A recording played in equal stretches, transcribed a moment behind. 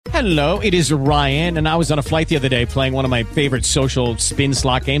Hello, it is Ryan, and I was on a flight the other day playing one of my favorite social spin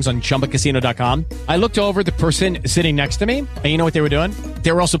slot games on ChumbaCasino.com. I looked over at the person sitting next to me, and you know what they were doing?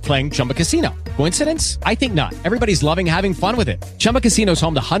 They were also playing Chumba Casino. Coincidence? I think not. Everybody's loving having fun with it. Chumba Casino is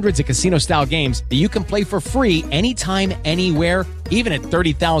home to hundreds of casino-style games that you can play for free anytime, anywhere, even at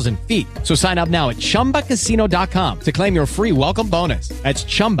 30,000 feet. So sign up now at ChumbaCasino.com to claim your free welcome bonus. That's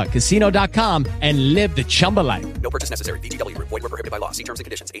ChumbaCasino.com and live the Chumba life. No purchase necessary. VGW. Void where prohibited by law. See terms and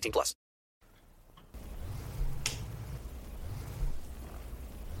conditions. 18 plus.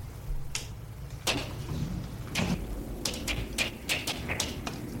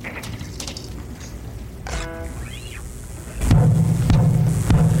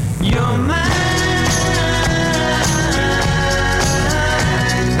 You're mine.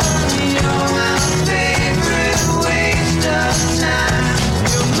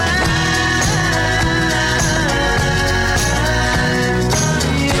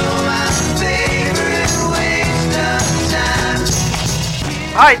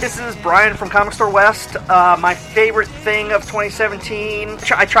 Hi, this is Brian from Comic Store West. My favorite thing of 2017,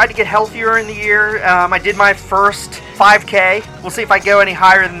 I tried to get healthier in the year. I did my first 5K. We'll see if I go any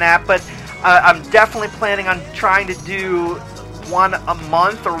higher than that, but I'm definitely planning on trying to do one a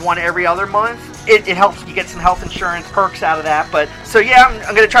month or one every other month. It helps you get some health insurance perks out of that. But so yeah,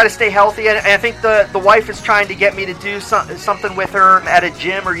 I'm going to try to stay healthy. And I think the wife is trying to get me to do something with her at a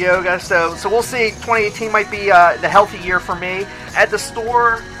gym or yoga. So we'll see. 2018 might be the healthy year for me. At the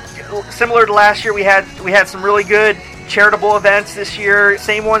store, similar to last year, we had some really good charitable events this year.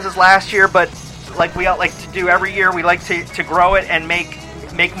 Same ones as last year, but like we like to do every year, we like to grow it and make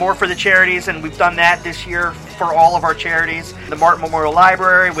more for the charities, and we've done that this year for all of our charities. The Martin Memorial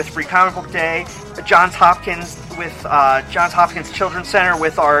Library with Free Comic Book Day, Johns Hopkins with Johns Hopkins Children's Center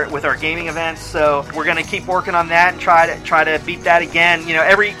with our gaming events. So we're going to keep working on that and try to beat that again. You know,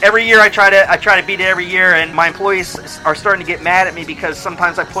 every year I try to beat it every year, and my employees are starting to get mad at me because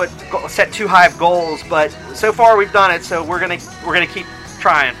sometimes I set too high of goals. But so far we've done it, so we're gonna keep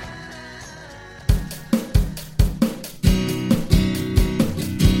trying.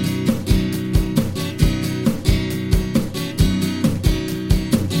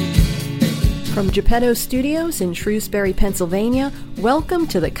 From Geppetto Studios in Shrewsbury, Pennsylvania, welcome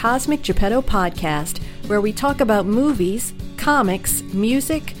to the Cosmic Geppetto Podcast, where we talk about movies, comics,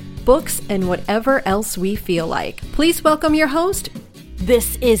 music, books, and whatever else we feel like. Please welcome your host.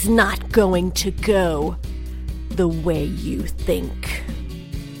 This is not going to go the way you think,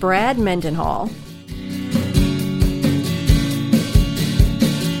 Brad Mendenhall.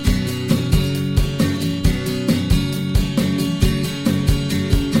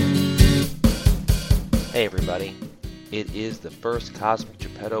 Hey everybody, it is the first Cosmic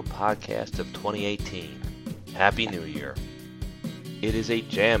Geppetto podcast of 2018. Happy New Year. It is a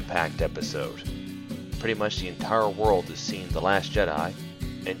jam-packed episode. Pretty much the entire world has seen The Last Jedi,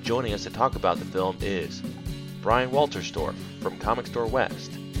 and joining us to talk about the film is Brian Walterstorff from Comic Store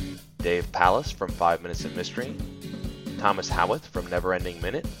West, Dave Pallas from 5 Minutes of Mystery, Thomas Howarth from Neverending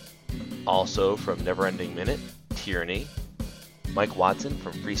Minute, also from Neverending Minute, Tyranny, Mike Watson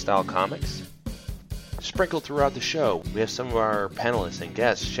from Freestyle Comics. Sprinkled throughout the show, we have some of our panelists and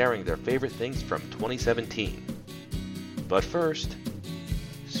guests sharing their favorite things from 2017. But first,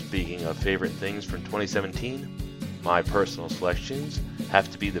 speaking of favorite things from 2017, my personal selections have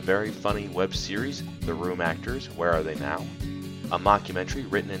to be the very funny web series, The Room Actors, Where Are They Now? A mockumentary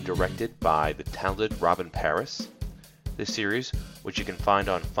written and directed by the talented Robin Paris. This series, which you can find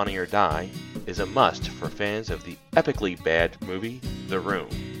on Funny or Die, is a must for fans of the epically bad movie, The Room.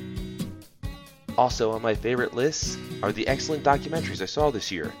 Also on my favorite lists are the excellent documentaries I saw this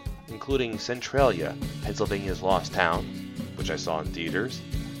year, including Centralia, Pennsylvania's Lost Town, which I saw in theaters,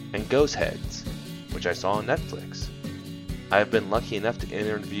 and Ghost Heads, which I saw on Netflix. I have been lucky enough to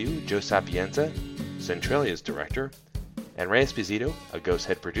interview Joe Sapienza, Centralia's director, and Ray Esposito, a Ghost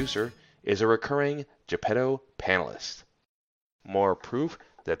Head producer, is a recurring Geppetto panelist. More proof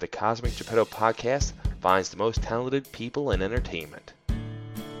that the Cosmic Geppetto podcast finds the most talented people in entertainment.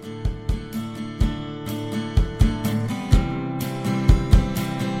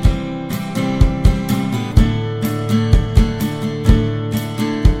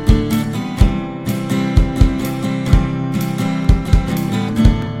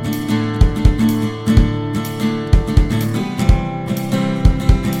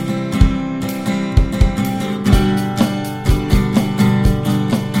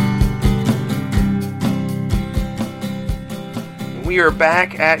 We are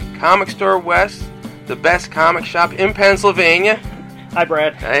back at Comic Store West, the best comic shop in Pennsylvania. Hi,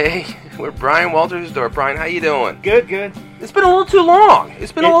 Brad. Hey, we're Brian Walterstorff. Brian, how you doing? Good. It's been a little too long.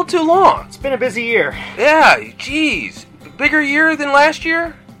 It's been a little too long. It's been a busy year. Yeah, geez. Bigger year than last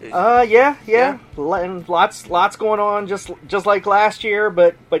year? Yeah. Lots going on, just like last year,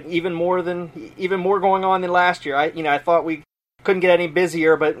 but even more going on than last year. I thought we couldn't get any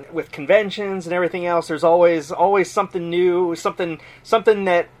busier, but with conventions and everything else, there's always something new, something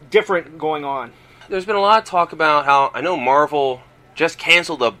that different going on. There's been a lot of talk about how I know Marvel just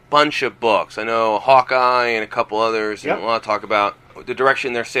canceled a bunch of books. I know Hawkeye and a couple others, and a lot of talk about the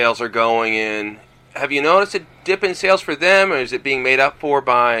direction their sales are going in. Have you noticed a dip in sales for them, or is it being made up for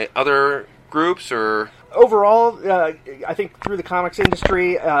by other groups? Or overall, I think through the comics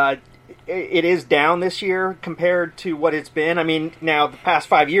industry, it is down this year compared to what it's been. I mean, now the past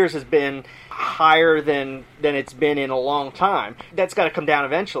 5 years has been higher than it's been in a long time. That's got to come down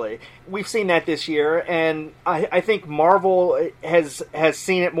eventually. We've seen that this year, and I think Marvel has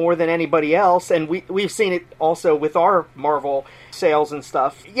seen it more than anybody else, and we've seen it also with our Marvel sales and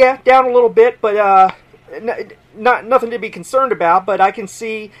stuff. Yeah, down a little bit, but nothing to be concerned about. But I can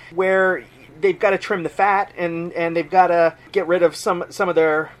see where they've got to trim the fat, and they've got to get rid of some of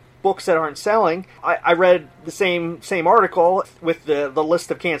their books that aren't selling. I read the same article with the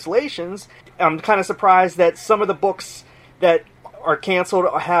list of cancellations. I'm kind of surprised that some of the books that are canceled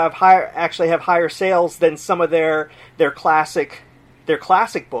have higher sales than some of their classic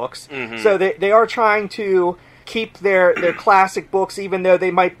books. Mm-hmm. So they are trying to keep their classic books, even though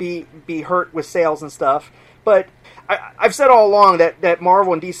they might be hurt with sales and stuff. But I've said all along that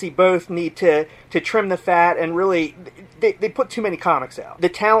Marvel and DC both need to trim the fat, and really they put too many comics out. The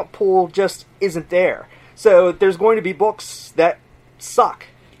talent pool just isn't there. So there's going to be books that suck.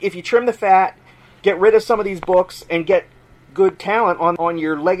 If you trim the fat, get rid of some of these books, and get good talent on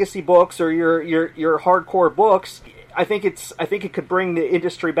your legacy books or your hardcore books, I think it could bring the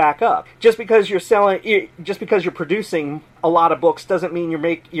industry back up. Just because you're producing a lot of books doesn't mean you're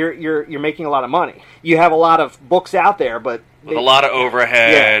making a lot of money. You have a lot of books out there, but with a lot of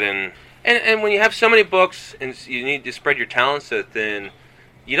overhead, and when you have so many books and you need to spread your talents so thin,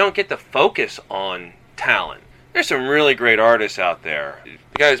 you don't get the focus on talent. There's some really great artists out there.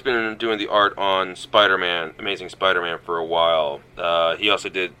 The guy who's been doing the art on Spider-Man, Amazing Spider-Man, for a while. He also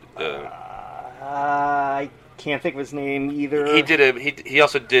did. I can't think of his name either. He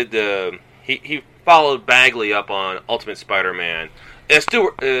also did the. He followed Bagley up on Ultimate Spider-Man.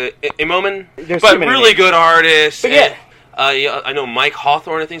 Stuart Immonen, but really names. Good artist. But yeah. I know Mike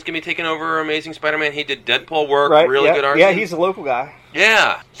Hawthorne, I think, is going to be taking over Amazing Spider-Man. He did Deadpool work, right, really good artist. Yeah, he's a local guy.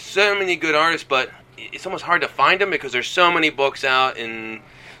 Yeah, so many good artists, but it's almost hard to find them because there's so many books out.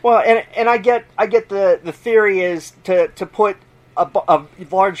 Well, and I get the theory is to put a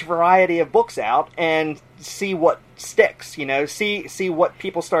large variety of books out and see what sticks, see what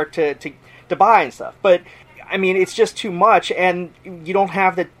people start to buy and stuff. But I mean, it's just too much, and you don't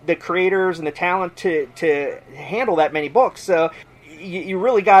have the creators and the talent to handle that many books. So you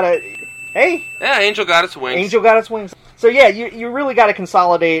really gotta. Hey, yeah, Angel got its wings. So yeah, you really got to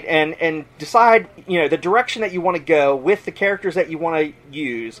consolidate and decide, the direction that you want to go with the characters that you want to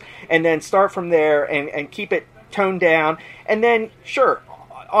use, and then start from there and keep it toned down. And then, sure,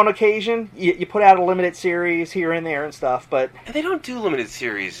 on occasion, you put out a limited series here and there and stuff, but they don't do limited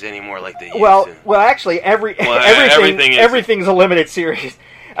series anymore like they used to. Well, actually, everything's a limited series.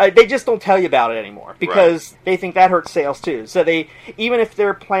 They just don't tell you about it anymore because they think that hurts sales too. So even if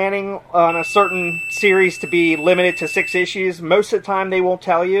they're planning on a certain series to be limited to 6 issues, most of the time they won't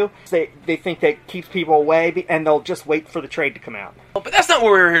tell you. They think that keeps people away, and they'll just wait for the trade to come out. Oh, but that's not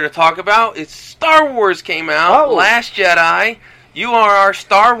what we're here to talk about. It's Star Wars came out, Last Jedi. You are our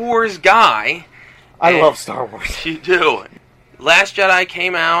Star Wars guy. I love Star Wars. You do. Last Jedi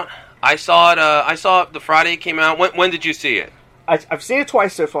came out. I saw it the Friday it came out. When did you see it? I've seen it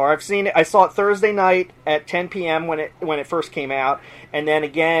twice so far. I saw it Thursday night at 10 p.m. when it first came out, and then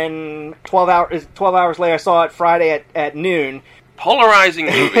again 12 hours later I saw it Friday at noon. Polarizing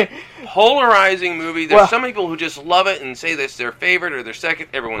movie. There's some people who just love it and say this their favorite or their second.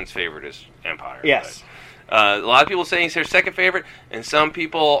 Everyone's favorite is Empire. Yes. A lot of people saying it's their second favorite, and some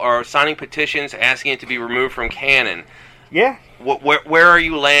people are signing petitions asking it to be removed from canon. Yeah. Where are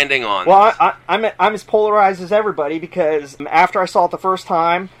you landing on this? Well, I'm as polarized as everybody because after I saw it the first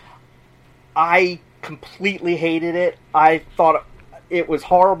time, I completely hated it. I thought it was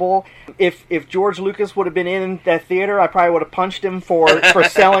horrible. If George Lucas would have been in that theater, I probably would have punched him for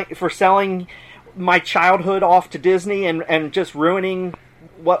selling my childhood off to Disney and just ruining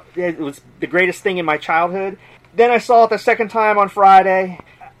what it was the greatest thing in my childhood. Then I saw it the second time on Friday.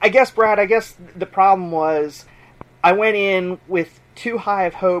 Brad, the problem was I went in with too high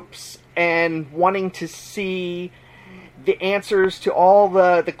of hopes and wanting to see the answers to all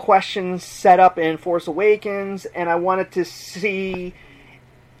the questions set up in Force Awakens, and I wanted to see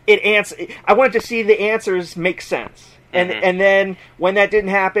I wanted to see the answers make sense. And then when that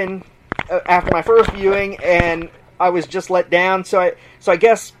didn't happen after my first viewing, and I was just let down, so I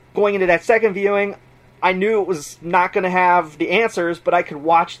guess going into that second viewing, I knew it was not going to have the answers, but I could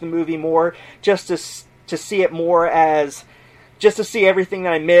watch the movie more just to see it more as just to see everything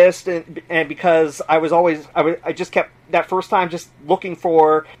that I missed, and because I just kept that first time just looking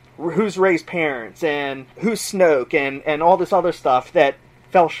for who's Rey's parents and who's Snoke and all this other stuff that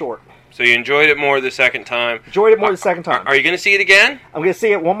fell short. So you enjoyed it more the second time. Enjoyed it more the second time. Are you going to see it again? I'm going to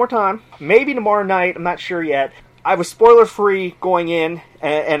see it one more time. Maybe tomorrow night. I'm not sure yet. I was spoiler free going in,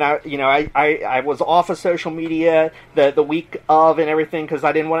 and I was off of social media the week of and everything because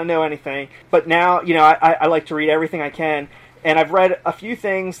I didn't want to know anything. But now, I like to read everything I can, and I've read a few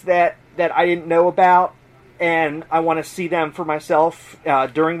things that I didn't know about, and I want to see them for myself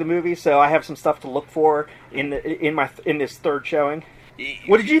during the movie. So I have some stuff to look for in this third showing.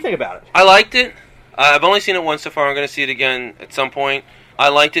 What did you think about it? I liked it. I've only seen it once so far. I'm going to see it again at some point. I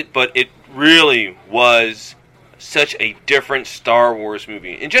liked it, but it really was such a different Star Wars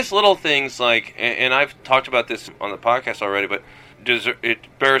movie. And just little things like, and I've talked about this on the podcast already, but it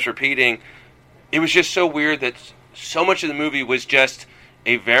bears repeating, it was just so weird that so much of the movie was just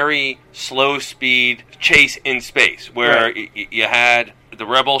a very slow speed chase in space, where you had the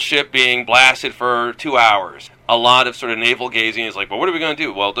rebel ship being blasted for 2 hours. A lot of sort of navel gazing is like, well, what are we going to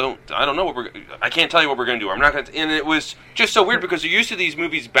do? Well, I don't know I can't tell you what we're going to do. I'm not going to. And it was just so weird because you're used to these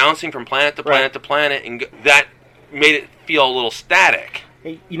movies bouncing from planet to planet to planet, and that made it feel a little static.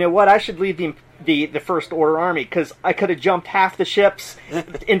 Hey, you know what? I should leave the First Order Army because I could have jumped half the ships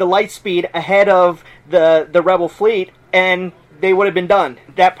into light speed ahead of the Rebel fleet, and they would have been done.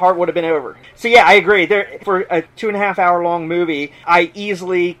 That part would have been over. So yeah, I agree. For a 2.5 hour long movie, I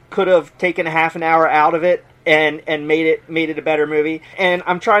easily could have taken a half an hour out of it and made it a better movie. And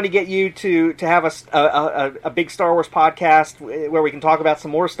I'm trying to get you to have a big Star Wars podcast where we can talk about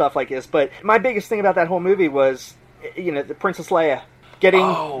some more stuff like this. But my biggest thing about that whole movie was, the Princess Leia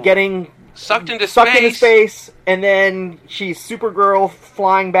getting sucked into space, and then she's Supergirl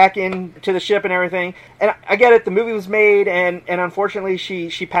flying back into the ship and everything. And I get it, the movie was made, and unfortunately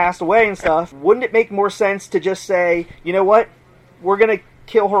she passed away and stuff. Wouldn't it make more sense to just say, you know what, we're going to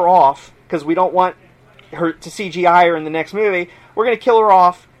kill her off because we don't want her to CGI her in the next movie. We're going to kill her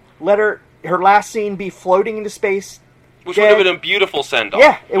off, let her last scene be floating into space. Which would have been a beautiful send-off.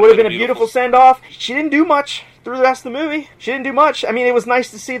 Yeah, it would have been a beautiful send-off. She didn't do much through the rest of the movie. She didn't do much. I mean, it was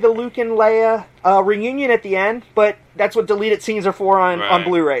nice to see the Luke and Leia reunion at the end, but that's what deleted scenes are for on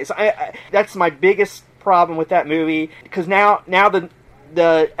Blu-rays. That's my biggest problem with that movie, because now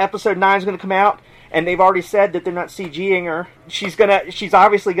the episode 9 is going to come out, and they've already said that they're not CGing her. She's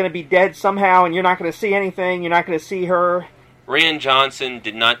obviously going to be dead somehow, and you're not going to see anything. You're not going to see her. Rian Johnson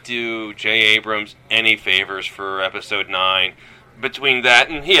did not do J. Abrams any favors for Episode 9. Between that,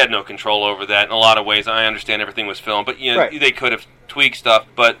 and he had no control over that in a lot of ways. I understand everything was filmed, but they could have tweaked stuff.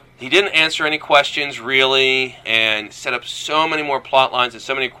 But he didn't answer any questions, really, and set up so many more plot lines and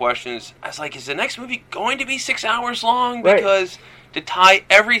so many questions. I was like, is the next movie going to be 6 hours long? Because to tie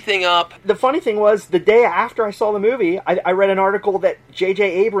everything up. The funny thing was, the day after I saw the movie, I read an article that J.J.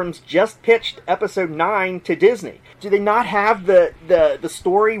 Abrams just pitched Episode 9 to Disney. Do they not have the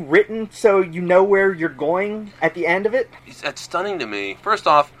story written so you know where you're going at the end of it? That's stunning to me. First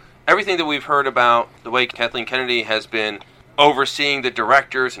off, everything that we've heard about the way Kathleen Kennedy has been overseeing the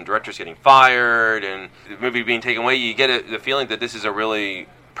directors and directors getting fired and the movie being taken away, you get the feeling that this is a really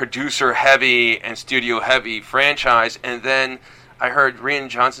producer-heavy and studio-heavy franchise. And then I heard Rian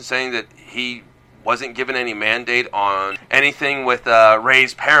Johnson saying that he wasn't given any mandate on anything with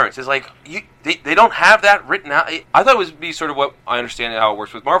Rey's parents. It's like, they don't have that written out. I thought it would be sort of what I understand how it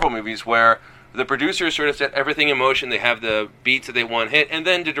works with Marvel movies, where the producers sort of set everything in motion. They have the beats that they want hit, and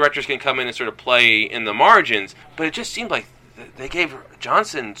then the directors can come in and sort of play in the margins. But it just seemed like they gave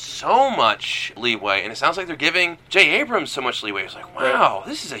Johnson so much leeway, and it sounds like they're giving J. Abrams so much leeway. It's like, wow,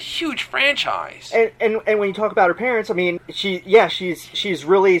 this is a huge franchise. And when you talk about her parents, I mean, she's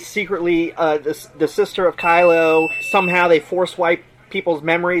really secretly the sister of Kylo. Somehow they force wipe people's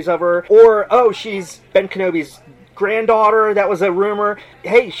memories of her. Or, she's Ben Kenobi's granddaughter. That was a rumor.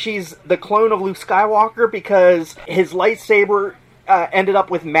 Hey, she's the clone of Luke Skywalker because his lightsaber ended up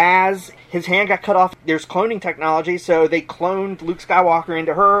with Maz. His hand got cut off. There's cloning technology, so they cloned Luke Skywalker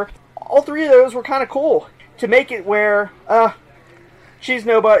into her. All three of those were kind of cool. To make it where, she's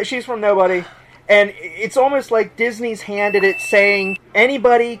from nobody. And it's almost like Disney's handed it saying,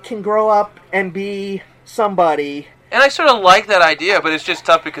 anybody can grow up and be somebody. And I sort of like that idea, but it's just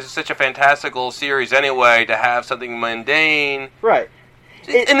tough because it's such a fantastical series anyway to have something mundane. Right.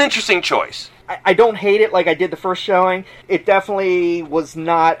 An interesting choice. I don't hate it like I did the first showing. It definitely was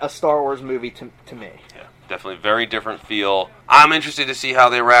not a Star Wars movie to me. Yeah, definitely very different feel. I'm interested to see how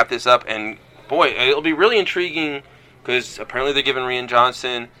they wrap this up, and boy, it'll be really intriguing because apparently they're giving Rian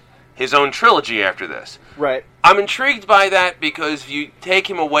Johnson his own trilogy after this. Right. I'm intrigued by that because if you take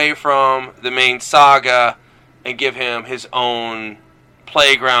him away from the main saga and give him his own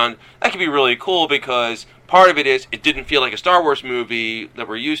playground, that could be really cool because part of it is it didn't feel like a Star Wars movie that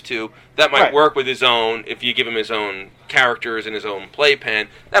we're used to. That might work with his own, if you give him his own characters and his own playpen,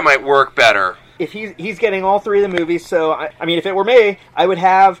 that might work better. If he's getting all three of the movies, so, I mean, if it were me, I would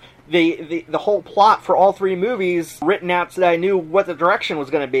have the whole plot for all three movies written out so that I knew what the direction was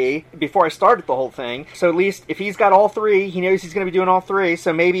going to be before I started the whole thing. So at least if he's got all three, he knows he's going to be doing all three.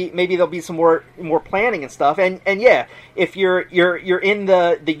 So maybe there'll be some more planning and stuff. And yeah, if you're in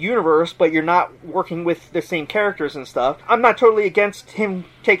the universe but you're not working with the same characters and stuff, I'm not totally against him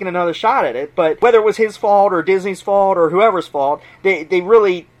taking another shot at it. But whether it was his fault or Disney's fault or whoever's fault, they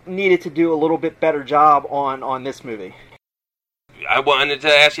really needed to do a little bit better job on this movie. I wanted to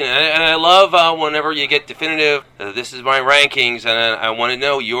ask you, and I love whenever you get definitive, this is my rankings, and I want to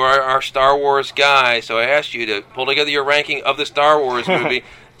know, you are our Star Wars guy, so I asked you to pull together your ranking of the Star Wars movie,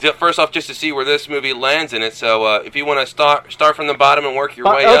 first off, just to see where this movie lands in it, so if you want to start from the bottom and work your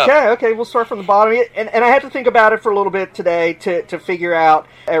way up. Okay, we'll start from the bottom, and I had to think about it for a little bit today to figure out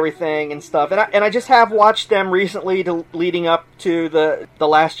everything and stuff, and I just have watched them recently leading up to the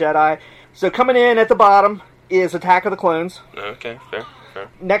Last Jedi, so coming in at the bottom is Attack of the Clones. Okay, fair.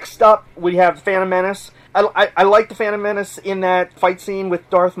 Next up, we have Phantom Menace. I like the Phantom Menace in that fight scene with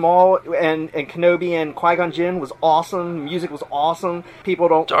Darth Maul and Kenobi and Qui-Gon Jinn was awesome. Music was awesome. People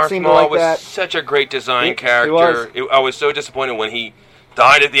don't seem to like that. Darth Maul was such a great design character. I was so disappointed when he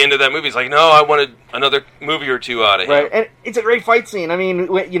died at the end of that movie. He's like, no, I wanted another movie or two out of him. Right, and it's a great fight scene. I mean,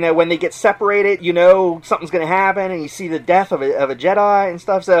 when they get separated, something's going to happen, and you see the death of a Jedi and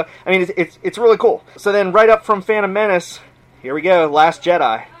stuff. So, I mean, it's really cool. So then, right up from Phantom Menace, here we go, Last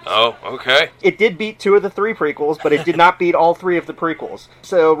Jedi. Oh, okay. It did beat 2 of the 3 prequels, but it did not beat all 3 of the prequels.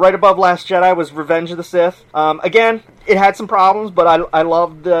 So right above Last Jedi was Revenge of the Sith. Again, it had some problems, but I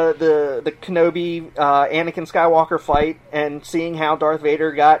loved the Kenobi Anakin Skywalker fight and seeing how Darth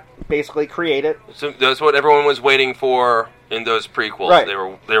Vader got basically created. So that's what everyone was waiting for in those prequels. Right.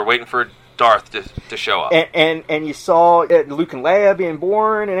 They were waiting for Darth to show up. And you saw Luke and Leia being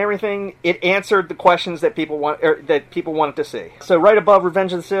born and everything. It answered the questions that people wanted to see. So right above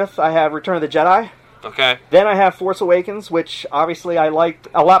Revenge of the Sith, I have Return of the Jedi. Okay. Then I have Force Awakens, which obviously I liked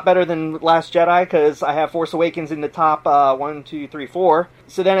a lot better than Last Jedi because I have Force Awakens in the top 1, 2, 3, 4.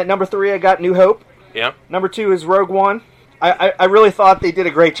 So then at number 3, I got New Hope. Yeah. Number 2 is Rogue One. I really thought they did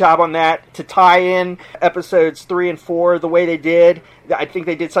a great job on that to tie in episodes 3 and 4 the way they did. I think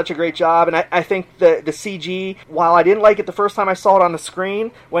they did such a great job, and I think the CG, while I didn't like it the first time I saw it on the screen,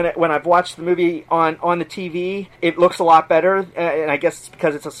 when I've watched the movie on the TV, it looks a lot better, and I guess it's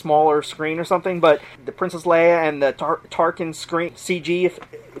because it's a smaller screen or something, but the Princess Leia and the Tarkin screen CG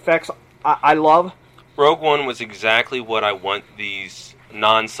effects, I love. Rogue One was exactly what I want these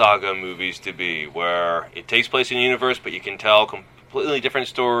non-saga movies to be, where it takes place in the universe, but you can tell completely different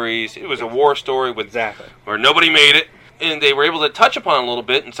stories. It was a war story with where nobody made it, and they were able to touch upon it a little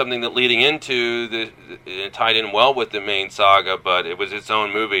bit and something that leading into it tied in well with the main saga, but it was its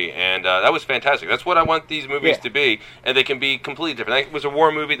own movie, and that was fantastic. That's what I want these movies to be, and they can be completely different. That was a war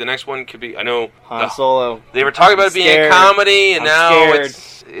movie. The next one could be, I know, Han Solo. They were talking about it being a comedy, and now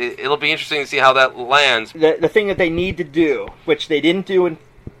it'll be interesting to see how that lands. The thing that they need to do, which they didn't do in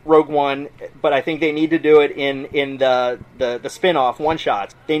Rogue One, but I think they need to do it in the spin-off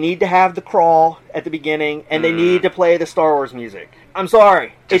one-shots. They need to have the crawl at the beginning, and they need to play the Star Wars music. I'm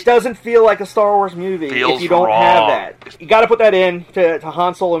sorry. It doesn't feel like a Star Wars movie if you don't have that. You got to put that in to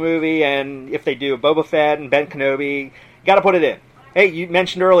Han Solo movie, and if they do Boba Fett and Ben Kenobi, you got to put it in. Hey, you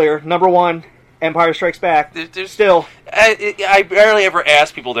mentioned earlier, number 1, Empire Strikes Back. Still. I barely ever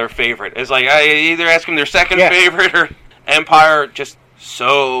ask people their favorite. It's like I either ask them their second favorite or Empire. Just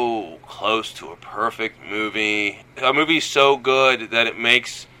so close to a perfect movie. A movie so good that it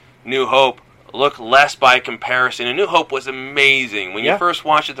makes New Hope look less by comparison. And New Hope was amazing. When you first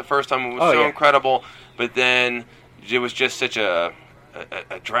watched it the first time, it was so incredible. But then it was just such a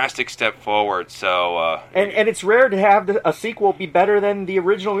drastic step forward. So and it's rare to have a sequel be better than the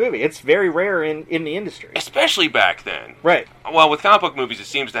original movie. It's very rare in the industry, especially back then. Right. Well, with comic book movies, it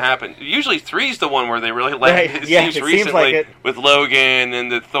seems to happen. Usually 3 is the one where they really land. It seems recently like it. With Logan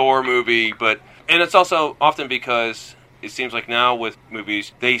and the Thor movie, but And it's also often because it seems like now with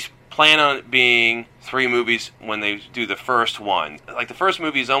movies, they plan on it being 3 movies when they do the first one. Like the first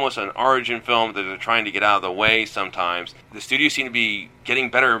movie is almost an origin film that they're trying to get out of the way sometimes. The studios seem to be getting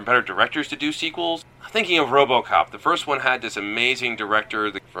better and better directors to do sequels. Thinking of RoboCop, the first one had this amazing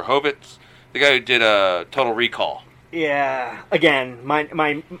director, Verhoeven, the guy who did Total Recall. Yeah, again,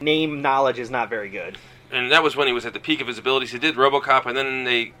 my name knowledge is not very good. And that was when he was at the peak of his abilities. He did RoboCop, and then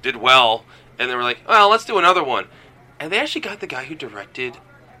they did well, and they were like, well, let's do another one. And they actually got the guy who directed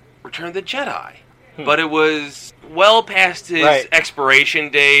Return of the Jedi. But it was well past his expiration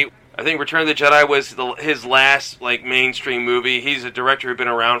date. I think Return of the Jedi was his last mainstream movie. He's a director who's been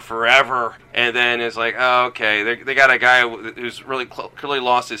around forever, and then it's like, oh, okay, they got a guy who's really clearly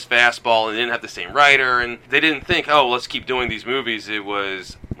lost his fastball and didn't have the same writer, and they didn't think, oh, let's keep doing these movies. It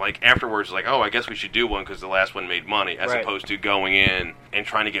was afterwards, oh, I guess we should do one because the last one made money, as opposed to going in and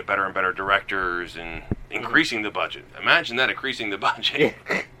trying to get better and better directors and increasing the budget. Imagine that, increasing the budget.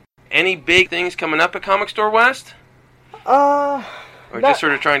 Yeah. Any big things coming up at Comic Store West? Or just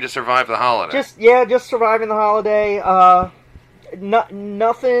sort of trying to survive the holiday? Just surviving the holiday.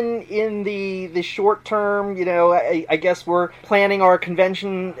 Nothing in the short term. I guess we're planning our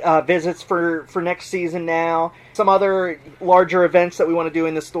convention visits for next season now. Some other larger events that we want to do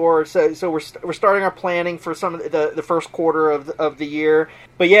in the store. So we're starting our planning for some of the first quarter of the year.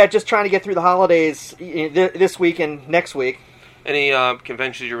 But yeah, just trying to get through the holidays this week and next week. Any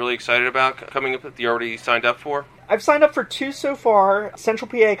conventions you're really excited about coming up that you already signed up for? I've signed up for 2 so far. Central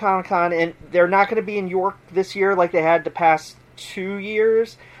PA Comic Con, and they're not going to be in York this year like they had the past 2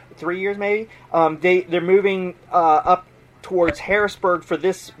 years, 3 years maybe. They're moving up towards Harrisburg for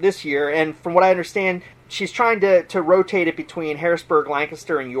this year, and from what I understand, she's trying to rotate it between Harrisburg,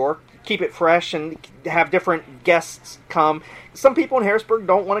 Lancaster, and York. Keep it fresh and have different guests come. Some people in Harrisburg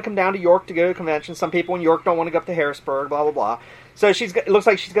don't want to come down to York to go to a convention. Some people in York don't want to go up to Harrisburg, blah, blah, blah. So it looks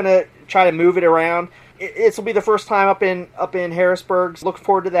like she's going to try to move it around. This will be the first time up in Harrisburg. Look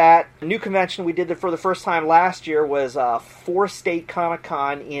forward to that. A new convention we did for the first time last year was 4-State Comic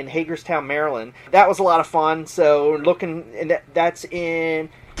Con in Hagerstown, Maryland. That was a lot of fun. So that's in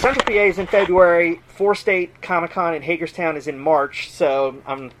Central PA is in February. 4-State Comic Con in Hagerstown is in March. So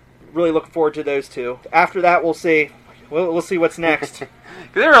I'm really looking forward to those 2. After that, we'll see. We'll see what's next.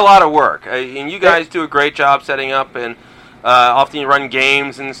 They're a lot of work, and you guys do a great job setting up, and often you run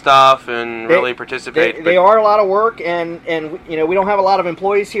games and stuff, and really participate. They are a lot of work, and we don't have a lot of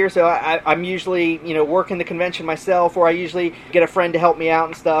employees here, so I'm usually working the convention myself, or I usually get a friend to help me out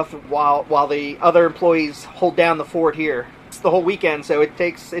and stuff while the other employees hold down the fort here. It's the whole weekend, so it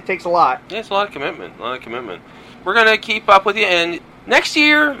takes a lot. Yeah, it's a lot of commitment. We're gonna keep up with you, and next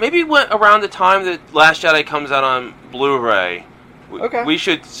year, maybe around the time that Last Jedi comes out on Blu-ray, we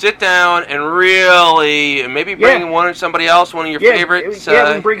should sit down and really maybe bring somebody else, one of your favorites. We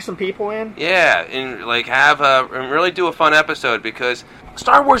can bring some people in. Yeah, and and really do a fun episode, because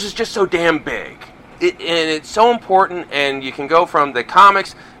Star Wars is just so damn big. And it's so important, and you can go from the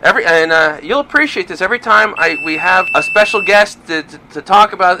comics you'll appreciate this every time we have a special guest to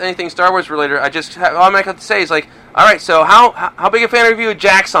talk about anything Star Wars related. All I have to say is all right, so how big a fan are you of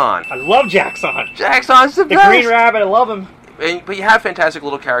Jaxxon? I love Jaxxon. Jaxxon's the best. The Green Rabbit, I love him. But you have fantastic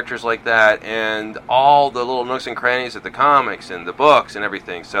little characters like that, and all the little nooks and crannies of the comics and the books and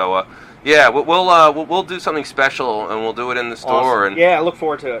everything. So we'll do something special, and we'll do it in the store. Awesome. And I look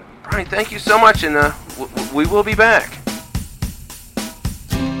forward to it. Brian, thank you so much, and we will be back.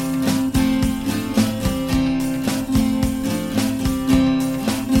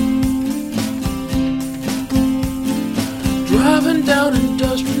 Driving down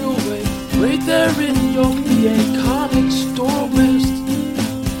Industrial Way, right there in York, PA, Comic Store West.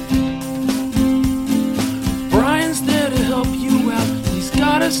 Brian's there to help you out. He's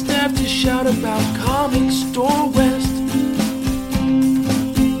got a staff to shout about Comic Store West.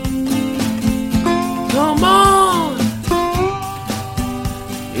 Come on,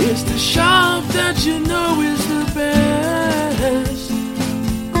 it's the shop that you know is the best.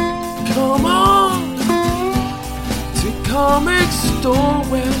 Come on to Comic Store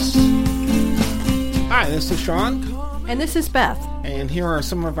West. Hi, this is Sean. And this is Beth. And here are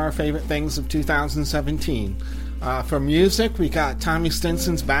some of our favorite things of 2017. For music, we got Tommy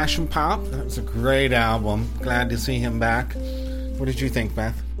Stinson's Bash and Pop. That was a great album. Glad to see him back. What did you think,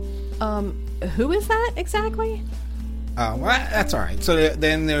 Beth? Who is that exactly? Well, that's all right. So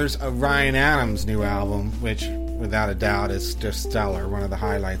then there's a Ryan Adams' new album, which, without a doubt, is just stellar. One of the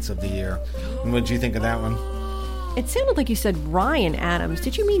highlights of the year. And what did you think of that one? It sounded like you said Ryan Adams.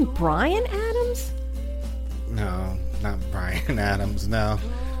 Did you mean Bryan Adams? No, not Bryan Adams, no.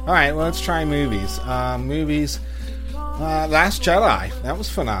 All right, well, let's try movies. Last Jedi. That was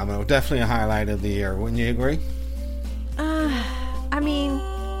phenomenal. Definitely a highlight of the year. Wouldn't you agree? I mean,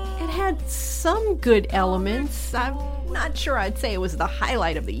 it had some good elements. I'm not sure I'd say it was the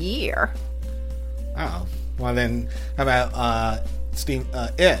highlight of the year. Oh, well then, how about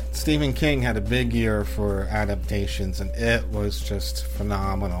It? Stephen King had a big year for adaptations, and It was just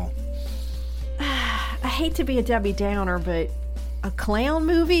phenomenal. I hate to be a Debbie Downer, but a clown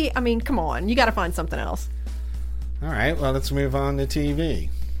movie? I mean, come on. You gotta find something else. All right, well, let's move on to TV.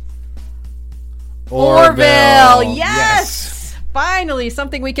 Orville! Yes! Finally,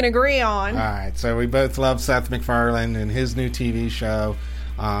 something we can agree on. All right, so we both love Seth MacFarlane, and his new TV show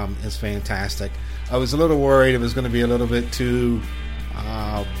is fantastic. I was a little worried it was going to be a little bit too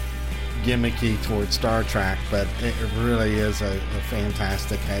gimmicky towards Star Trek, but it really is a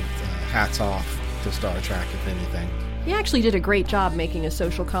fantastic hats off to Star Trek, if anything. He actually did a great job making a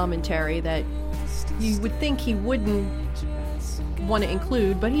social commentary that you would think he wouldn't want to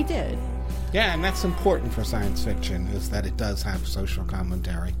include, but he did. Yeah, and that's important for science fiction, is that it does have social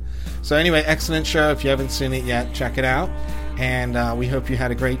commentary. So anyway, excellent show. If you haven't seen it yet, check it out. And we hope you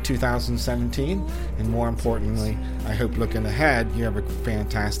had a great 2017. And more importantly, I hope looking ahead, you have a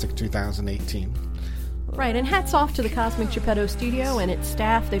fantastic 2018. Right, and hats off to the Cosmic Geppetto Studio and its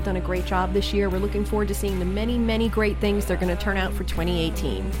staff. They've done a great job this year. We're looking forward to seeing the many, many great things they're going to turn out for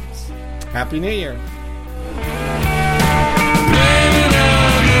 2018. Happy New Year.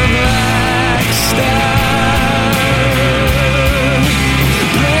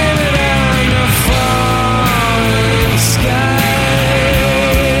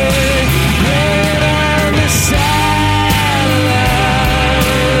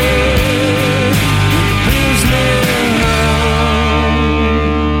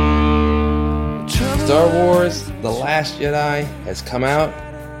 Star Wars The Last Jedi has come out.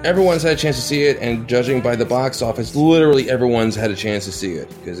 Everyone's had a chance to see it, and judging by the box office, literally everyone's had a chance to see it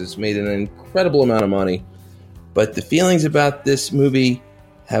because it's made an incredible amount of money. But the feelings about this movie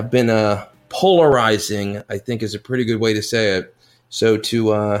have been polarizing, I think is a pretty good way to say it. So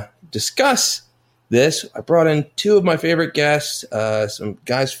to discuss this, I brought in two of my favorite guests, some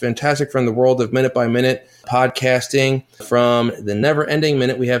guys fantastic from the world of Minute by Minute podcasting. From the Never Ending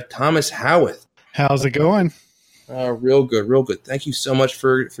Minute, we have Thomas Howarth. How's it going? Real good, real good. Thank you so much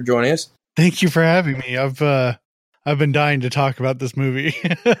for joining us. Thank you for having me. I've been dying to talk about this movie.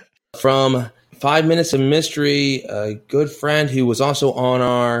 From 5 Minutes of Mystery, a good friend who was also on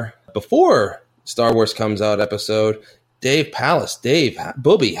our Before Star Wars Comes Out episode, Dave Palace. Dave,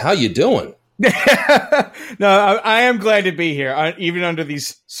 Booby, how you doing? No, I am glad to be here, even under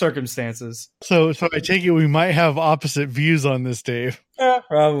these circumstances. So I take it we might have opposite views on this, Dave.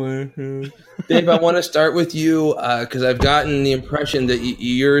 Probably. Dave, I want to start with you because I've gotten the impression that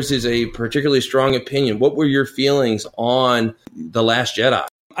yours is a particularly strong opinion. What were your feelings on The Last Jedi?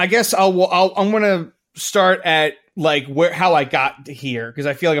 I guess I'm going to start at like how I got here, because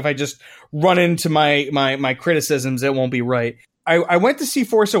I feel like if I just run into my criticisms, it won't be right. I went to see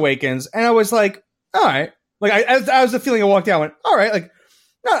Force Awakens, and I was like, all right. Like, I was the feeling I walked out, I went, all right, like,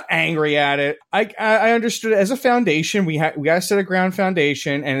 not angry at it. I understood it as a foundation. We got to set a ground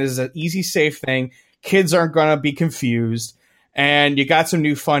foundation, and it is an easy, safe thing. Kids aren't going to be confused. And you got some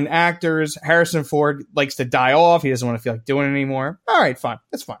new fun actors. Harrison Ford likes to die off. He doesn't want to feel like doing it anymore. All right, fine.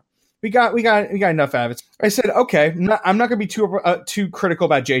 That's fine. We got enough out of it. I said, okay, I'm not going to be too critical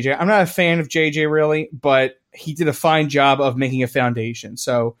about JJ. I'm not a fan of JJ really, but he did a fine job of making a foundation.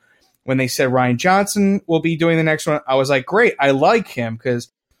 So when they said Rian Johnson will be doing the next one, I was like, great. I like him because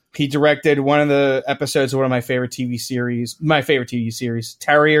he directed one of the episodes of one of my favorite TV series,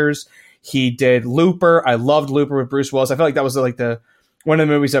 Terriers. He did Looper. I loved Looper with Bruce Willis. I felt like that was like one of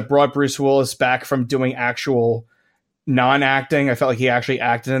the movies that brought Bruce Willis back from doing actual non-acting. I felt like he actually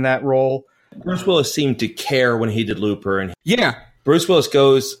acted in that role. Bruce Willis seemed to care when he did Looper. And yeah. Bruce Willis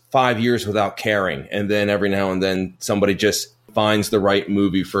goes 5 years without caring. And then every now and then somebody just finds the right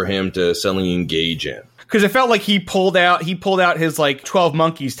movie for him to suddenly engage in. Because it felt like he pulled out his like 12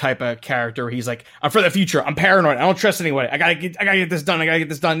 Monkeys type of character. He's like, I'm for the future. I'm paranoid. I don't trust anybody. I gotta get this done. I gotta get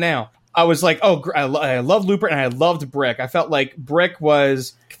this done now. I was like, oh, I love Looper, and I loved Brick. I felt like Brick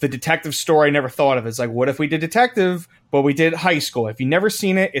was the detective story I never thought of. It's like, what if we did detective, but we did high school? If you've never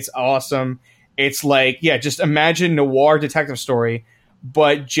seen it, it's awesome. It's like, yeah, just imagine noir detective story,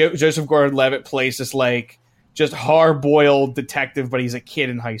 but Joseph Gordon-Levitt plays this like just hard-boiled detective, but he's a kid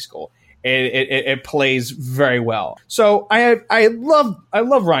in high school. It plays very well. So I love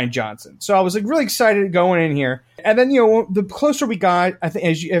Rian Johnson. So I was like really excited going in here. And then, the closer we got, I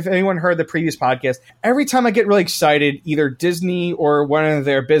think, if anyone heard the previous podcast, every time I get really excited, either Disney or one of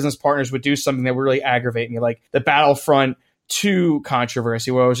their business partners would do something that would really aggravate me, like the Battlefront 2 controversy,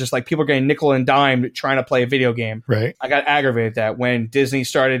 where it was just like people getting nickel and dime trying to play a video game. Right. I got aggravated at that when Disney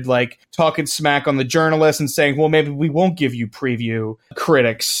started like talking smack on the journalists and saying, well, maybe we won't give you preview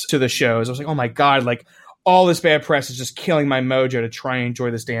critics to the shows. I was like, oh my God, like all this bad press is just killing my mojo to try and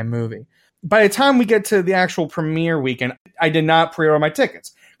enjoy this damn movie. By the time we get to the actual premiere weekend, I did not pre-order my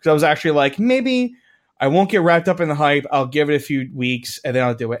tickets because I was actually like, maybe I won't get wrapped up in the hype. I'll give it a few weeks and then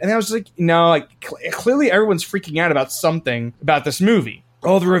I'll do it. And then I was like, no, like clearly everyone's freaking out about something about this movie.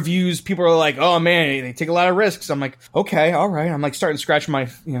 All the reviews, people are like, oh man, they take a lot of risks. I'm like, okay, all right. I'm like starting to scratch my,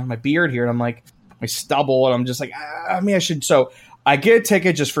 my beard here. And I'm like, my stubble. And I'm just like, I should. So I get a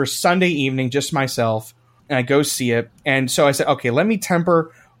ticket just for Sunday evening, just myself. And I go see it. And so I said, okay, let me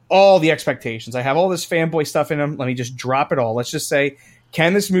temper all the expectations. I have all this fanboy stuff in them. Let me just drop it all. Let's just say,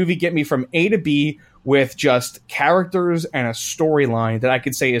 can this movie get me from A to B with just characters and a storyline that I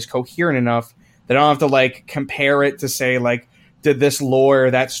could say is coherent enough that I don't have to like compare it to say like, did this lore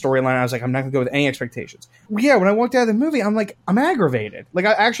or that storyline? I was like, I'm not gonna go with any expectations. Yeah, when I walked out of the movie, I'm like, I'm aggravated. Like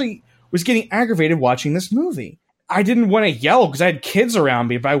I actually was getting aggravated watching this movie. I didn't want to yell because I had kids around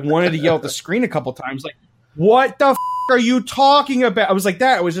me, but I wanted to yell at the screen a couple times. Like, what the are you talking about? I was like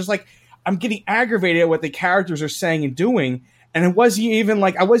that. I was just like, I'm getting aggravated at what the characters are saying and doing. And it wasn't even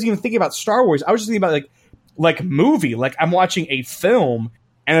like, I wasn't even thinking about Star Wars. I was just thinking about like movie. Like I'm watching a film,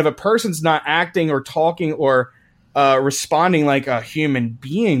 and if a person's not acting or talking or responding like a human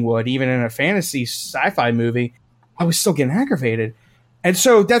being would, even in a fantasy sci-fi movie, I was still getting aggravated. And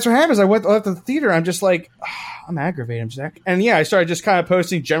so that's what happens. I left the theater. I'm just like, I'm aggravated. And yeah, I started just kind of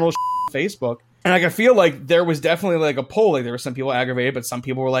posting general on Facebook. And like, I feel like there was definitely like a poll. Like there were some people aggravated, but some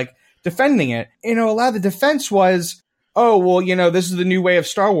people were like defending it. A lot of the defense was, oh, well, this is the new way of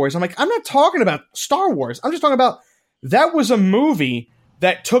Star Wars. I'm like, I'm not talking about Star Wars. I'm just talking about that was a movie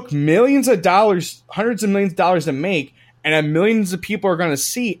that took millions of dollars, hundreds of millions of dollars to make, and millions of people are going to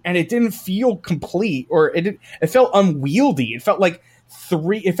see, and it didn't feel complete, or it felt unwieldy. It felt like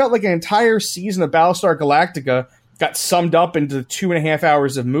an entire season of Battlestar Galactica got summed up into 2.5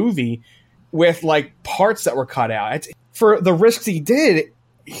 hours of movie with like parts that were cut out. For the risks he did,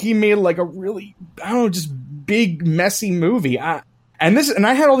 he made like a really, just big messy movie. I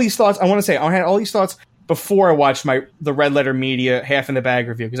had all these thoughts. I want to say I had all these thoughts before I watched the Red Letter Media Half in the Bag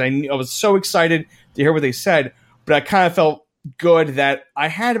review, because I was so excited to hear what they said, but I kind of felt good that I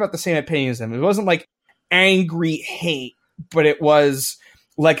had about the same opinion as them. It wasn't like angry hate, but it was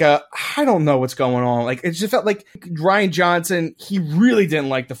like I don't know what's going on. Like it just felt like Rian Johnson, he really didn't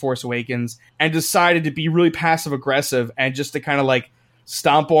like The Force Awakens and decided to be really passive aggressive and just to kind of like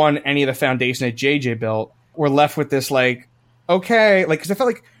stomp on any of the foundation that JJ built. We're left with this like, okay, like, because I felt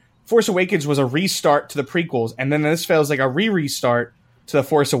like Force Awakens was a restart to the prequels, and then this feels like a restart to The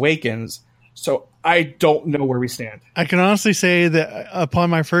Force Awakens. So I don't know where we stand. I can honestly say that upon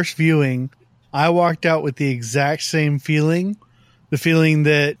my first viewing, I walked out with the exact same feeling. The feeling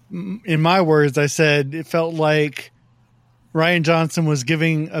that, in my words, I said it felt like Rian Johnson was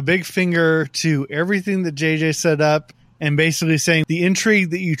giving a big finger to everything that JJ set up and basically saying the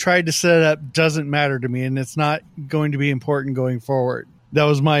intrigue that you tried to set up doesn't matter to me and it's not going to be important going forward. That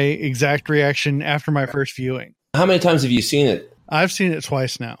was my exact reaction after my first viewing. How many times have you seen it? I've seen it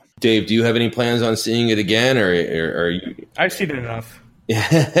twice now. Dave, do you have any plans on seeing it again, or are you? I've seen it enough.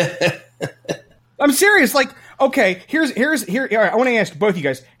 I'm serious. Like, okay, here. All right, I want to ask both of you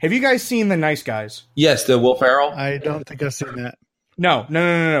guys: have you guys seen The Nice Guys? Yes, the Will Ferrell. I don't think I've seen that. No.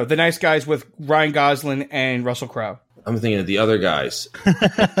 The Nice Guys with Ryan Gosling and Russell Crowe. I'm thinking of The Other Guys.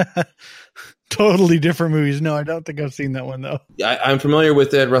 Totally different movies. No, I don't think I've seen that one, though. I'm familiar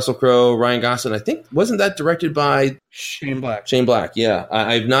with that. Russell Crowe, Ryan Gosling. I think, wasn't that directed by Shane Black? Shane Black, yeah.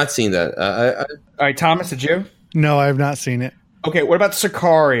 I've not seen that. All right, Thomas, did you? No, I have not seen it. Okay, what about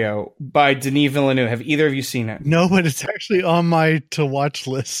Sicario by Denis Villeneuve? Have either of you seen it? No, but it's actually on my to-watch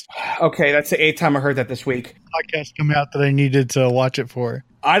list. Okay, that's the 8th time I heard that this week. Podcast come out that I needed to watch it for.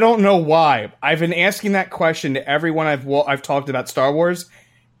 I don't know why. I've been asking that question to everyone I've talked about Star Wars,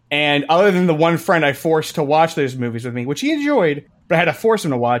 and other than the one friend I forced to watch those movies with me, which he enjoyed, but I had to force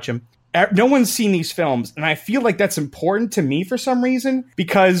him to watch them, no one's seen these films, and I feel like that's important to me for some reason,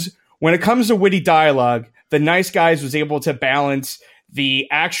 because when it comes to witty dialogue, The Nice Guys was able to balance the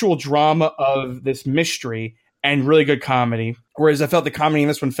actual drama of this mystery and really good comedy, whereas I felt the comedy in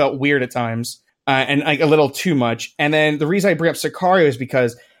this one felt weird at times. And like a little too much. And then the reason I bring up Sicario is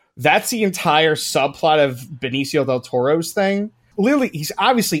because That's the entire subplot of Benicio del Toro's thing. Literally, he's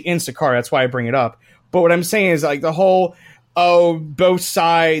obviously in Sicario. That's why I bring it up. But what I'm saying is like the whole, both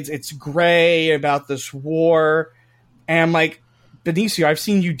sides, it's gray about this war. And I'm like, Benicio, I've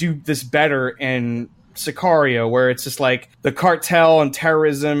seen you do this better in Sicario, where it's just like the cartel and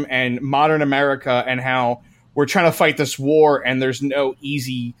terrorism and modern America and how we're trying to fight this war and there's no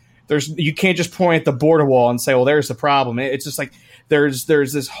easy... you can't just point at the border wall and say, well, there's the problem. It's just like there's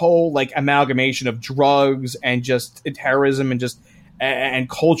this whole like amalgamation of drugs and just terrorism and just and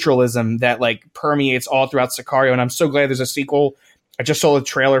culturalism that like permeates all throughout Sicario. And I'm so glad there's a sequel. I just saw the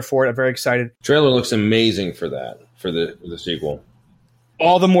trailer for it. I'm very excited. Trailer looks amazing for that, for the sequel.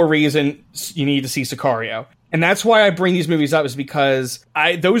 All the more reason you need to see Sicario. And that's why I bring these movies up, is because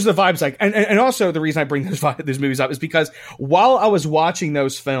those are the vibes. Like, and also the reason I bring those movies up is because while I was watching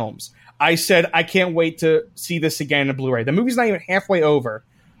those films, I said, I can't wait to see this again in Blu-ray. The movie's not even halfway over.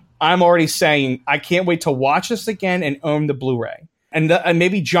 I'm already saying, I can't wait to watch this again and own the Blu-ray. And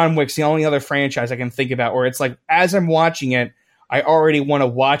maybe John Wick's the only other franchise I can think about where it's like, as I'm watching it, I already want to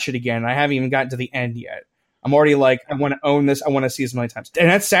watch it again. I haven't even gotten to the end yet. I'm already like, I want to own this. I want to see this a million times. And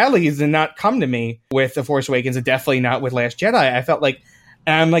that sadly did not come to me with The Force Awakens, and definitely not with Last Jedi. I felt like,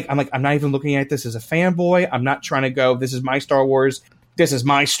 and I'm not even looking at this as a fanboy. I'm not trying to go, this is my Star Wars. This is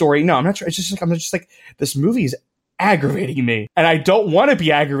my story. No, I'm not. It's just like, I'm just like, this movie is aggravating me. And I don't want to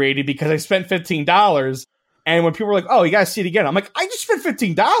be aggravated because I spent $15. And when people are like, oh, you got to see it again. I'm like, I just spent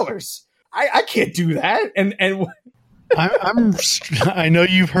 $15. I can't do that. And I know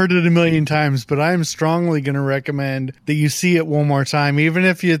you've heard it a million times, but I'm strongly going to recommend that you see it one more time, even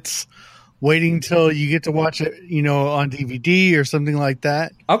if it's waiting till you get to watch it, on DVD or something like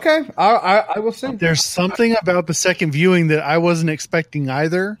that. Okay, I will see. There's something about the second viewing that I wasn't expecting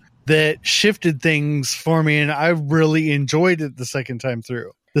either that shifted things for me, and I really enjoyed it the second time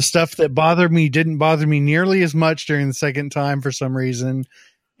through. The stuff that bothered me didn't bother me nearly as much during the second time for some reason,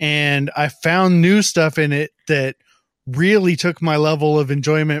 and I found new stuff in it that really took my level of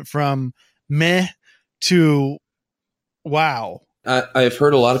enjoyment from meh to wow. I've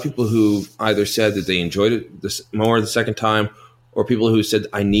heard a lot of people who either said that they enjoyed it more the second time, or people who said,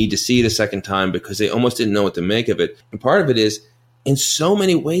 I need to see it a second time because they almost didn't know what to make of it. And part of it is, in so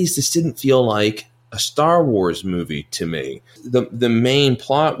many ways, this didn't feel like a Star Wars movie to me. The main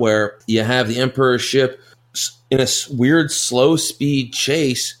plot where you have the Emperor's ship in a weird slow speed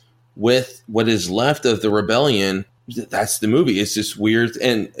chase with what is left of the rebellion, that's the movie. It's just weird.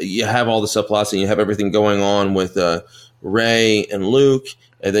 And you have all the subplots and you have everything going on with Rey and Luke.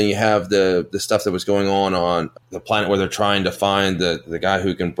 And then you have the stuff that was going on the planet where they're trying to find the guy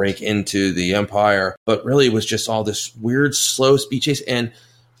who can break into the Empire. But really it was just all this weird slow speed chase. And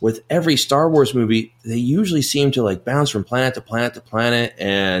with every Star Wars movie, they usually seem to like bounce from planet to planet to planet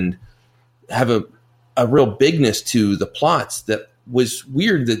and have a real bigness to the plots that was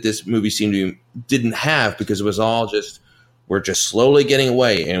weird that this movie didn't have, because it was all just, we're just slowly getting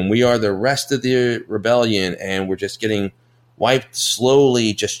away and we are the rest of the rebellion and we're just getting wiped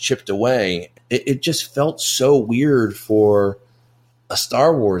slowly, just chipped away. It just felt so weird for a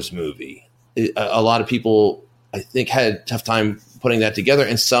Star Wars movie. A lot of people, I think, had a tough time putting that together,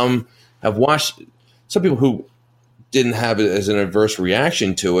 and some people who didn't have it as an adverse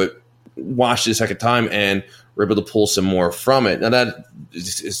reaction to it watched it a second time and were able to pull some more from it. Now that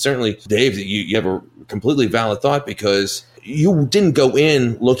is certainly, Dave, you have a completely valid thought, because you didn't go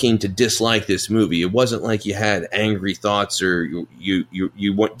in looking to dislike this movie. It wasn't like you had angry thoughts, or you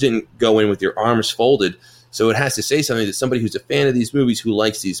didn't go in with your arms folded. So it has to say something that somebody who's a fan of these movies, who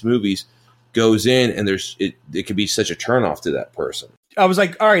likes these movies, goes in, and it could be such a turnoff to that person. I was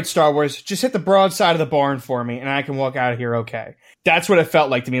like, all right, Star Wars, just hit the broad side of the barn for me, and I can walk out of here okay. That's what it felt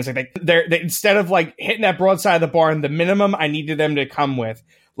like to me. It's like they instead of like hitting that broad side of the barn, the minimum I needed them to come with,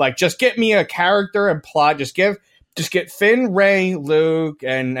 like, just get me a character and plot. Just get Finn, Rey, Luke,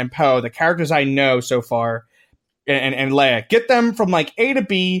 and Poe, the characters I know so far, and Leia. Get them from like A to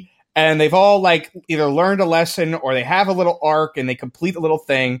B, and they've all like either learned a lesson or they have a little arc and they complete a little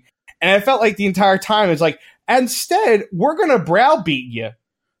thing. And it felt like the entire time it's like, instead, we're gonna browbeat you.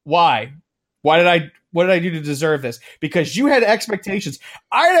 Why? What did I do to deserve this? Because you had expectations.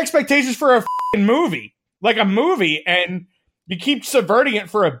 I had expectations for a f***ing movie, like a movie, and you keep subverting it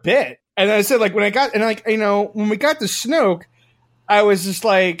for a bit. And then I said, like, when we got to Snoke, I was just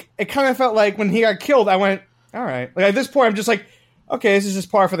like, it kind of felt like when he got killed, I went, all right. Like, at this point, I'm just like, okay, this is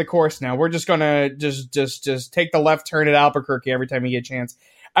just par for the course now. We're just gonna just take the left turn at Albuquerque every time we get a chance.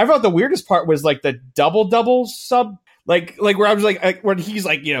 I thought the weirdest part was like the double sub, like where I was like when he's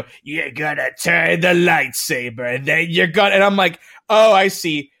like, you're gonna turn the lightsaber and then you're gonna, and I'm like, oh, I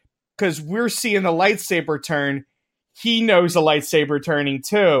see. because we're seeing the lightsaber turn. He knows the lightsaber turning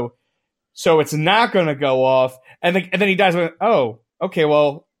too, so it's not going to go off. And then he dies. Oh, okay.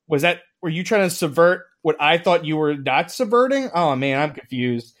 Well, were you trying to subvert what I thought you were not subverting? Oh man, I'm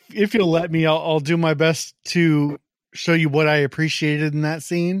confused. If you'll let me, I'll do my best to show you what I appreciated in that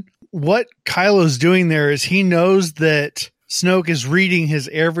scene. What Kylo's doing there is he knows that Snoke is reading his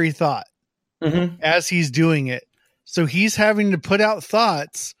every thought as he's doing it. So he's having to put out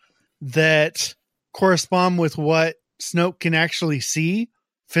thoughts that correspond with what Snoke can actually see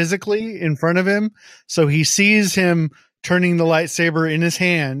physically in front of him. So he sees him turning the lightsaber in his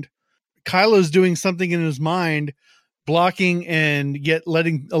hand. Kylo's doing something in his mind, blocking and yet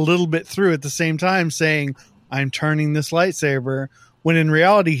letting a little bit through at the same time, saying, I'm turning this lightsaber, when in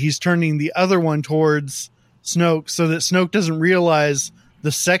reality he's turning the other one towards Snoke so that Snoke doesn't realize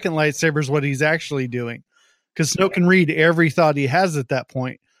the second lightsaber is what he's actually doing. Because Snoke can read every thought he has at that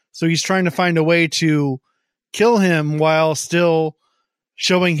point. So he's trying to find a way to kill him while still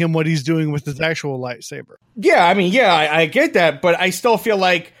showing him what he's doing with his actual lightsaber. Yeah, I mean, I get that, but I still feel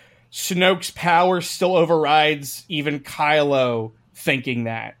like Snoke's power still overrides even Kylo thinking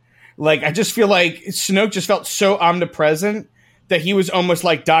that. Like, I just feel like Snoke just felt so omnipresent that he was almost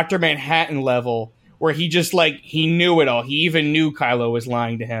like Dr. Manhattan level, where he just, like, he knew it all. He even knew Kylo was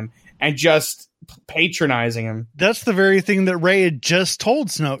lying to him and just patronizing him. That's the very thing that Rey had just told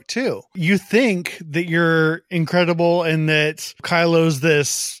Snoke, too. You think that you're incredible and that Kylo's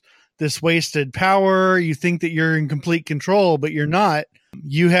this wasted power. You think that you're in complete control, but you're not.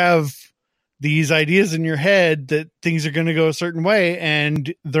 You have these ideas in your head that things are going to go a certain way,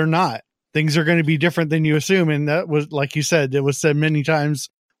 and they're not. Things are going to be different than you assume. And that was, like you said, it was said many times.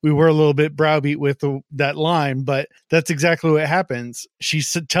 We were a little bit browbeat with that line, but that's exactly what happens. She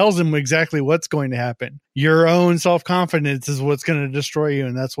tells him exactly what's going to happen. Your own self-confidence is what's going to destroy you,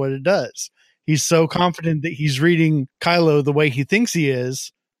 and that's what it does. He's so confident that he's reading Kylo the way he thinks he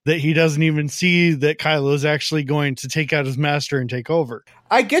is, that he doesn't even see that Kylo is actually going to take out his master and take over.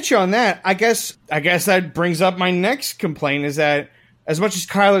 I get you on that. I guess that brings up my next complaint, is that as much as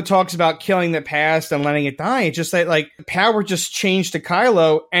Kylo talks about killing the past and letting it die, it's just that, like, power just changed to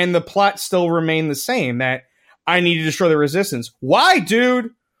Kylo and the plot still remained the same, that I need to destroy the Resistance. Why, dude?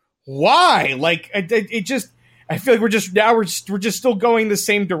 Why? Like, it just, I feel like we're just still going the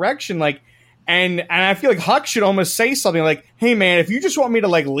same direction. Like, and I feel like Huck should almost say something like, hey man, if you just want me to,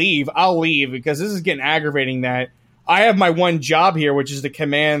 like, leave, I'll leave, because this is getting aggravating that I have my one job here, which is to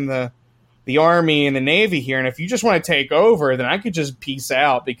command the Army and the Navy here, and if you just want to take over, then I could just peace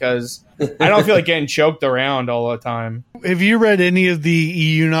out, because I don't feel like getting choked around all the time. Have you read any of the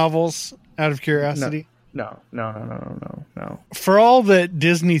EU novels, out of curiosity? No. For all that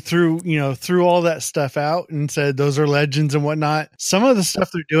Disney threw all that stuff out and said those are legends and whatnot, some of the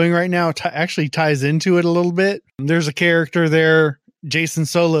stuff they're doing right now actually ties into it a little bit. There's a character there, Jason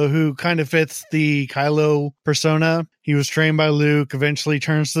Solo, who kind of fits the Kylo persona. He was trained by Luke, eventually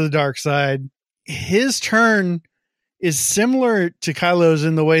turns to the dark side. His turn is similar to Kylo's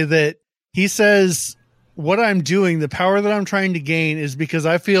in the way that he says, what I'm doing, the power that I'm trying to gain, is because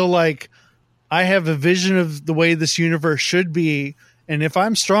I feel like I have a vision of the way this universe should be, and if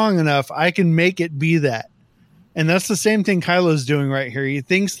I'm strong enough, I can make it be that. And that's the same thing Kylo's doing right here. He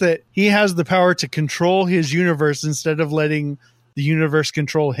thinks that he has the power to control his universe instead of letting the universe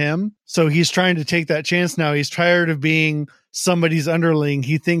control him. So he's trying to take that chance now. He's tired of being somebody's underling.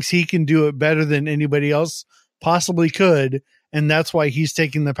 He thinks he can do it better than anybody else possibly could, and that's why he's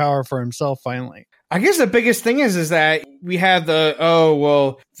taking the power for himself finally. I guess the biggest thing is that we have the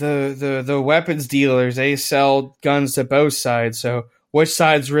weapons dealers, they sell guns to both sides, so which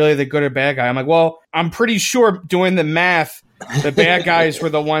side's really the good or bad guy? I'm like, well, I'm pretty sure doing the math, the bad guys were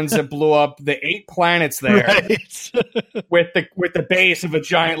the ones that blew up the 8 planets there, right, with the base of a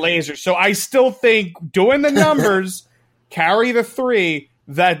giant laser. So I still think, doing the numbers, carry the 3,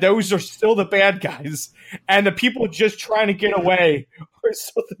 that those are still the bad guys, and the people just trying to get away are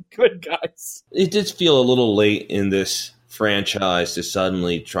still the good guys. It did feel a little late in this franchise to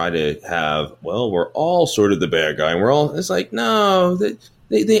suddenly try to have, well, we're all sort of the bad guy, and we're all, it's like, no,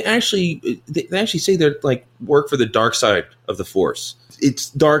 they actually say they're like work for the dark side of the Force. It's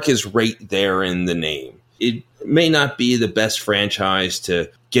dark is right there in the name. It may not be the best franchise to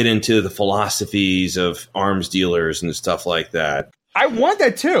get into the philosophies of arms dealers and stuff like that. I want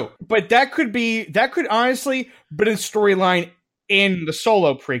that too, but that could honestly be a storyline in the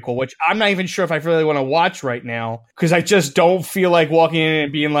Solo prequel, which I'm not even sure if I really want to watch right now, because I just don't feel like walking in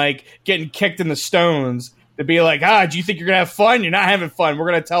and being like getting kicked in the stones to be like, do you think you're gonna have fun? You're not having fun. We're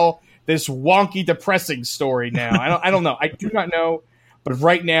gonna tell this wonky, depressing story now. I don't know. I do not know. But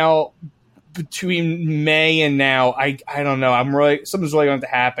right now, between May and now, I don't know. Something's really going to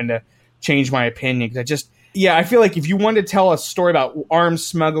happen to change my opinion. Because I feel like if you wanted to tell a story about arms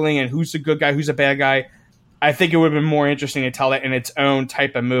smuggling and who's a good guy, who's a bad guy, I think it would have been more interesting to tell that in its own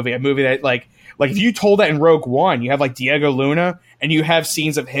type of movie. A movie that, like if you told that in Rogue One, you have, like, Diego Luna, and you have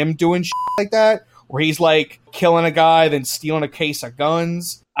scenes of him doing shit like that, where he's, like, killing a guy, then stealing a case of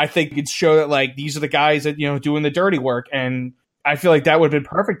guns. I think it'd show that, like, these are the guys that, doing the dirty work, and I feel like that would have been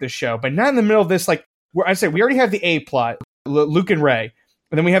perfect this show. But not in the middle of this, like, where I say we already have the A plot, Luke and Ray,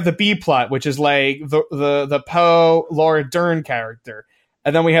 and then we have the B plot, which is, like, the Poe, Laura Dern character.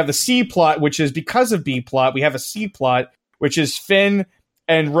 And then we have the C plot, which is because of B plot, we have a C plot, which is Finn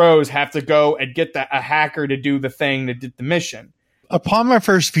and Rose have to go and get a hacker to do the thing that did the mission. Upon my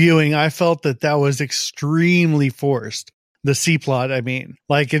first viewing, I felt that was extremely forced. The C plot, I mean.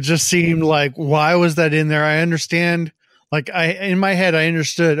 Like, it just seemed like, why was that in there? I understand. Like, in my head, I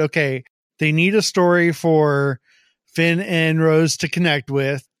understood, okay, they need a story for Finn and Rose to connect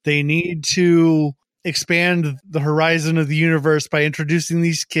with. They need to expand the horizon of the universe by introducing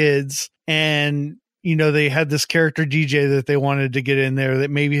these kids. And, they had this character DJ that they wanted to get in there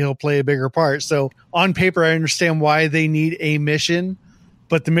that maybe he'll play a bigger part. So on paper, I understand why they need a mission,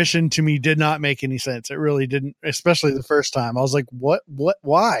 but the mission to me did not make any sense. It really didn't, especially the first time. I was like, what,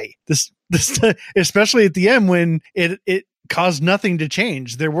 why? This, especially at the end when it caused nothing to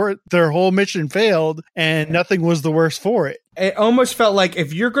change. Their whole mission failed and nothing was the worse for it. It almost felt like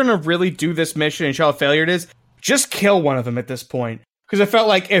if you're going to really do this mission and show how failure it is, just kill one of them at this point. Because I felt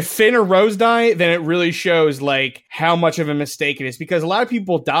like if Finn or Rose die, then it really shows like how much of a mistake it is. Because a lot of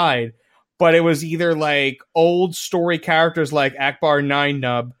people died, but it was either like old story characters like Akbar Nine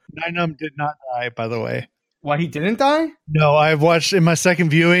Nub. Nine Nub did not die, by the way. Why, he didn't die? No, I've watched in my second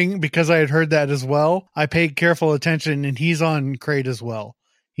viewing because I had heard that as well. I paid careful attention, and he's on Crate as well.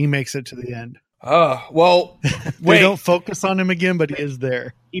 He makes it to the end. Oh, well, they don't focus on him again, but he is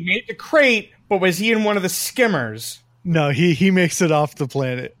there. He made it to Crate, but was he in one of the skimmers? No, he makes it off the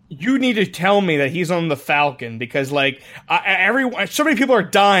planet. You need to tell me that he's on the Falcon because, like, so many people are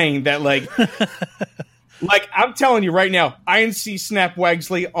dying that, like, like, I'm telling you right now, I didn't see Snap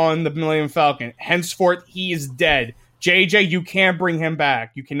Wexley on the Millennium Falcon. Henceforth, he is dead. JJ, you can't bring him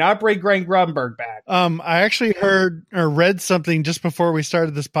back. You cannot bring Greg Grunberg back. I actually heard or read something just before we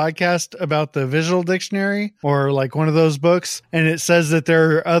started this podcast about the Visual Dictionary or like one of those books. And it says that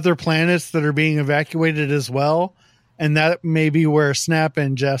there are other planets that are being evacuated as well. And that may be where Snap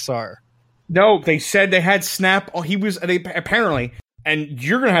and Jess are. No, they said they had Snap. Oh, apparently, and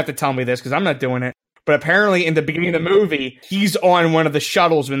you're going to have to tell me this because I'm not doing it. But apparently in the beginning of the movie, he's on one of the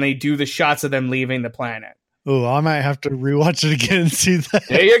shuttles when they do the shots of them leaving the planet. Oh, I might have to rewatch it again and see that.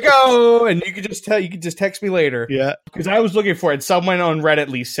 There you go. And you could just text me later. Yeah. Because I was looking for it. Someone on Reddit at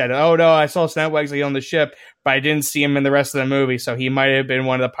least said, oh no, I saw Snap Wexley on the ship, but I didn't see him in the rest of the movie. So he might have been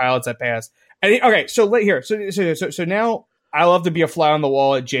one of the pilots that passed. And okay, so here. So now I love to be a fly on the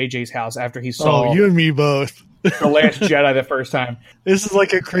wall at JJ's house after he saw you and me both. The Last Jedi the first time. This is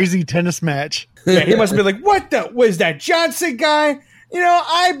like a crazy tennis match. Yeah, he must have been like, what the was that Johnson guy?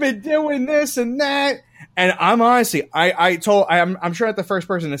 I've been doing this and that. And I'm honestly, I'm sure not the first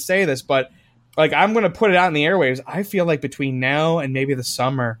person to say this, but like I'm going to put it out in the airwaves. I feel like between now and maybe the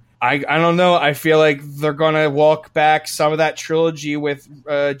summer, I don't know. I feel like they're going to walk back some of that trilogy with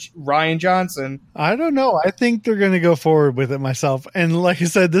Rian Johnson. I don't know. I think they're going to go forward with it myself. And like I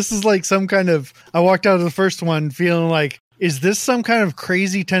said, this is like some kind of, I walked out of the first one feeling like, is this some kind of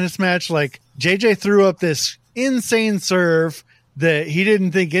crazy tennis match? Like JJ threw up this insane serve that he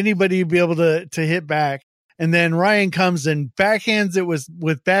didn't think anybody would be able to hit back. And then Ryan comes and backhands it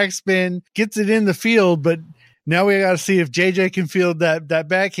with backspin, gets it in the field, but now we got to see if JJ can field that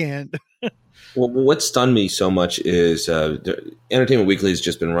backhand. Well, what stunned me so much is Entertainment Weekly has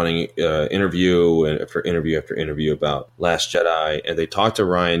just been running interview after interview after interview about Last Jedi, and they talked to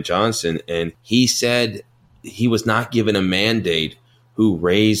Rian Johnson, and he said he was not given a mandate who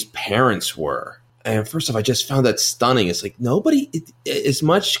Rey's parents were. And first off, I just found that stunning. It's like nobody, as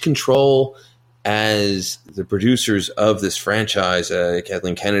much control as the producers of this franchise,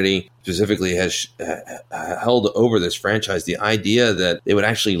 Kathleen Kennedy specifically has held over this franchise, the idea that they would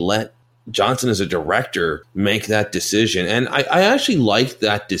actually let Johnson as a director make that decision. And I actually liked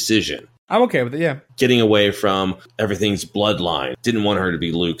that decision. I'm okay with it, yeah. Getting away from everything's bloodline. Didn't want her to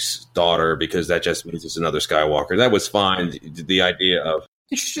be Luke's daughter because that just means it's another Skywalker. That was fine. The idea of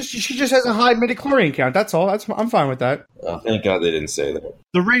She just has a high midichlorian count. That's all. I'm fine with that. Oh, thank God they didn't say that.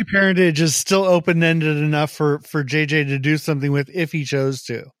 The Rey parentage is still open-ended enough for JJ to do something with if he chose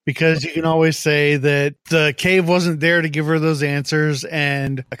to. Because you can always say that the cave wasn't there to give her those answers,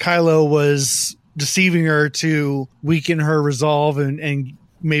 and Kylo was deceiving her to weaken her resolve and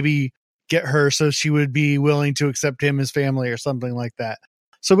maybe get her so she would be willing to accept him as family or something like that.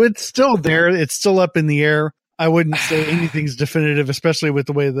 So it's still there. It's still up in the air. I wouldn't say anything's definitive, especially with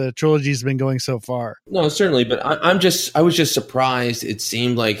the way the trilogy's been going so far. No, certainly, but I was just surprised. It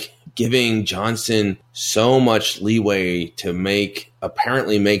seemed like giving Johnson so much leeway to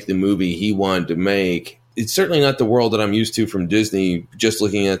apparently make the movie he wanted to make. It's certainly not the world that I'm used to from Disney, just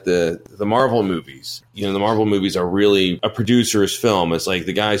looking at the Marvel movies. You know, the Marvel movies are really a producer's film. It's like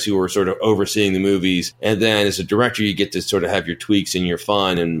the guys who are sort of overseeing the movies. And then as a director, you get to sort of have your tweaks and your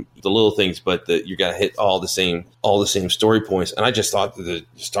fun and the little things, but you got to hit all the same story points. And I just thought that the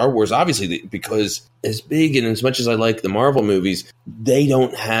Star Wars, obviously, because as big and as much as I like the Marvel movies, they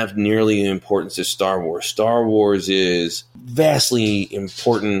don't have nearly the importance of Star Wars. Star Wars is vastly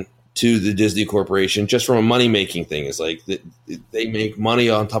important to the Disney Corporation, just from a money-making thing. It's like they make money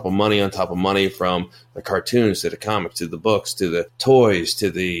on top of money on top of money, from the cartoons to the comics to the books to the toys to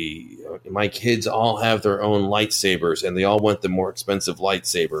my kids all have their own lightsabers, and they all want the more expensive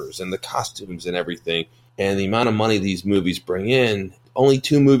lightsabers and the costumes and everything. And the amount of money these movies bring in, only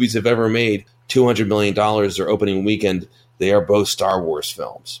 2 movies have ever made $200 million their opening weekend. They are both Star Wars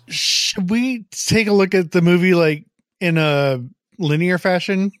films. Should we take a look at the movie like in a linear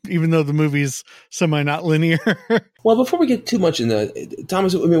fashion, even though the movie's semi not linear? Well, before we get too much in that,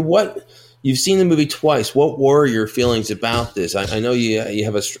 Thomas, I mean, you've seen the movie twice. What were your feelings about this? I know you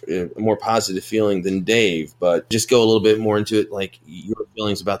have a more positive feeling than Dave, but just go a little bit more into it, like your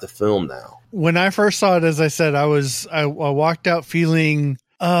feelings about the film now. When I first saw it, as I said, I walked out feeling,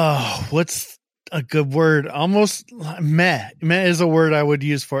 what's a good word? Almost meh. Meh is a word I would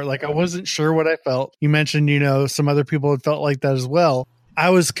use for it. Like, I wasn't sure what I felt. You mentioned, some other people had felt like that as well. I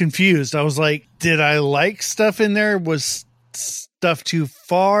was confused. I was like, did I like stuff in there? Was stuff too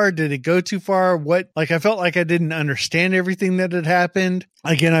far? Did it go too far? I felt like I didn't understand everything that had happened.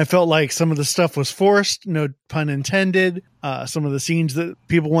 Again, I felt like some of the stuff was forced, no pun intended. Some of the scenes that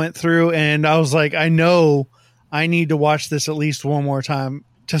people went through. And I was like, I know I need to watch this at least one more time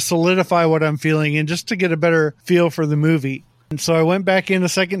to solidify what I'm feeling and just to get a better feel for the movie. And so I went back in a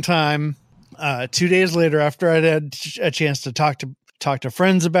second time, 2 days later, after I'd had a chance to talk to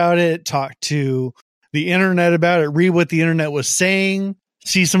friends about it, talk to the internet about it, read what the internet was saying,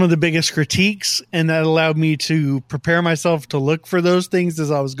 see some of the biggest critiques. And that allowed me to prepare myself to look for those things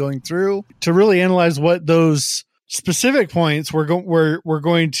as I was going through, to really analyze what those specific points were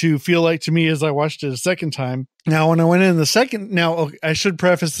going to feel like to me as I watched it a second time. Now, when I went in the second, I should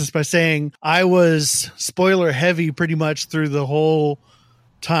preface this by saying I was spoiler heavy pretty much through the whole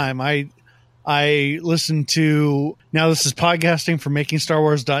time. I listened to, now this is podcasting from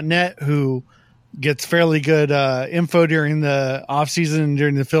MakingStarWars.net, who gets fairly good info during the off season and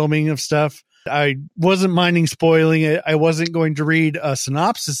during the filming of stuff. I wasn't minding spoiling it. I wasn't going to read a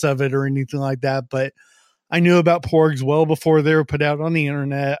synopsis of it or anything like that, but I knew about Porgs well before they were put out on the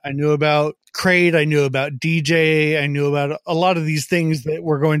internet. I knew about Crate. I knew about DJ. I knew about a lot of these things that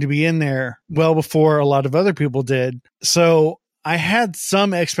were going to be in there well before a lot of other people did. So I had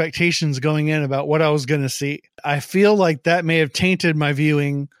some expectations going in about what I was going to see. I feel like that may have tainted my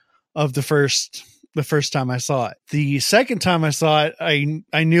viewing of the first time I saw it. The second time I saw it,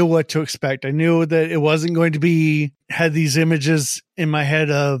 I knew what to expect. I knew that it wasn't going to had these images in my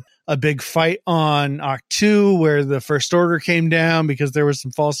head of a big fight on Ahch-To where the First Order came down because there was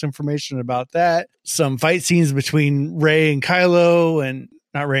some false information about that. Some fight scenes between Luke and Kylo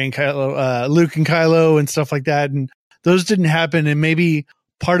and stuff like that. And those didn't happen. And maybe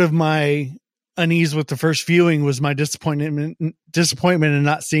part of my unease with the first viewing was my disappointment in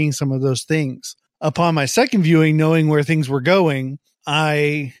not seeing some of those things. Upon my second viewing, knowing where things were going,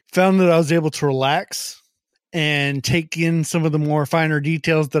 I found that I was able to relax and take in some of the more finer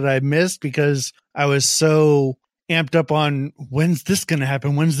details that I missed because I was so amped up on when's this going to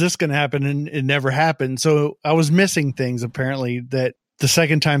happen? And it never happened. So I was missing things apparently that the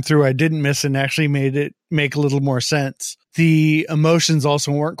second time through I didn't miss and actually made it make a little more sense. The emotions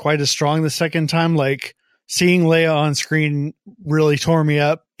also weren't quite as strong the second time. Like seeing Leia on screen really tore me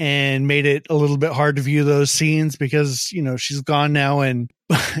up and made it a little bit hard to view those scenes because, she's gone now, and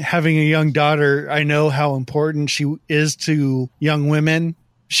having a young daughter, I know how important she is to young women.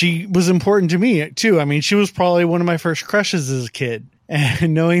 She was important to me too. I mean, she was probably one of my first crushes as a kid,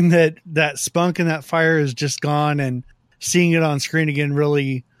 and knowing that spunk and that fire is just gone, and seeing it on screen again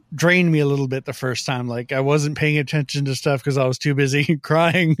really drained me a little bit the first time. Like, I wasn't paying attention to stuff because I was too busy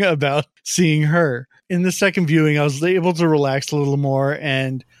crying about seeing her. In the second viewing, I was able to relax a little more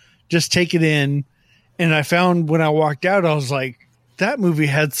and just take it in. And I found when I walked out, I was like, that movie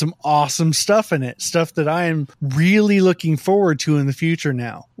had some awesome stuff in it, stuff that I am really looking forward to in the future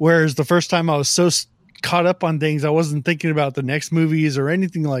now. Whereas the first time I was so caught up on things, I wasn't thinking about the next movies or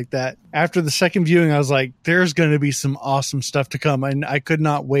anything like that. After the second viewing, I was like, there's going to be some awesome stuff to come. And I could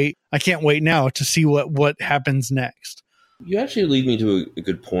not wait. I can't wait now to see what happens next. You actually lead me to a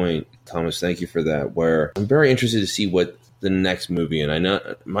good point, Thomas. Thank you for that, where I'm very interested to see what the next movie, and I know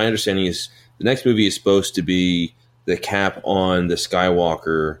my understanding is the next movie is supposed to be the cap on the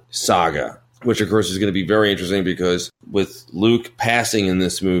Skywalker saga, which of course is going to be very interesting because with Luke passing in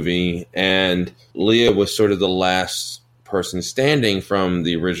this movie and Leia was sort of the last person standing from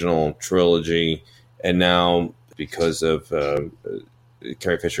the original trilogy, and now because of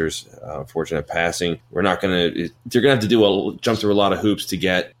Carrie Fisher's unfortunate passing, they're going to have to jump through a lot of hoops to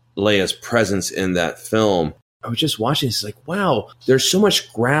get Leia's presence in that film. I was just watching this, like, wow, there's so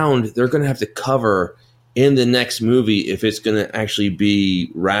much ground they're going to have to cover in the next movie if it's going to actually be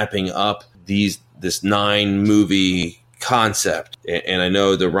wrapping up this 9-movie concept. And I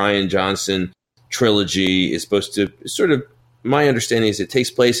know the Rian Johnson trilogy is supposed to sort of, my understanding is it takes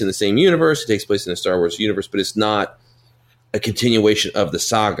place in the same universe, it takes place in the Star Wars universe, but it's not a continuation of the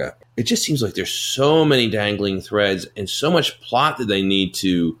saga. It just seems like there's so many dangling threads and so much plot that they need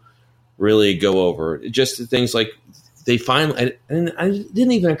to really go over. Just things like they finally, and it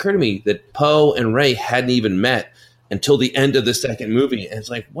didn't even occur to me that Poe and Rey hadn't even met until the end of the second movie. And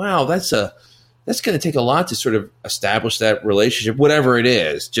it's like, wow, that's going to take a lot to sort of establish that relationship, whatever it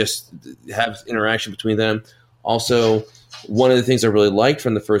is, just have interaction between them. Also, one of the things I really liked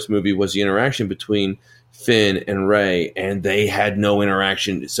from the first movie was the interaction between Finn and Rey, and they had no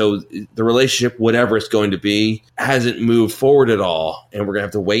interaction. So the relationship, whatever it's going to be, hasn't moved forward at all. And we're going to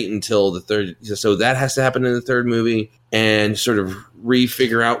have to wait until the third. So that has to happen in the third movie and sort of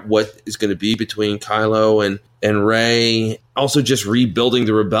refigure out what is going to be between Kylo and Rey. Also just rebuilding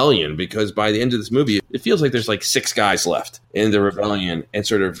the rebellion, because by the end of this movie, it feels like there's like 6 guys left in the rebellion, and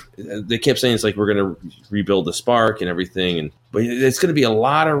sort of they kept saying it's like we're going to rebuild the spark and everything. But it's going to be a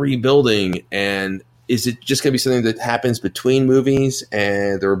lot of rebuilding. And is it just going to be something that happens between movies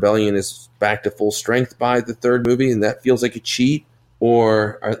and the rebellion is back to full strength by the third movie and that feels like a cheat?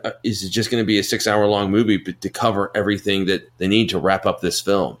 Or is it just going to be a 6-hour-long movie to cover everything that they need to wrap up this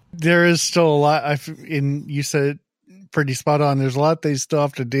film? There is still a lot. You said pretty spot on. There's a lot they still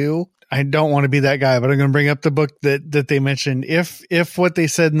have to do. I don't want to be that guy, but I'm going to bring up the book that they mentioned. If what they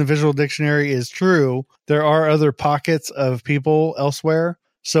said in the visual dictionary is true, there are other pockets of people elsewhere.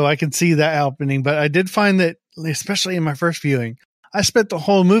 So I can see that happening. But I did find that, especially in my first viewing, I spent the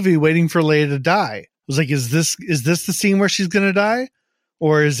whole movie waiting for Leia to die. I was like, is this the scene where she's going to die?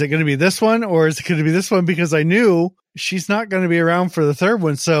 Or is it going to be this one? Or is it going to be this one? Because I knew she's not going to be around for the third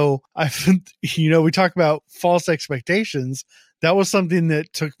one. So we talk about false expectations. That was something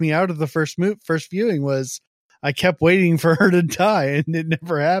that took me out of the first viewing was I kept waiting for her to die and it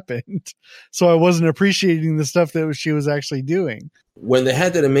never happened. So I wasn't appreciating the stuff that she was actually doing. When they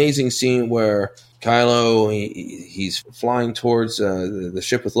had that amazing scene where Kylo, he's flying towards the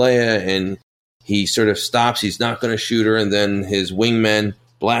ship with Leia and he sort of stops, he's not going to shoot her, and then his wingmen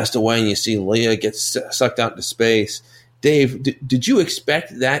blast away and you see Leia get sucked out into space. Dave, did you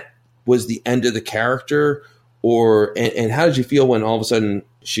expect that was the end of the character? And how did you feel when all of a sudden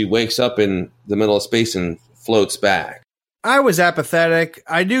she wakes up in the middle of space and floats back? I was apathetic.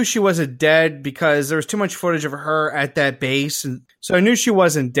 I knew she wasn't dead because there was too much footage of her at that base. And so I knew she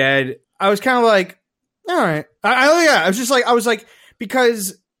wasn't dead. I was kind of like, all right. I was like,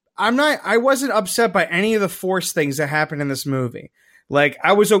 because I wasn't upset by any of the Force things that happened in this movie. Like,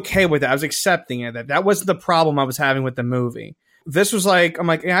 I was okay with it. I was accepting it. That wasn't the problem I was having with the movie. This was like, I'm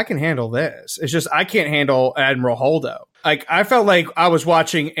like, yeah, I can handle this. It's just, I can't handle Admiral Holdo. Like, I felt like I was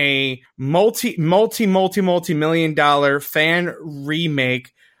watching a multi-million dollar fan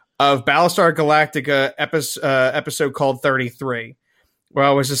remake of Battlestar Galactica episode called 33, where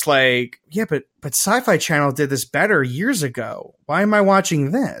I was just like, yeah, but Sci-Fi Channel did this better years ago. Why am I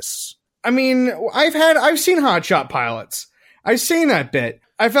watching this? I mean, I've seen Hot Shot Pilots. I've seen that bit.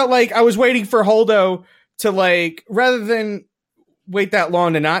 I felt like I was waiting for Holdo to, like, rather than wait that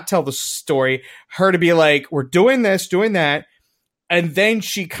long to not tell the story, her to be like, we're doing this, doing that, and then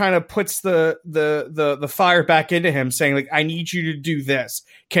she kind of puts the fire back into him, saying, like, I need you to do this.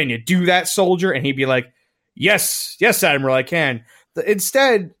 Can you do that, soldier? And he'd be like, yes, Admiral, I can.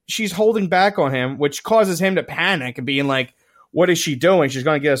 Instead, she's holding back on him, which causes him to panic and being like, what is she doing? She's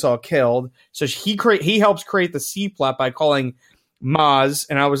going to get us all killed. So he helps create the C plot by calling Maz,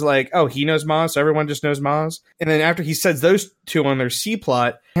 and I was like, oh, he knows Maz, so everyone just knows Maz. And then after he sets those two on their C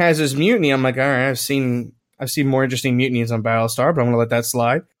plot, has his mutiny, I'm like, all right, I've seen more interesting mutinies on Battlestar, but I'm going to let that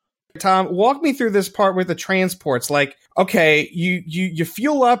slide. Tom, walk me through this part with the transports. Like, okay, you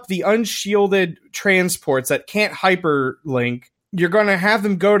fuel up the unshielded transports that can't hyperlink. You're going to have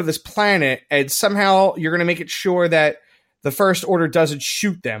them go to this planet, and somehow you're going to make it sure that the First Order doesn't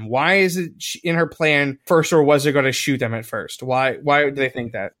shoot them. Why is it in her plan First Order wasn't going to shoot them at first? Why do they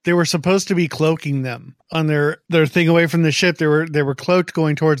think that? They were supposed to be cloaking them on their thing away from the ship. They were cloaked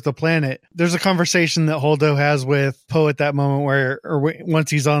going towards the planet. There's a conversation that Holdo has with Poe at that moment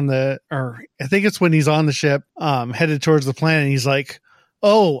once he's on I think it's when he's on the ship, headed towards the planet. He's like,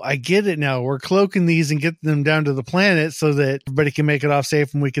 oh, I get it now. We're cloaking these and getting them down to the planet so that everybody can make it off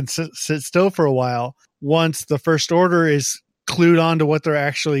safe and we can sit still for a while. Once the First Order is clued on to what they're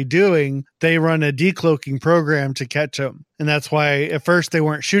actually doing, they run a decloaking program to catch them. And that's why at first they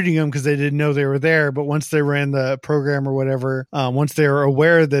weren't shooting them because they didn't know they were there. But once they ran the program or whatever, once they were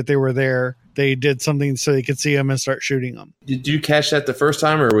aware that they were there, they did something so they could see them and start shooting them. Did you catch that the first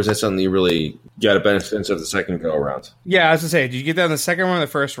time, or was that something you really got a benefit of the second go around? Yeah, I was going to say, did you get that on the second run or the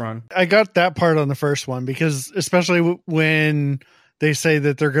first run? I got that part on the first one because especially when they say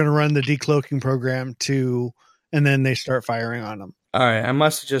that they're going to run the decloaking program and then they start firing on them. All right, I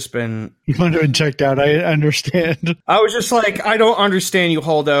must have just been... You might have been checked out, I understand. I was just like, I don't understand you,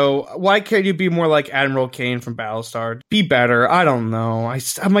 Holdo. Why can't you be more like Admiral Kane from Battlestar? Be better. I don't know.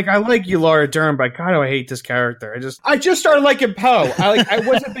 I'm like, I like you, Laura Dern, but God, do I hate this character. I just started liking Poe. I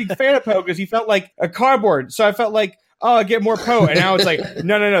wasn't a big fan of Poe because he felt like a cardboard, so I felt like, oh, I'll get more Poe. And now it's like,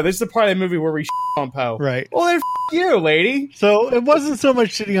 no, this is the part of the movie where we on Poe. Right. Well, then you, lady. So it wasn't so much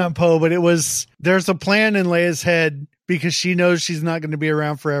shitting on Poe, but there's a plan in Leia's head because she knows she's not going to be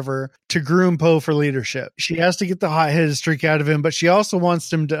around forever to groom Poe for leadership. She has to get the hot-headed streak out of him, but she also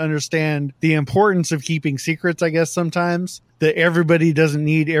wants him to understand the importance of keeping secrets, I guess, sometimes. That everybody doesn't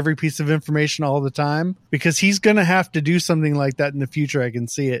need every piece of information all the time because he's going to have to do something like that in the future. I can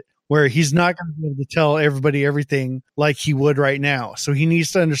see it. Where he's not going to be able to tell everybody everything like he would right now. So he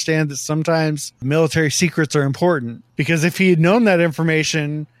needs to understand that sometimes military secrets are important. Because if he had known that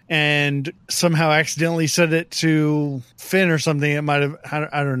information and somehow accidentally said it to Finn or something, it might have,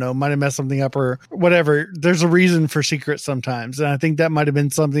 I don't know, might have messed something up or whatever. There's a reason for secrets sometimes. And I think that might have been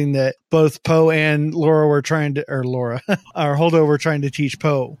something that both Poe and Holdo were trying to teach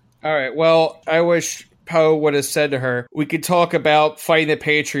Poe. All right. Well, I wish Poe would have said to her, we could talk about fighting the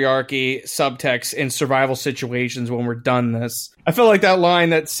patriarchy subtext in survival situations when we're done this. I feel like that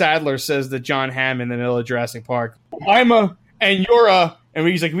line that Sadler says to John Hamm in the middle of Jurassic Park. I'm a, and you're a, and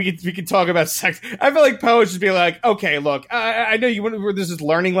he's like, we could talk about sex. I feel like Poe would just be like, okay, look, I know you want this is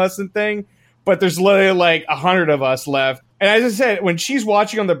learning lesson thing, but there's literally like 100 of us left. And as I said, when she's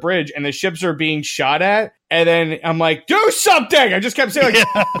watching on the bridge and the ships are being shot at, and then I'm like, do something! I just kept saying,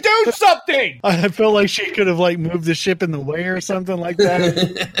 like, do something! I felt like she could have like moved the ship in the way or something like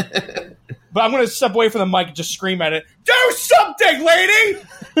that. But I'm going to step away from the mic and just scream at it, do something, lady!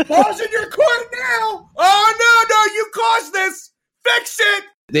 Ball's in your court now! Oh, no, you caused this! Fix it!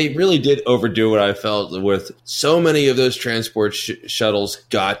 They really did overdo what I felt with so many of those transport shuttles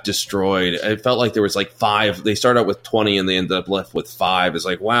got destroyed. It felt like there was like 5. They started out with 20 and they ended up left with 5. It's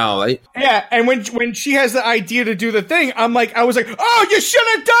like, wow. Yeah, and when she has the idea to do the thing, I was like, oh, you should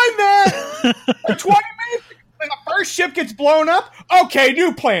have done that! Like 20 minutes the first ship gets blown up? Okay,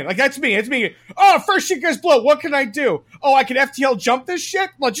 new plan. Like, that's me. It's me. Oh, first ship gets blown. What can I do? Oh, I can FTL jump this shit?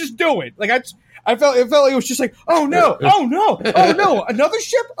 Well, just do it. Like, it felt like it was just like, oh no, another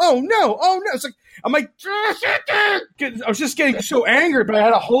ship? Oh no. It's like, I'm like, I was just getting so angry, but I had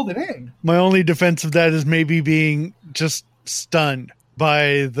to hold it in. My only defense of that is maybe being just stunned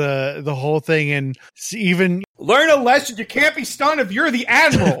by the whole thing and even learn a lesson. You can't be stunned if you're the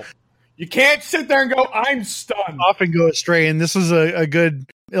admiral. You can't sit there and go, I'm stunned. Often go astray, and this was a good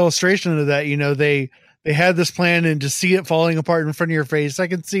illustration of that. You know, they had this plan, and to see it falling apart in front of your face, I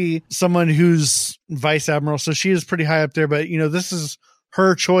can see someone who's vice admiral, so she is pretty high up there, but, you know, this is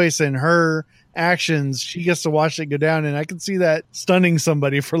her choice and her actions. She gets to watch it go down, and I can see that stunning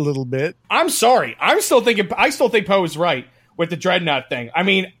somebody for a little bit. I'm sorry. I still think Poe is right with the Dreadnought thing. I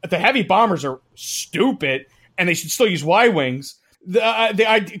mean, the heavy bombers are stupid, and they should still use Y-wings.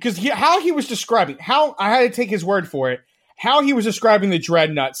 Because how he was describing, how I had to take his word for it, how he was describing the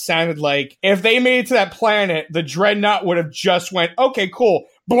Dreadnought sounded like if they made it to that planet, the Dreadnought would have just went, okay, cool,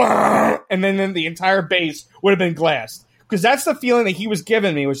 blah, and then the entire base would have been glassed. because that's the feeling that he was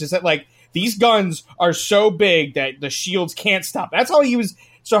giving me, was just that like these guns are so big that the shields can't stop. That's how he was.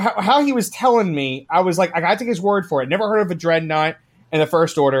 So how he was telling me, I was like, I gotta take his word for it. Never heard of a dreadnought in the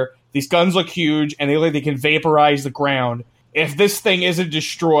First Order. These guns look huge, and they can vaporize the ground. If this thing isn't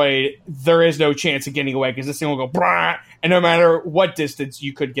destroyed, there is no chance of getting away, because this thing will go brah, and no matter what distance,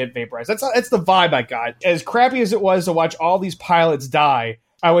 you could get vaporized. That's the vibe I got. As crappy as it was to watch all these pilots die,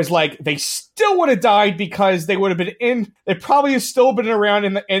 I was like, they still would have died because they would have been they probably have still been around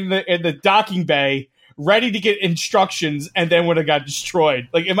in the docking bay, ready to get instructions, and then would have got destroyed.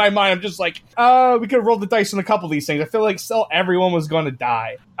 Like, in my mind, I'm just like, we could have rolled the dice on a couple of these things. I feel like still everyone was going to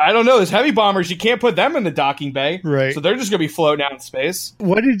die. I don't know. There's heavy bombers. You can't put them in the docking bay. Right. So they're just going to be floating out in space.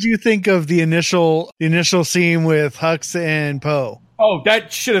 What did you think of the initial scene with Hux and Poe? Oh,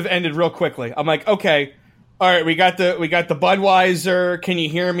 that should have ended real quickly. I'm like, okay, all right, we got the Budweiser, can you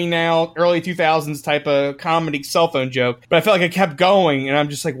hear me now? Early 2000s type of comedy cell phone joke. But I felt like I kept going, and I'm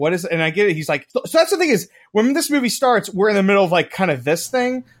just like, what is it? And I get it. He's like, so that's the thing is, when this movie starts, we're in the middle of like kind of this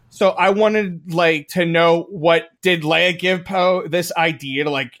thing. So I wanted like to know, what did Leia give Poe this idea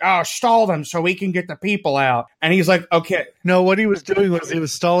to like, stall them so we can get the people out? And he's like, okay. No, what he was doing was he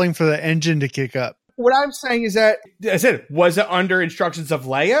was stalling for the engine to kick up. What I'm saying is that, I said, was it under instructions of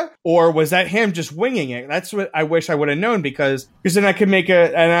Leia, or was that him just winging it? That's what I wish I would have known, because then I could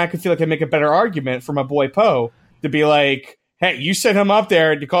feel like I make a better argument for my boy Poe to be like, hey, you set him up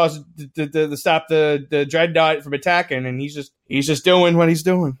there to cause to stop the dreadnought from attacking, and he's just doing what he's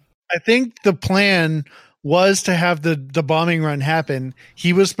doing. I think the plan was to have the bombing run happen.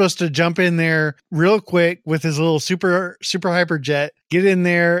 He was supposed to jump in there real quick with his little super hyper jet, get in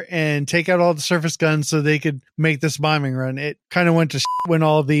there and take out all the surface guns so they could make this bombing run. It kind of went to when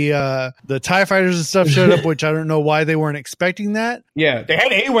all the TIE fighters and stuff showed up, which I don't know why they weren't expecting that. Yeah, they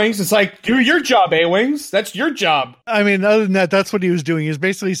had A-Wings. It's like, do your job, A-Wings. That's your job. I mean, other than that, that's what he was doing. He was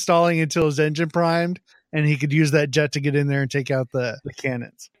basically stalling until his engine primed, and he could use that jet to get in there and take out the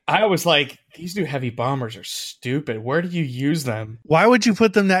cannons. I was like, these new heavy bombers are stupid. Where do you use them? Why would you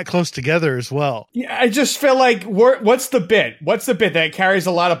put them that close together as well? Yeah, I just feel like, what's the bit? What's the bit that it carries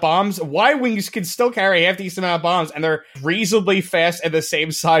a lot of bombs? Y-Wings can still carry half decent amount of bombs, and they're reasonably fast and the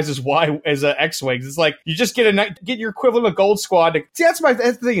same size as X-Wings. It's like, you just get your equivalent of Gold Squad. See, that's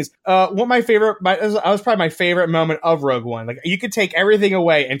the thing is, that was probably my favorite moment of Rogue One. Like, you could take everything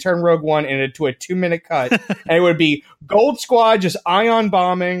away and turn Rogue One into a 2-minute cut, and it would be Gold Squad just ion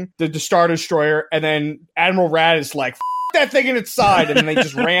bombing the Star Destroyer, and then Admiral Rad is like, that thing in its side, and then they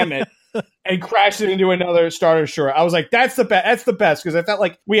just ram it and crash it into another Star Destroyer. I was like, that's the best, because I felt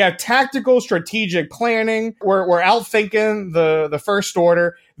like we have tactical, strategic planning. We're outthinking the First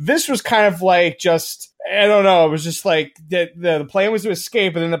Order. This was kind of like just, I don't know, it was just like the plan was to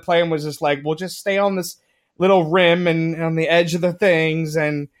escape, and then the plan was just like, we'll just stay on this little rim and on the edge of the things,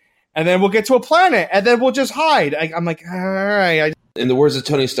 and then we'll get to a planet, and then we'll just hide. I'm like, all right. In the words of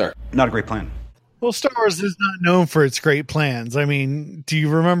Tony Stark, not a great plan. Well, Star Wars is not known for its great plans. I mean, do you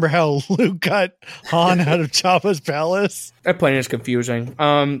remember how Luke got Han out of Jabba's palace? That plan is confusing.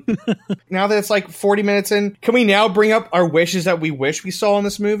 Now that it's like 40 minutes in, can we now bring up our wishes that we wish we saw in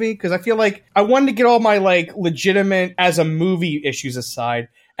this movie? Because I feel like I wanted to get all my like legitimate as a movie issues aside,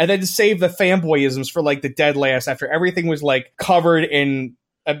 and then save the fanboyisms for like the dead last after everything was like covered in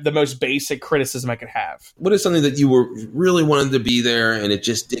the most basic criticism I could have. What is something that you were really wanted to be there and it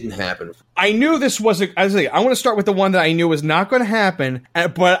just didn't happen? I knew this wasn't. I want to start with the one that I knew was not going to happen,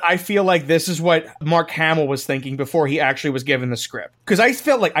 but I feel like this is what Mark Hamill was thinking before he actually was given the script. Because I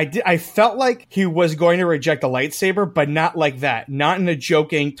felt like I felt like he was going to reject the lightsaber, but not like that, not in a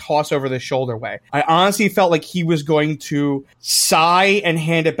joking toss over the shoulder way. I honestly felt like he was going to sigh and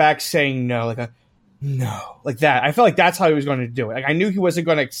hand it back, saying no, no, like that. I felt like that's how he was going to do it. Like, I knew he wasn't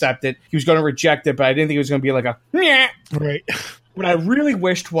going to accept it. He was going to reject it, but I didn't think it was going to be like a, Nyeh. Right. What I really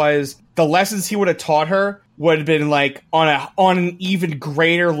wished was the lessons he would have taught her would have been like on an even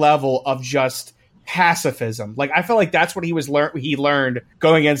greater level of just pacifism. Like, I felt like that's what he learned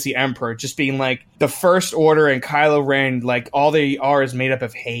going against the Emperor, just being like, the First Order and Kylo Ren, like, all they are is made up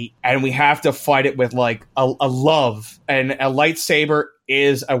of hate, and we have to fight it with like a love, and a lightsaber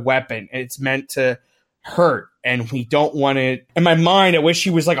is a weapon, and it's meant to hurt, and we don't want it. In my mind, I wish he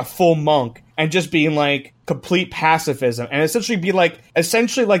was like a full monk and just being like complete pacifism, and essentially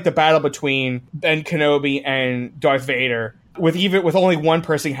like the battle between Ben Kenobi and Darth Vader with only one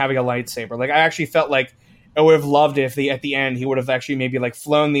person having a lightsaber. Like, I actually felt like I would have loved it if at the end he would have actually maybe like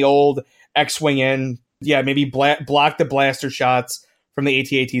flown the old X-Wing in, maybe blocked the blaster shots from the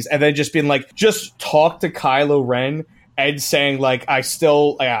AT-ATs, and then just been like, just talk to Kylo Ren and saying like, I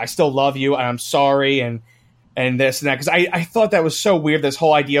still love you, and I'm sorry, and and this and that. Because I thought that was so weird, this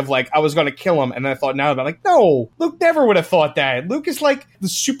whole idea of like, I was going to kill him. And then I thought now about like, no, Luke never would have thought that. Luke is like the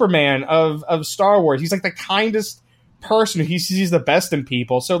Superman of Star Wars. He's like the kindest person. He sees the best in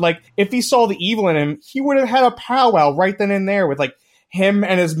people. So like, if he saw the evil in him, he would have had a powwow right then and there with like him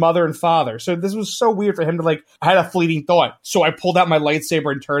and his mother and father. So this was so weird for him to like, I had a fleeting thought. So I pulled out my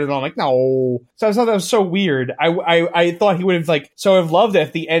lightsaber and turned it on. Like, no. So I thought that was so weird. I thought he would have like, so I've loved it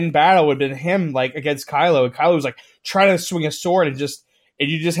if the end battle would have been him like against Kylo. And Kylo was like trying to swing a sword and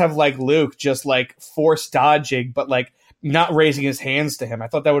you just have like Luke just like force dodging, but like not raising his hands to him. I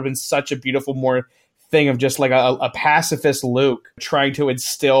thought that would have been such a beautiful more thing of just like a pacifist Luke trying to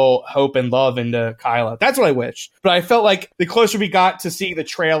instill hope and love into Kylo. That's what I wish. But I felt like the closer we got to seeing the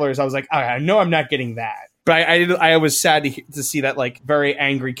trailers, I was like, I know I'm not getting that. But I was sad to see that like very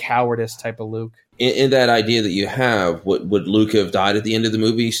angry cowardice type of Luke. In that idea that you have, would Luke have died at the end of the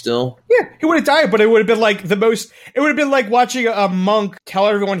movie still? Yeah, he would have died, but it would have been like it would have been like watching a monk tell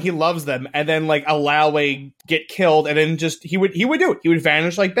everyone he loves them and then like allow a get killed and then just he would do it. He would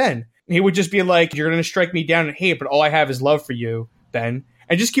vanish like Ben. He would just be like, you're going to strike me down and hate, but all I have is love for you, Ben.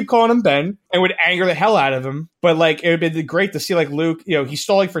 And just keep calling him Ben and would anger the hell out of him. But like, it would be great to see like Luke, he's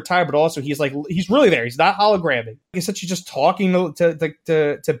stalling for time, but also he's really there. He's not hologramming. He's just talking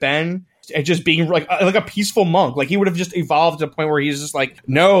to Ben and just being like a peaceful monk. Like he would have just evolved to a point where he's just like,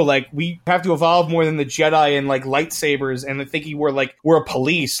 no, like we have to evolve more than the Jedi and like lightsabers and thinking we're a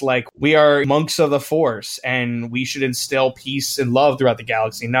police. Like we are monks of the Force and we should instill peace and love throughout the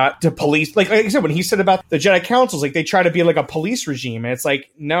galaxy, not to police. Like I said, when he said about the Jedi councils, like they try to be like a police regime. And it's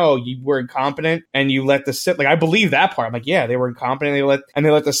like, no, you were incompetent and you let the Sith, like I believe that part. I'm like, yeah, they were incompetent. They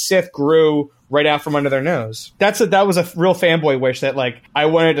let the Sith grew right out from under their nose. That was a real fanboy wish that like I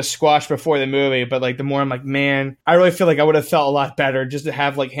wanted to squash before the movie, but like the more I'm like, man, I really feel like I would have felt a lot better just to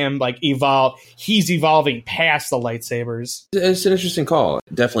have like him like evolve. He's evolving past the lightsabers. It's an interesting call.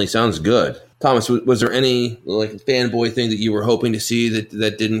 It definitely sounds good. Thomas, was there any like fanboy thing that you were hoping to see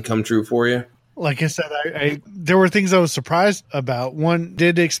that didn't come true for you? Like I said, I there were things I was surprised about. One,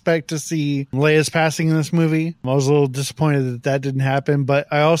 did expect to see Leia's passing in this movie. I was a little disappointed that didn't happen, but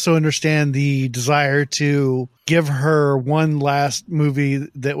I also understand the desire to give her one last movie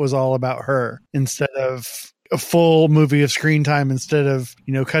that was all about her instead of a full movie of screen time, instead of,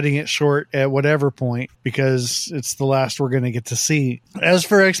 cutting it short at whatever point, because it's the last we're going to get to see. As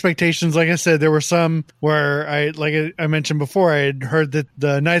for expectations, like I said, there were some where I mentioned before, I had heard that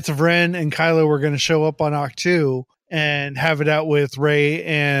the Knights of Ren and Kylo were going to show up on Ahch-To and have it out with Rey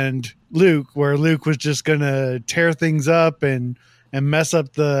and Luke, where Luke was just going to tear things up and mess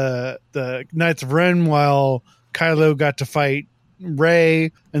up the Knights of Ren while Kylo got to fight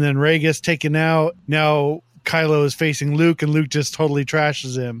Rey, and then Rey gets taken out. Now Kylo is facing Luke, and Luke just totally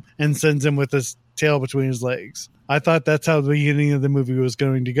trashes him and sends him with his tail between his legs. I thought that's how the beginning of the movie was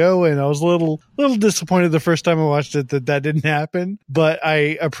going to go, and I was a little disappointed the first time I watched it that didn't happen, but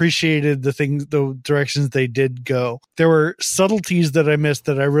I appreciated the directions they did go. There were subtleties that I missed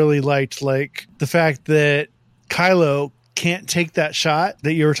that I really liked, like the fact that Kylo can't take that shot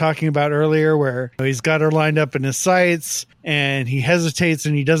that you were talking about earlier, where he's got her lined up in his sights and he hesitates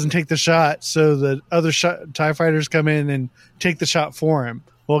and he doesn't take the shot, so the other TIE fighters come in and take the shot for him.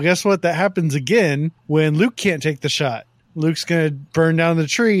 Well, guess what? That happens again when Luke can't take the shot. Luke's going to burn down the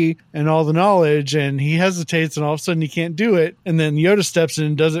tree and all the knowledge, and he hesitates, and all of a sudden he can't do it. And then Yoda steps in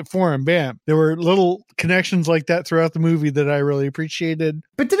and does it for him. Bam. There were little connections like that throughout the movie that I really appreciated.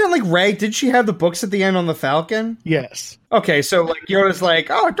 But didn't Rey, did she have the books at the end on the Falcon? Yes. Okay, so Yoda's like,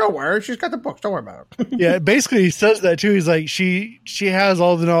 oh, don't worry, she's got the books, don't worry about it. Yeah, basically he says that too. He's like, she has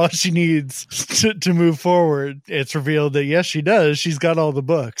all the knowledge she needs to move forward. It's revealed that yes, she does. She's got all the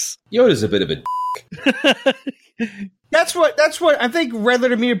books. Yoda's a bit of a That's what I think Red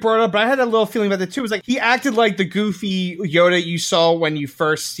Letter Media brought up, but I had a little feeling about that too. It was like he acted like the goofy Yoda you saw when you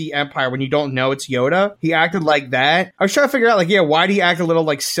first see Empire, when you don't know it's Yoda. He acted like that. I was trying to figure out, why do he act a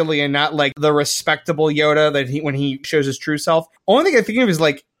little silly and not like the respectable Yoda that when he shows his true self? Only thing I think of is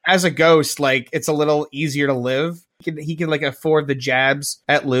as a ghost, it's a little easier to live. He can afford the jabs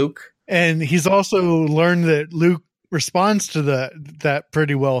at Luke, and he's also learned that Luke responds to that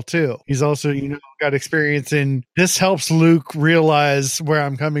pretty well too. He's also got experience in this. Helps Luke realize where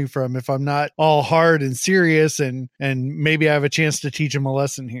I'm coming from if I'm not all hard and serious, and maybe I have a chance to teach him a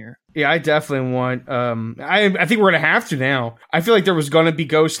lesson here. Yeah, I definitely want I think we're gonna have to now. I feel like there was gonna be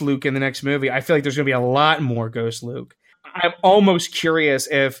Ghost Luke in the next movie. I feel like there's gonna be a lot more Ghost Luke. I'm almost curious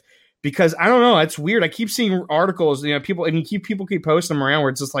because I don't know, it's weird. I keep seeing articles, people keep posting them around where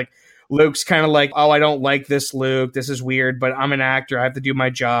it's just Luke's kind of like, oh, I don't like this, Luke. This is weird, but I'm an actor. I have to do my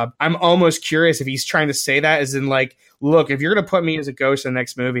job. I'm almost curious if he's trying to say that as in like, look, if you're going to put me as a ghost in the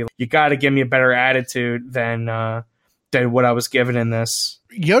next movie, you got to give me a better attitude than what I was given in this.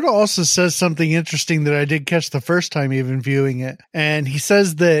 Yoda also says something interesting that I did catch the first time even viewing it. And he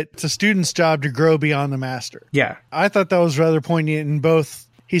says that it's a student's job to grow beyond the master. Yeah. I thought that was rather poignant in both.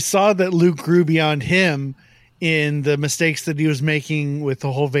 He saw that Luke grew beyond him in the mistakes that he was making with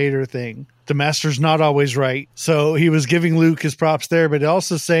the whole Vader thing. The master's not always right. So he was giving Luke his props there, but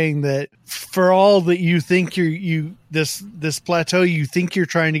also saying that for all that you think this plateau you think you're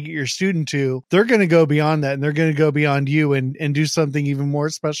trying to get your student to, they're going to go beyond that, and they're going to go beyond you and do something even more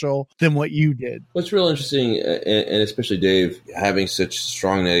special than what you did. What's real interesting, and especially Dave, having such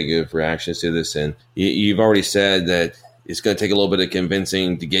strong negative reactions to this, and you've already said that it's going to take a little bit of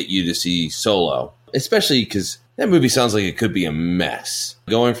convincing to get you to see Solo, especially because that movie sounds like it could be a mess.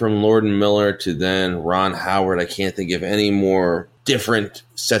 Going from Lord and Miller to then Ron Howard, I can't think of any more different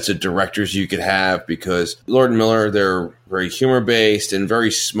sets of directors you could have, because Lord and Miller, they're very humor-based and very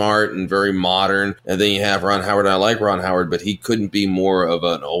smart and very modern. And then you have Ron Howard. I like Ron Howard, but he couldn't be more of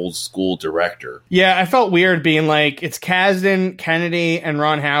an old-school director. Yeah, I felt weird being like, it's Kasdan, Kennedy, and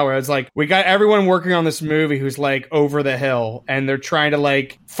Ron Howard. It's like, we got everyone working on this movie who's like over the hill, and they're trying to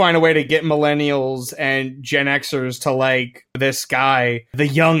like find a way to get millennials and Gen Xers to like this guy, the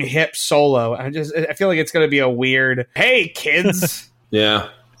young hip Solo. I feel like it's going to be a weird, hey, kids. Yeah.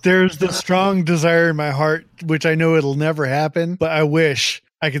 There's the strong desire in my heart, which I know it'll never happen, but I wish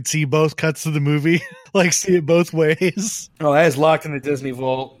I could see both cuts of the movie, like see it both ways. Oh, that is locked in the Disney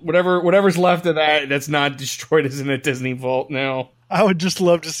vault. Whatever's left of that's not destroyed is in the Disney vault now. I would just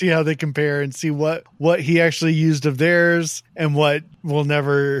love to see how they compare and see what he actually used of theirs and what will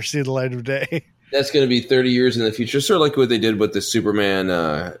never see the light of day. That's going to be 30 years in the future, sort of like what they did with the Superman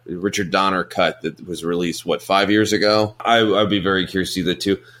Richard Donner cut that was released, 5 years ago? I'd be very curious to see that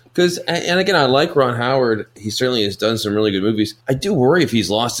too. Because, and again, I like Ron Howard. He certainly has done some really good movies. I do worry if he's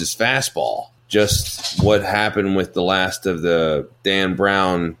lost his fastball. Just what happened with the last of the Dan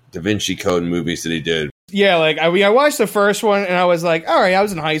Brown Da Vinci Code movies that he did. Yeah, like I watched the first one and I was like, all right, I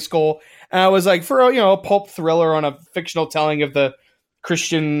was in high school. And I was like, for a pulp thriller on a fictional telling of the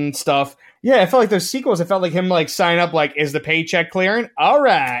Christian stuff. Yeah, I felt like those sequels, I felt like him like sign up like, is the paycheck clearing? All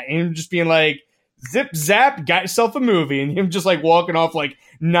right. And him just being like, zip, zap, got yourself a movie. And him just like walking off like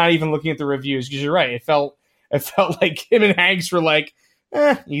not even looking at the reviews. Because you're right. It felt like him and Hanks were like,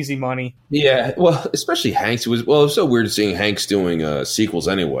 easy money. Yeah, well, especially Hanks. It was so weird seeing Hanks doing sequels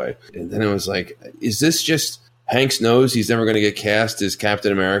anyway. And then it was like, is this just Hanks knows he's never going to get cast as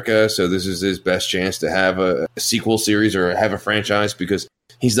Captain America, so this is his best chance to have a sequel series or have a franchise because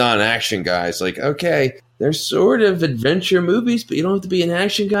he's not an action guy. It's like, okay, they're sort of adventure movies, but you don't have to be an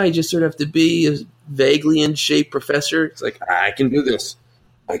action guy. You just sort of have to be a vaguely in shape professor. It's like, I can do this.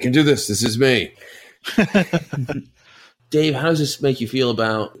 This is me. Dave, how does this make you feel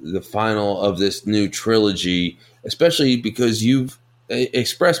about the final of this new trilogy, especially because you've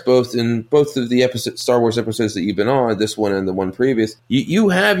expressed both in both of the Star Wars episodes that you've been on, this one and the one previous, you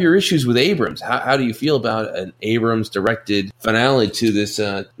have your issues with Abrams. How do you feel about an Abrams-directed finale to this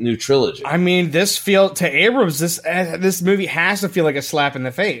new trilogy? I mean, to Abrams, this movie has to feel like a slap in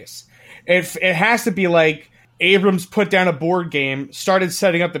the face. It has to be like Abrams put down a board game, started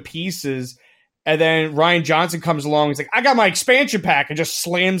setting up the pieces, and then Rian Johnson comes along and is like, I got my expansion pack, and just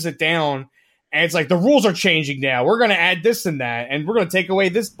slams it down. And it's like, the rules are changing now. We're going to add this and that, and we're going to take away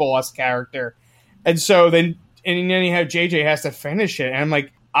this boss character. And so then you have JJ has to finish it. And I'm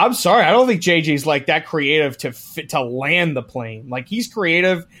like, I'm sorry, I don't think JJ's like that creative to land the plane. Like, he's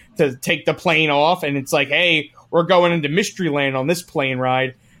creative to take the plane off, and it's like, hey, we're going into Mystery Land on this plane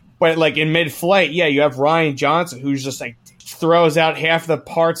ride. But like in mid-flight, yeah, you have Rian Johnson who's just like throws out half the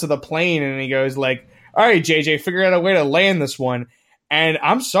parts of the plane, and he goes like, all right, JJ, figure out a way to land this one. And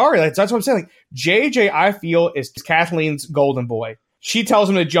I'm sorry, that's what I'm saying. Like, JJ, I feel, is Kathleen's golden boy. She tells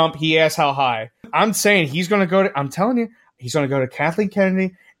him to jump, he asks how high. I'm saying he's going to go to, I'm telling you, he's going to go to Kathleen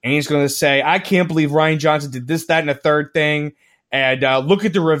Kennedy, and he's going to say, I can't believe Rian Johnson did this, that, and the third thing. And look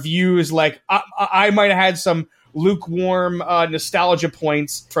at the reviews. Like, I might have had some lukewarm nostalgia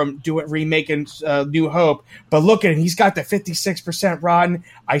points from remaking New Hope, but look at him, he's got the 56% rotten.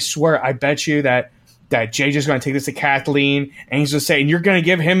 I swear, I bet you that JJ's going to take this to Kathleen, and he's going to say, and you're going to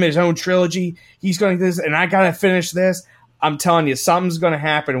give him his own trilogy. He's going to do this, and I got to finish this. I'm telling you, something's going to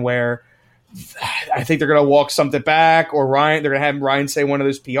happen where I think they're going to walk something back, or they're going to have Ryan say one of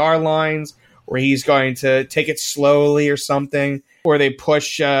those PR lines, or he's going to take it slowly or something, or they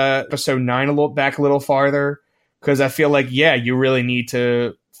push episode 9 a little farther. Because I feel like, yeah, you really need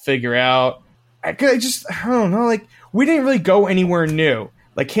to figure out. I don't know, like, we didn't really go anywhere new.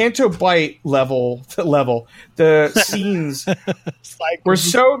 Like, Canto Bight level, the scenes were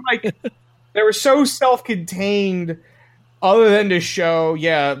so, like, they were so self-contained, other than to show,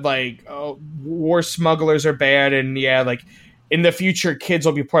 like, war smugglers are bad, and, like, in the future, kids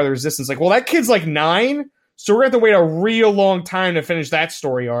will be part of the resistance. Like, well, that kid's, like, 9, so we're going to have to wait a real long time to finish that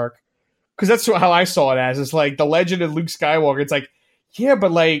story arc. Because that's how I saw it as. It's like, the legend of Luke Skywalker. It's like, yeah,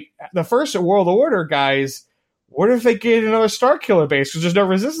 but, like, the First World Order guys, what if they get another Starkiller base? Because there's no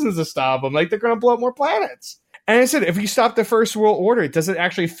resistance to stop them. Like, they're going to blow up more planets. And I said, if you stop the First World Order, it doesn't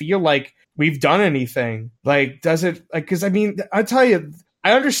actually feel like we've done anything. Like, does it? Like, because, I mean, I tell you,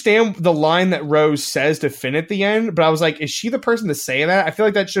 I understand the line that Rose says to Finn at the end, but I was like, is she the person to say that? I feel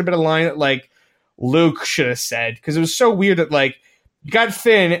like that should have been a line that, like, Luke should have said. Because it was so weird that, like, you got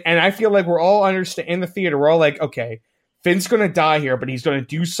Finn, and I feel like we're all in the theater, we're all like, okay, Finn's going to die here, but he's going to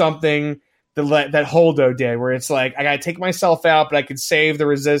do something that Holdo did, where it's like, I got to take myself out, but I can save the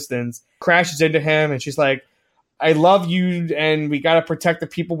resistance. Crashes into him, and she's like, I love you, and we got to protect the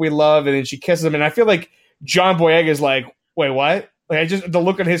people we love, and then she kisses him, and I feel like John Boyega is like, wait, what? Like, the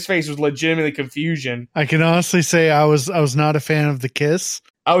look on his face was legitimately confusion. I can honestly say I was not a fan of the kiss.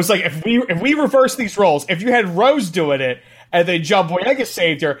 I was like, if we reverse these roles, if you had Rose doing it, and then John Boyega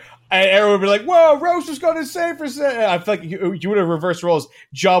saved her, and everyone would be like, whoa, Rose was going to save her. I feel like you would have reversed roles.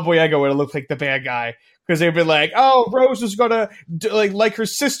 John Boyega would have looked like the bad guy. Because they'd be like, oh, Rose was going to, like her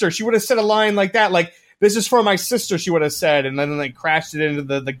sister. She would have said a line like that. Like, this is for my sister, she would have said. And then, like, crashed it into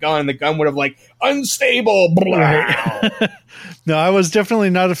the gun. The gun would have, like, unstable. Right. No, I was definitely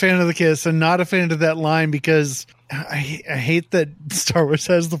not a fan of the kiss and not a fan of that line because I hate that Star Wars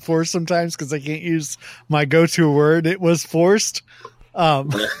has the Force sometimes because I can't use my go-to word. It was forced.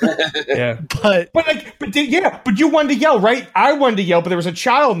 Yeah, but you wanted to yell, right? I wanted to yell, but there was a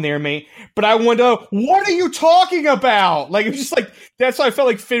child near me. But I wanted to, what are you talking about? Like, it was just like, that's why I felt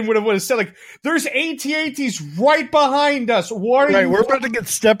like Finn would have said, like, there's AT-ATs right behind us. What are you? We're about to get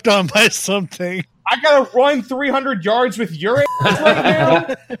stepped on by something. I gotta run 300 yards with your ass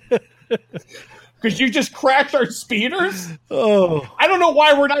right now because you just crashed our speeders. Oh, I don't know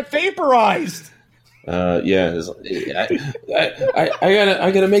why we're not vaporized. Yeah,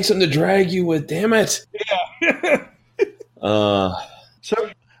 I gotta make something to drag you with. Damn it! Yeah. So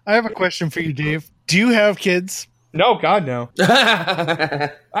I have a question for you, Dave. Do you have kids? No, God, no.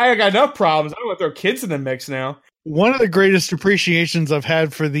 I got enough problems. I don't want to throw kids in the mix now. One of the greatest appreciations I've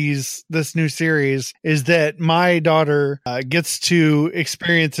had for this new series is that my daughter gets to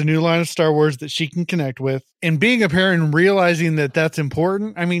experience a new line of Star Wars that she can connect with. And being a parent and realizing that that's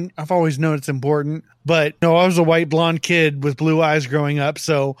important. I mean, I've always known it's important, but I was a white blonde kid with blue eyes growing up.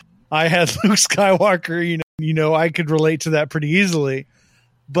 So I had Luke Skywalker, I could relate to that pretty easily.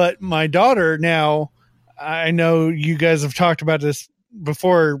 But my daughter now, I know you guys have talked about this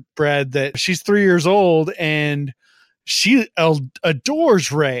before, Brad, that she's 3 years old and she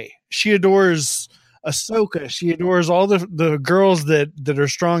adores Rey. She adores Ahsoka. She adores all the girls that are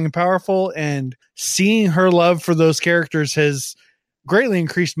strong and powerful, and seeing her love for those characters has greatly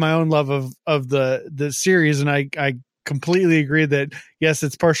increased my own love of the series. And I completely agree that yes,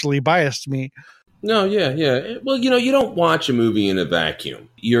 it's partially biased me. No, yeah. Well, you don't watch a movie in a vacuum.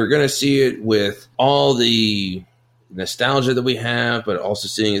 You're going to see it with all the nostalgia that we have, but also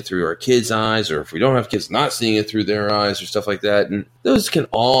seeing it through our kids' eyes, or if we don't have kids, not seeing it through their eyes or stuff like that. And those can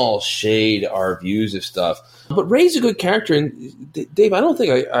all shade our views of stuff. But Rey's a good character. And Dave, I don't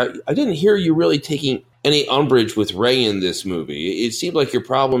think I didn't hear you really taking any umbrage with Rey in this movie. It seemed like your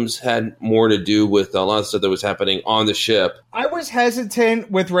problems had more to do with a lot of stuff that was happening on the ship. I was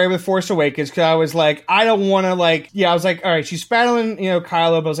hesitant with Rey with Force Awakens because I was like, I don't want to I was like, all right, she's battling, Kylo,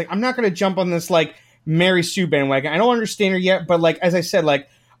 but I was like, I'm not going to jump on this, Mary Sue bandwagon. I don't understand her yet, but as I said, I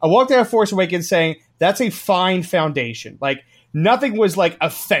walked out of Force Awakens saying that's a fine foundation. Nothing was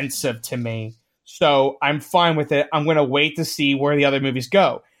offensive to me, so I'm fine with it. I'm going to wait to see where the other movies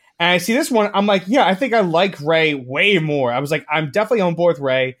go. And I see this one, I'm like, yeah, I think I like Rey way more. I was like, I'm definitely on board with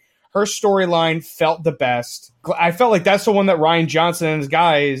Rey. Her storyline felt the best. I felt like that's the one that Rian Johnson and his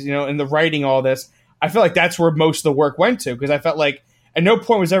guys, in the writing all this, I feel like that's where most of the work went to, because I felt like at no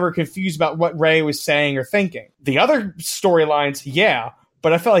point was ever confused about what Rey was saying or thinking. The other storylines, yeah,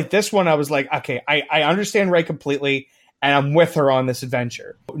 but I felt like this one, I was like, okay, I understand Rey completely, and I'm with her on this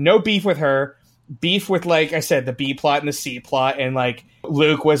adventure. No beef with her. Beef with, I said, the B plot and the C plot, and,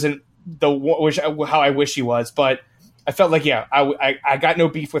 Luke wasn't how I wish he was, but I felt like, yeah, I got no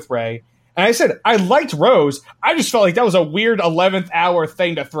beef with Rey. And I said, I liked Rose. I just felt like that was a weird 11th hour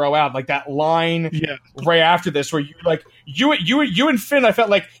thing to throw out. Like that line right after this where you like, you and Finn, I felt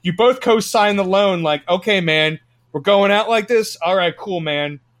like you both co-signed the loan. Like, okay, man, we're going out like this. All right, cool,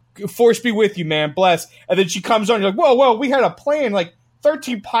 man. Force be with you, man. Bless. And then she comes on. You're like, whoa, we had a plan. Like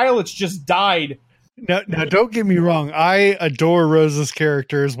 13 pilots just died. Now, don't get me wrong. I adore Rose's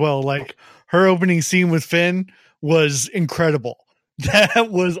character as well. Like her opening scene with Finn was incredible. That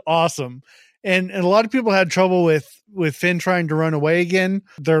was awesome. And a lot of people had trouble with Finn trying to run away again.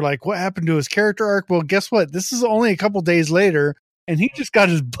 They're like, what happened to his character arc? Well, guess what? This is only a couple days later, and he just got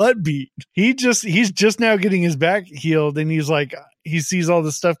his butt beat. He's just now getting his back healed, and he's like, he sees all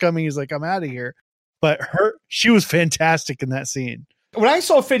this stuff coming. He's like, I'm out of here. But she was fantastic in that scene. When I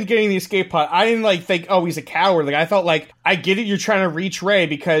saw Finn getting the escape pod, I didn't like think, oh, he's a coward. Like I thought, like, I get it. You're trying to reach Rey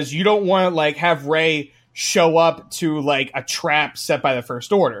because you don't want to like have Rey show up to like a trap set by the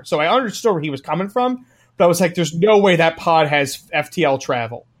First Order. So I understood where he was coming from, but I was like, there's no way that pod has FTL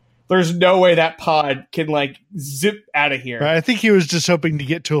travel. There's no way that pod can like zip out of here. Right, I think he was just hoping to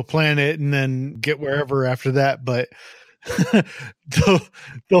get to a planet and then get wherever after that. But the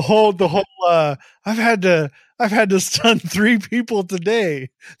whole I've had to stun 3 people today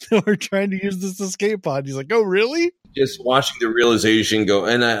that were trying to use this escape pod. He's like, oh really? Just watching the realization go,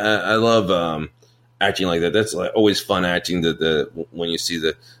 and I love acting like that. That's like always fun acting. When you see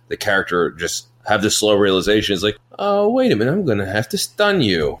the character just have this slow realization, it's like, oh wait a minute, I'm going to have to stun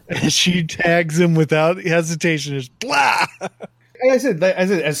you. And she tags him without hesitation. It's blah. Like I said,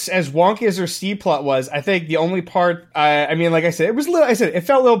 as wonky as her C plot was, I think the only part, I mean, like I said, it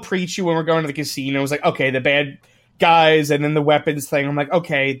felt a little preachy when we're going to the casino. It was like, okay, the bad guys and then the weapons thing. I'm like,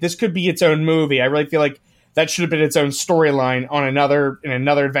 okay, this could be its own movie. I really feel like that should have been its own storyline in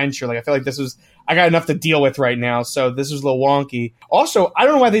another adventure. Like I feel like I got enough to deal with right now, so this was a little wonky. Also, I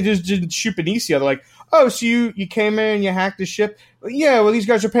don't know why they just didn't shoot Benicio. They're like, oh, so you came in and you hacked the ship? Yeah, well, these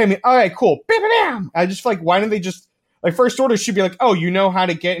guys are paying me. All right, cool. Bam, bam, bam. I just feel like, why didn't they just, like, First Order should be like, oh, you know how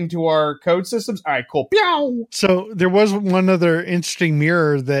to get into our code systems? All right, cool. Pew! So there was one other interesting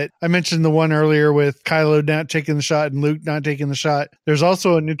mirror that I mentioned, the one earlier with Kylo not taking the shot and Luke not taking the shot. There's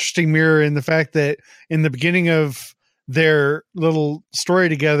also an interesting mirror in the fact that in the beginning of their little story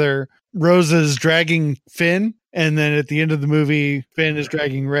together, Rose is dragging Finn, and then at the end of the movie, Finn is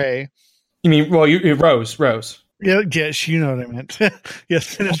dragging Rey. You mean, well, Rose. Yeah, yes, you know what I meant. Yes,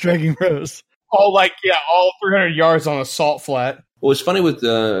 Finn is dragging Rose. All 300 yards on a salt flat. What's funny with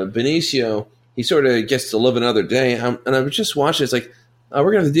Benicio, he sort of gets to live another day, and I was just watching. It's like, we're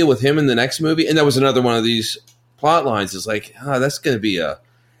going to have to deal with him in the next movie, and that was another one of these plot lines. It's like, that's going to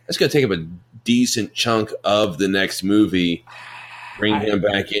take up a decent chunk of the next movie. Bring him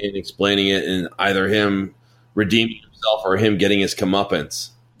back in, explaining it, and either him redeeming himself or him getting his comeuppance.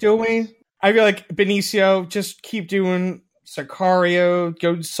 Do we? I feel like Benicio, just keep doing Sicario,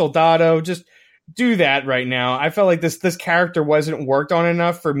 go Soldado, just do that right now. I felt like this character wasn't worked on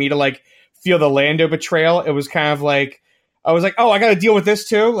enough for me to like feel the Lando betrayal. It was kind of like, I was like, oh, I got to deal with this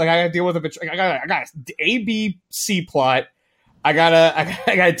too. Like I got to deal with a betrayal. I got A, B, C plot. I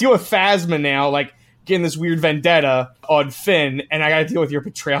gotta deal with Phasma now. Like, getting this weird vendetta on Finn, and I gotta deal with your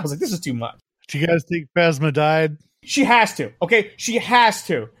betrayal. I was like, this is too much. Do you guys think Phasma died? She has to. Okay, she has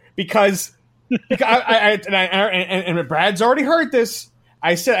to because and Brad's already heard this.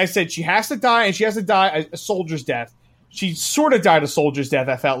 I said she has to die, and she has to die a soldier's death. She sort of died a soldier's death.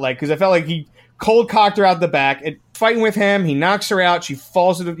 I felt like he cold cocked her out the back and fighting with him. He knocks her out. She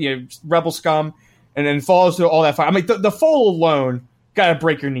falls into rebel scum, and then falls through all that fire. I mean, the fall alone. Gotta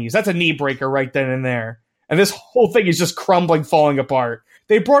break your knees. That's a knee breaker right then and there. And this whole thing is just crumbling, falling apart.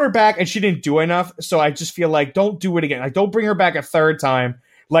 They brought her back and she didn't do enough, so I just feel like don't do it again. Like, don't bring her back a third time.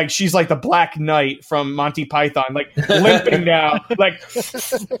 Like she's like the Black Knight from Monty Python, like limping now, like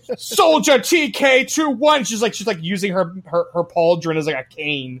Soldier TK21. She's like using her pauldron as like a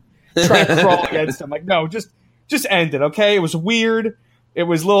cane, trying to crawl against him. Like, no, just end it, okay? It was weird. It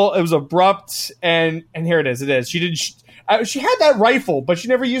was abrupt, and here it is. It is. She had that rifle, but she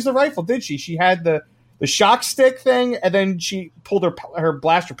never used the rifle, did she? She had the shock stick thing, and then she pulled her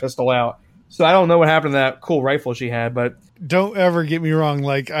blaster pistol out. So I don't know what happened to that cool rifle she had, but... Don't ever get me wrong.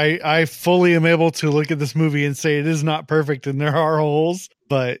 Like, I fully am able to look at this movie and say it is not perfect and there are holes,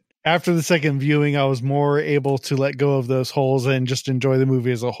 but after the second viewing, I was more able to let go of those holes and just enjoy the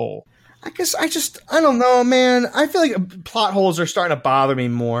movie as a whole. I guess I don't know, man. I feel like plot holes are starting to bother me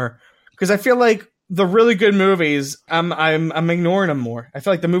more because I feel like the really good movies, I'm ignoring them more. I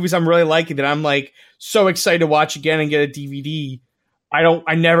feel like the movies I'm really liking that I'm like so excited to watch again and get a DVD,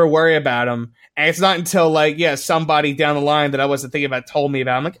 I never worry about them. And it's not until like, somebody down the line that I wasn't thinking about told me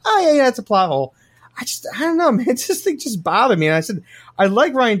about. I'm like, oh yeah, it's a plot hole. I don't know, man. This thing just bothered me. And I said, I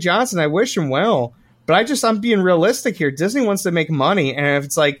like Rian Johnson. I wish him well. But I'm being realistic here. Disney wants to make money. And if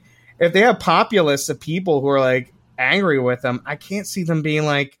it's like, if they have populace of people who are like angry with him, I can't see them being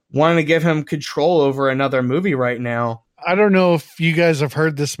like wanting to give him control over another movie right now. I don't know if you guys have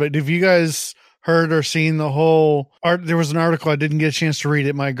heard this, but have you guys heard or seen the whole art? There was an article. I didn't get a chance to read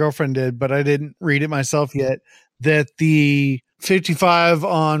it. My girlfriend did, but I didn't read it myself yet, that the 55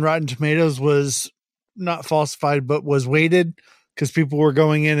 on Rotten Tomatoes was not falsified, but was weighted because people were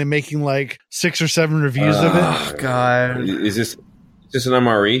going in and making like 6 or 7 reviews of it. Oh, God. Is this just an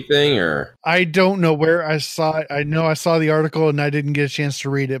MRE thing, or? I don't know where I saw it. I know I saw the article and I didn't get a chance to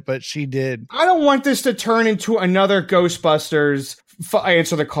read it, but she did. I don't want this to turn into another Ghostbusters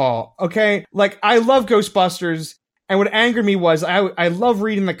Answer the Call. Okay. Like, I love Ghostbusters. And what angered me was I love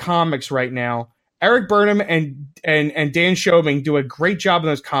reading the comics right now. Eric Burnham and Dan Schobing do a great job in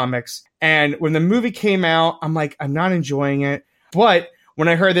those comics. And when the movie came out, I'm like, I'm not enjoying it. But when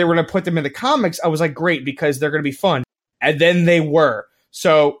I heard they were going to put them in the comics, I was like, great, because they're going to be fun. And then they were.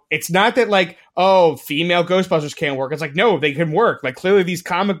 So it's not that like, oh, female Ghostbusters can't work. It's like, no, they can work. Like, clearly these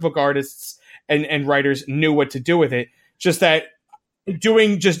comic book artists and writers knew what to do with it. Just that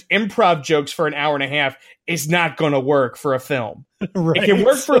doing just improv jokes for an hour and a half is not going to work for a film. Right. It can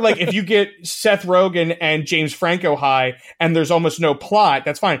work for like if you get Seth Rogen and James Franco high and there's almost no plot,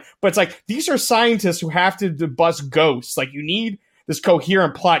 that's fine. But it's like, these are scientists who have to bust ghosts. Like, you need this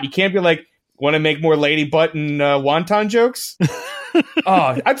coherent plot. You can't be like, want to make more lady butt and wonton jokes?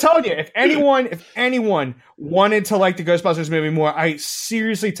 Oh, I'm telling you, if anyone wanted to like the Ghostbusters movie more, I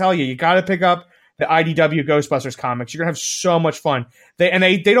seriously tell you, you got to pick up the IDW Ghostbusters comics. You're gonna have so much fun. They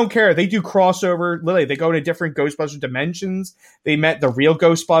don't care. They do crossover. Literally, they go to different Ghostbuster dimensions. They met the real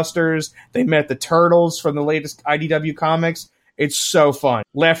Ghostbusters. They met the Turtles from the latest IDW comics. It's so fun.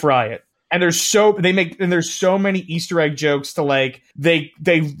 Laugh riot. And there's so many Easter egg jokes to like they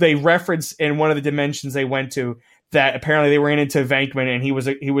reference in one of the dimensions they went to that apparently they ran into Venkman and he was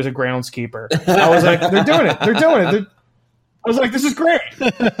a groundskeeper. I was like, they're doing it. I was like, this is great.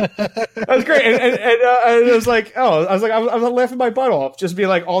 That was great. And I was like, I was laughing my butt off. Just being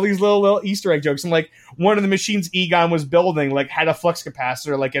like all these little Easter egg jokes. And like one of the machines Egon was building like had a flux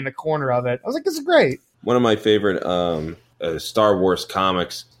capacitor like in the corner of it. I was like, this is great. One of my favorite Star Wars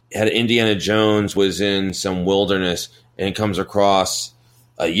comics had Indiana Jones was in some wilderness and comes across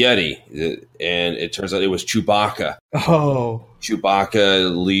a Yeti, and it turns out it was Chewbacca. Oh.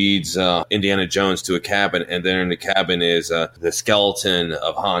 Chewbacca leads Indiana Jones to a cabin, and there in the cabin is the skeleton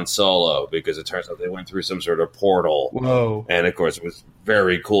of Han Solo, because it turns out they went through some sort of portal. Whoa. And, of course, it was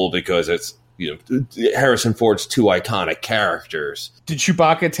very cool because it's, Harrison Ford's 2 iconic characters. Did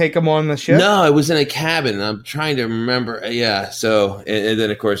Chewbacca take him on the ship? No, it was in a cabin, and I'm trying to remember. Yeah, so, and then,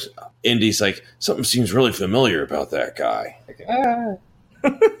 of course, Indy's like, something seems really familiar about that guy.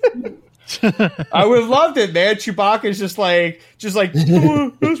 I would have loved it, man. Chewbacca's just like this way,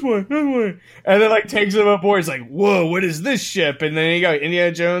 and then like takes him aboard. He's like, "Whoa, what is this ship?" And then you got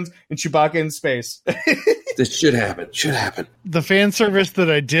Indiana Jones and Chewbacca in space. This should happen. The fan service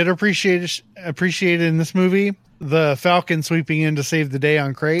that I did appreciate in this movie, the Falcon sweeping in to save the day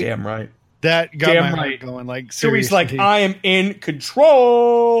on Crate. Damn right. That got my heart going. Like, so he's like, I am in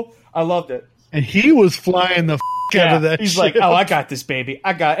control. I loved it. And he was flying the out of that he's ship. Like, oh, I got this, baby.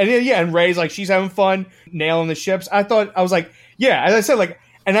 And Rey's like, she's having fun nailing the ships. I was like, yeah, as I said, like,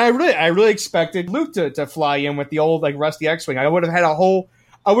 and I really expected Luke to fly in with the old like rusty X-Wing. I would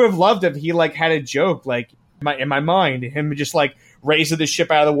have loved if he like had a joke like in my mind, him just like raising the ship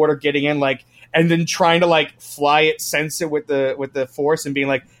out of the water, getting in like, and then trying to like fly it, sense it with the Force, and being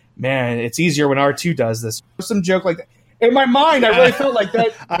like, man, it's easier when R2 does this. Some joke like that. In my mind, I really felt like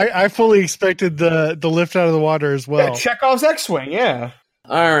that. I fully expected the lift out of the water as well. Yeah, Chekhov's X-Wing, yeah.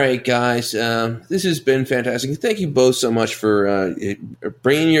 All right, guys. This has been fantastic. Thank you both so much for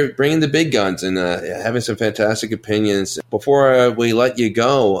bringing the big guns and having some fantastic opinions. Before we let you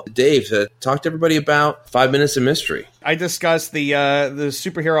go, Dave, talk to everybody about 5 Minutes of Mystery. I discussed the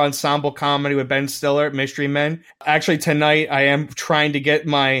superhero ensemble comedy with Ben Stiller, Mystery Men. Actually, tonight I am trying to get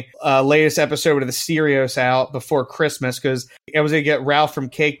my latest episode of the Serios out before Christmas, because I was going to get Ralph from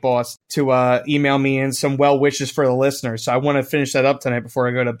Cake Boss to email me in some well wishes for the listeners. So I want to finish that up tonight before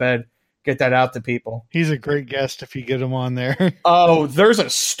I go to bed. Get that out to people. He's a great guest if you get him on there. Oh, there's a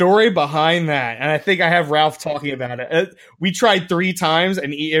story behind that. And I think I have Ralph talking about it. We tried 3 times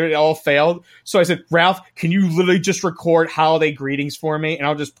and it all failed. So I said, Ralph, can you literally just record holiday greetings for me? And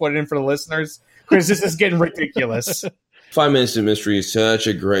I'll just put it in for the listeners, because this is getting ridiculous. 5 Minutes of Mystery is such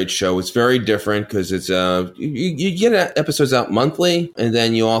a great show. It's very different because it's you get episodes out monthly, and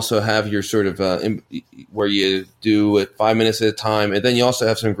then you also have your sort of where you do it 5 minutes at a time, and then you also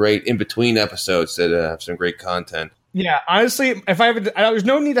have some great in between episodes that have some great content. Yeah, honestly, if there's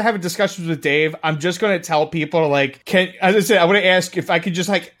no need to have a discussion with Dave. I'm just going to tell people, like, as I said, I want to ask if I could just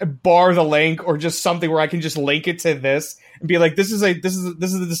like bar the link or just something where I can just link it to this and be like, this is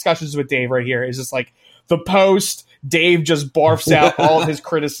the discussions with Dave right here. It's just like the post. Dave just barfs out all of his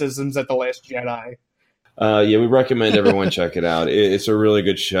criticisms at The Last Jedi. Yeah, we recommend everyone check it out. It's a really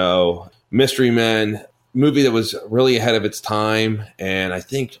good show. Mystery Men, movie that was really ahead of its time, and I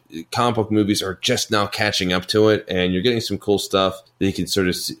think comic book movies are just now catching up to it, and you're getting some cool stuff that you can sort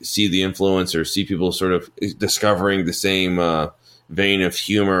of see the influence or see people sort of discovering the same vein of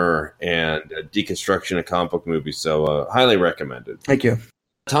humor and deconstruction of comic book movies. So highly recommended. Thank you.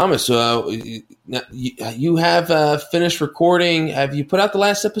 Thomas, you have finished recording. Have you put out the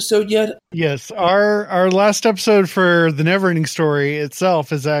last episode yet? Yes, our last episode for the Neverending Story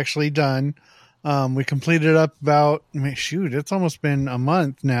itself is actually done. We completed up about, it's almost been a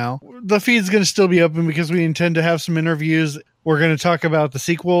month now. The feed's going to still be open because we intend to have some interviews. We're going to talk about the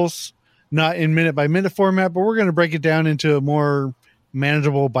sequels, not in minute-by-minute format, but we're going to break it down into more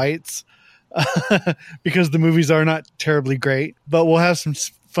manageable bites. Because the movies are not terribly great, but we'll have some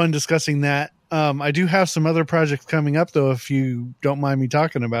fun discussing that. I do have some other projects coming up, though, if you don't mind me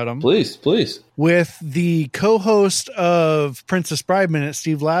talking about them. Please. With the co-host of Princess Bride Minute,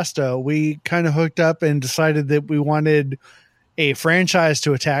 Steve Lasto, we kind of hooked up and decided that we wanted a franchise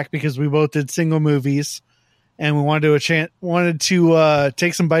to attack because we both did single movies, and we wanted to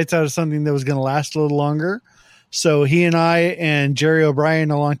take some bites out of something that was going to last a little longer. So he and I and Jerry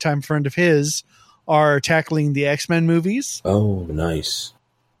O'Brien, a longtime friend of his, are tackling the X-Men movies. Oh, nice.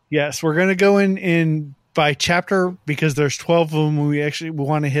 Yes, we're going to go in by chapter because there's 12 of them. We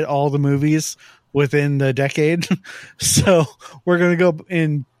want to hit all the movies within the decade. So we're going to go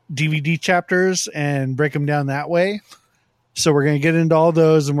in DVD chapters and break them down that way. So we're going to get into all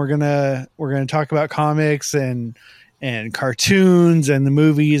those, and we're going to talk about comics and cartoons and the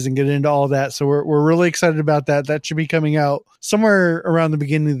movies and get into all that. So we're really excited about that. That should be coming out somewhere around the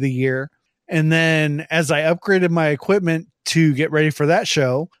beginning of the year. And then as I upgraded my equipment to get ready for that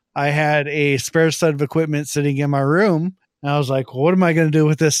show, I had a spare set of equipment sitting in my room. And I was like, well, what am I going to do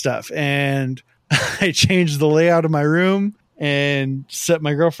with this stuff? And I changed the layout of my room and set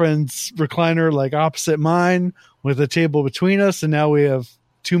my girlfriend's recliner like opposite mine with a table between us. And now we have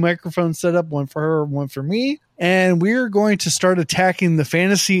 2 microphones set up, one for her, one for me. And we're going to start attacking the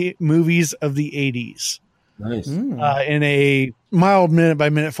fantasy movies of the 80s. Nice. In a mild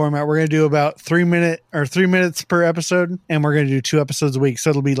minute-by-minute format. We're going to do about 3 minutes per episode, and we're going to do 2 episodes a week.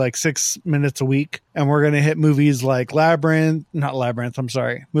 So it'll be like 6 minutes a week. And we're going to hit movies like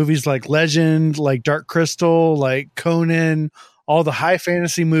Movies like Legend, like Dark Crystal, like Conan, all the high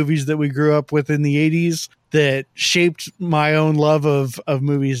fantasy movies that we grew up with in the 80s that shaped my own love of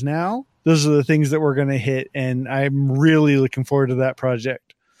movies now. Those are the things that we're going to hit, and I'm really looking forward to that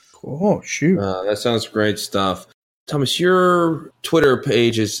project. Oh, shoot. That sounds great stuff. Thomas, your Twitter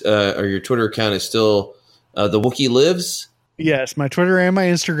page is, or your Twitter account is still The Wookiee Lives? Yes, my Twitter and my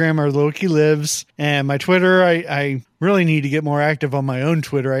Instagram are The Wookiee Lives. And my Twitter, I really need to get more active on my own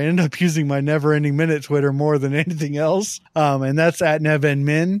Twitter. I end up using my Never Ending Minute Twitter more than anything else. And that's at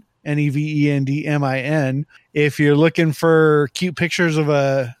NevEndMin, NevendMin. If you're looking for cute pictures of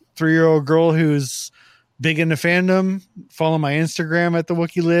a 3-year-old girl who's big into fandom, follow my Instagram at The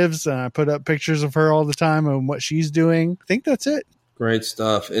Wookiee Lives, and I put up pictures of her all the time and what she's doing. I think that's it. Great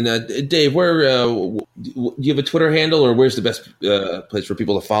stuff. And Dave, where do you have a Twitter handle, or where's the best place for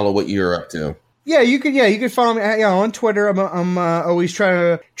people to follow what you're up to? Yeah, you could follow me on Twitter. I'm always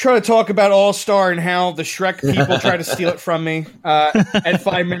trying to talk about All-Star and how the Shrek people try to steal it from me at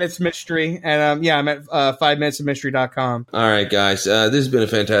 5 Minutes Mystery. And I'm at 5minutesofmystery.com. All right, guys. This has been a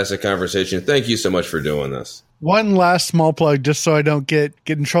fantastic conversation. Thank you so much for doing this. One last small plug, just so I don't get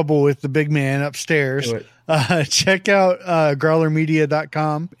in trouble with the big man upstairs. Check out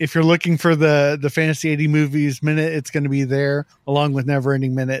growlermedia.com. If you're looking for the Fantasy 80 Movies Minute, it's going to be there, along with Never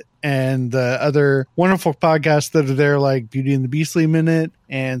Ending Minute and the other wonderful podcasts that are there, like Beauty and the Beastly Minute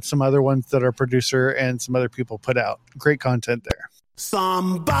and some other ones that our producer and some other people put out. Great content there.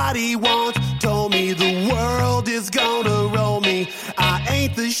 Somebody once told me the world is gonna roll me. I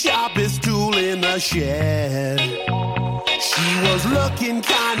ain't the sharpest tool in the shed. She was looking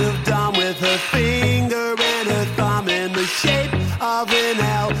kind of dumb with her finger and her thumb in the shape of an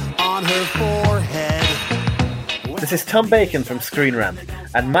L on her forehead. This is Tom Bacon from Screen Rant,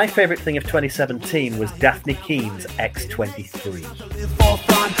 and my favourite thing of 2017 was Daphne Keen's X-23.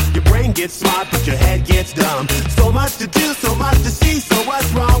 Your brain gets smart, but your head gets dumb. So much to do, so much to see. So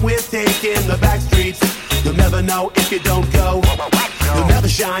what's wrong with taking the back streets? You'll never know if you don't go. You'll never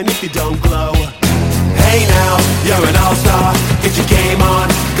shine if you don't glow. Hey now, you're an all-star. Get your game on,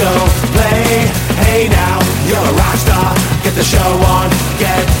 go play. Hey now, you're a rock star. Get the show on,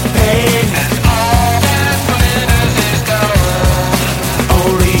 get paid. And all that glitters is gold.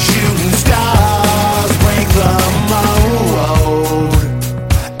 Only shooting stars break the mold.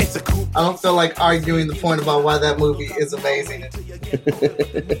 It's a cool. I don't feel like arguing the point about why that movie is amazing.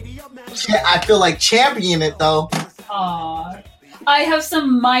 I feel like championing it though. Aww. I have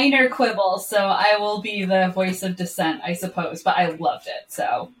some minor quibbles, so I will be the voice of dissent, I suppose, but I loved it,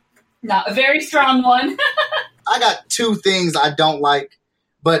 so not a very strong one. I got two things I don't like,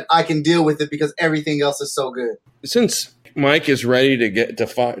 but I can deal with it because everything else is so good. Since Mike is ready to get to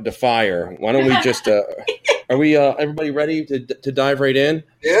fire, why don't we just are we everybody ready to dive right in?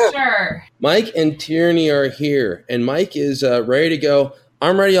 Yeah. Sure. Mike and Tierney are here, and Mike is ready to go.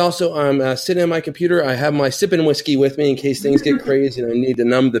 I'm ready also. I'm sitting at my computer. I have my sipping whiskey with me in case things get crazy and I need to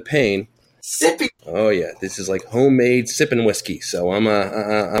numb the pain. Sipping. Oh yeah, this is like homemade sipping whiskey. So I'm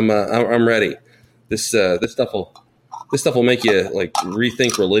ready. This stuff will make you like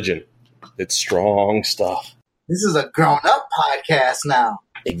rethink religion. It's strong stuff. This is a grown-up podcast now.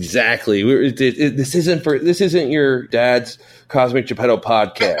 Exactly. This isn't your dad's Cosmic Geppetto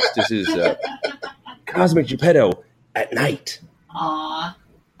podcast. This is Cosmic Geppetto at night. Aw,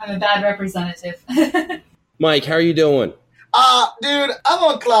 I'm a bad representative. Mike, how are you doing? Dude, I'm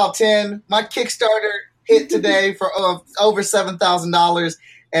on cloud 10. My Kickstarter hit today for over $7,000,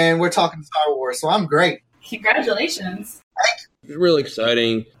 and we're talking Star Wars, so I'm great. Congratulations. Really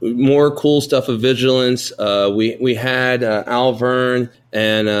exciting. More cool stuff of Vigilance. We had Al Verne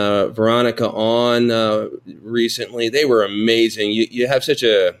and Veronica on recently. They were amazing. You have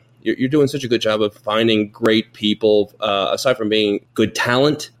You're doing such a good job of finding great people. Aside from being good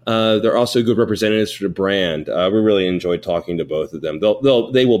talent, they're also good representatives for the brand. We really enjoyed talking to both of them.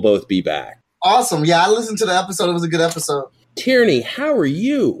 They will both be back. Awesome. Yeah, I listened to the episode. It was a good episode. Tierney, how are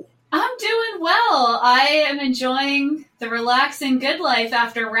you? I'm doing well. I am enjoying the relaxing good life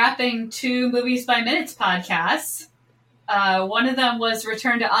after wrapping 2 Movies by Minutes podcasts. One of them was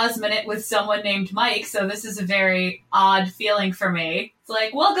Return to Oz Minute with someone named Mike, so this is a very odd feeling for me. It's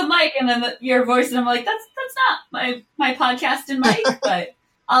like, welcome, Mike, and then your voice, and I'm like, that's not my podcast and Mike, but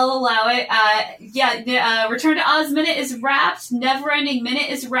I'll allow it. Return to Oz Minute is wrapped. Neverending Minute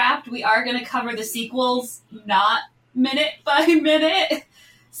is wrapped. We are going to cover the sequels, not minute by minute.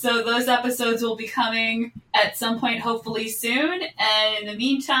 So those episodes will be coming at some point, hopefully soon. And in the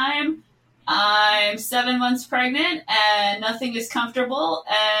meantime, I'm 7 months pregnant and nothing is comfortable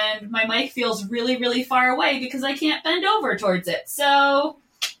and my mic feels really, really far away because I can't bend over towards it. So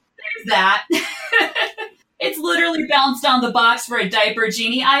there's that. It's literally bounced on the box for a diaper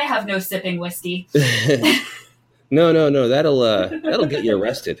genie. I have no sipping whiskey. No. That'll get you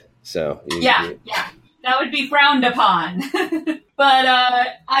arrested. So yeah. That would be frowned upon. But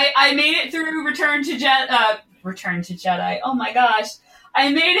I made it through Return to Jedi. Oh my gosh. I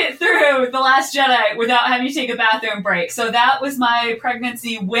made it through The Last Jedi without having to take a bathroom break. So that was my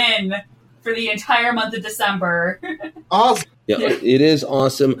pregnancy win for the entire month of December. Awesome. Yeah, it is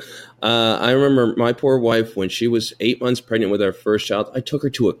awesome. I remember my poor wife, when she was 8 months pregnant with our first child, I took her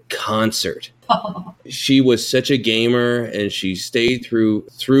to a concert. She was such a gamer, and she stayed through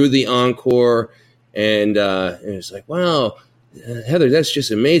the encore, and it was like, wow, Heather, that's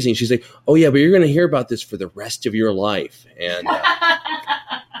just amazing. She's like, oh, yeah, but you're going to hear about this for the rest of your life. And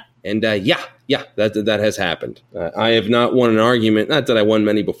that has happened. I have not won an argument. Not that I won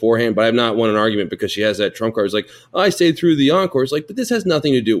many beforehand, but I have not won an argument because she has that trump card. It's like, oh, I stayed through the encore. It's like, but this has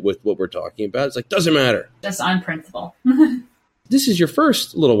nothing to do with what we're talking about. It's like, doesn't matter. Just on principle. This is your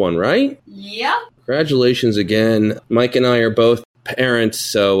first little one, right? Yeah. Congratulations again. Mike and I are both parents,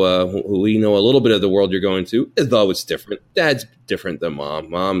 so we know a little bit of the world you're going to, though it's different. Dad's different than Mom.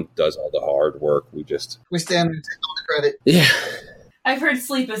 Mom does all the hard work. We stand and take all the credit. Yeah. I've heard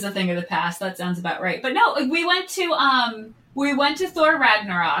sleep is a thing of the past. That sounds about right. But no, we went to Thor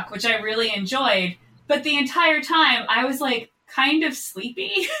Ragnarok, which I really enjoyed. But the entire time, I was like kind of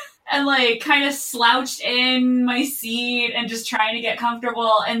sleepy and like kind of slouched in my seat and just trying to get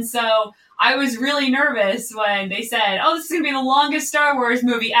comfortable. And so I was really nervous when they said, oh, this is going to be the longest Star Wars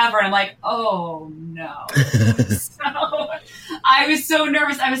movie ever. And I'm like, oh, no. So I was so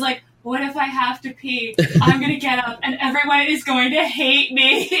nervous. I was like, what if I have to pee? I'm going to get up and everyone is going to hate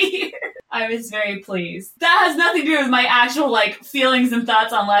me. I was very pleased. That has nothing to do with my actual, like, feelings and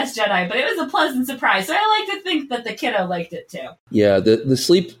thoughts on Last Jedi, but it was a pleasant surprise. So I like to think that the kiddo liked it too. Yeah, the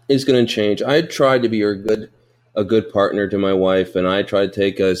sleep is going to change. I tried to be a good partner to my wife, and I tried to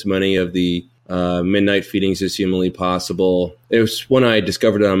take as many of the midnight feedings as humanly possible. It was when I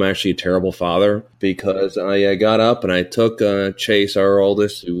discovered that I'm actually a terrible father, because I got up and I took Chase, our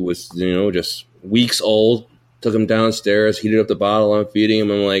oldest, who was just weeks old. Took him downstairs, heated up the bottle I'm feeding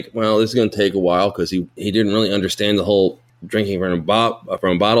him. I'm like, well, this is going to take a while because he didn't really understand the whole drinking from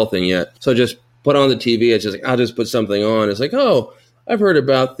a bottle thing yet. So I just put on the TV. It's just like, I'll just put something on. It's like, oh, I've heard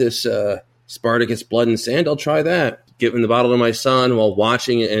about this Spartacus Blood and Sand. I'll try that. Giving the bottle to my son while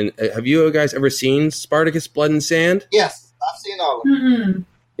watching it. And have you guys ever seen Spartacus Blood and Sand? Yes, I've seen all of them.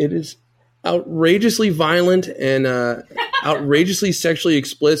 It is outrageously violent and outrageously sexually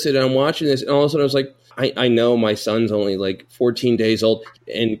explicit. And I'm watching this, and all of a sudden I was like, I know my son's only like 14 days old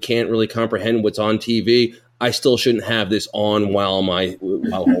and can't really comprehend what's on TV. I still shouldn't have this on while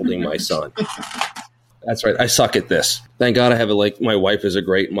holding my son. That's right. I suck at this. Thank God I have my wife is a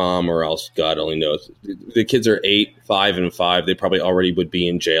great mom, or else God only knows. The kids are 8, 5, and 5. They probably already would be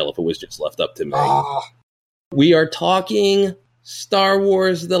in jail if it was just left up to me. We are talking Star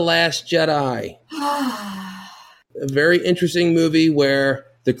Wars: The Last Jedi. A very interesting movie where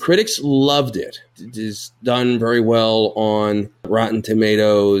the critics loved it. It is done very well on Rotten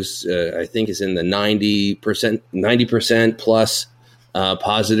Tomatoes. I think it's in the 90% plus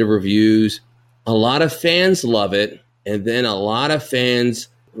positive reviews. A lot of fans love it, and then a lot of fans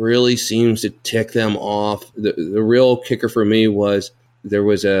really seems to tick them off. The real kicker for me was there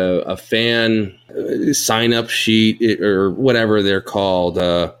was a fan sign-up sheet, or whatever they're called.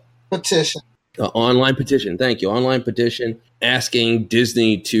 Petition. Online petition. Thank you. Online petition asking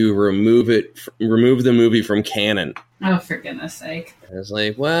Disney to remove the movie from canon. Oh, for goodness sake. I was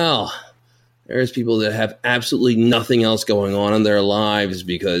like, well, there's people that have absolutely nothing else going on in their lives,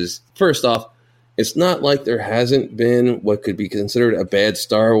 because first off, it's not like there hasn't been what could be considered a bad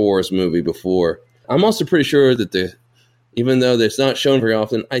Star Wars movie before. I'm also pretty sure that even though it's not shown very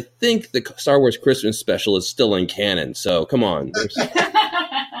often, I think the Star Wars Christmas special is still in canon. So come on.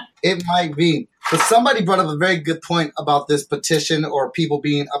 It might be. But somebody brought up a very good point about this petition, or people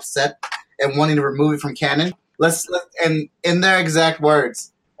being upset and wanting to remove it from canon. And in their exact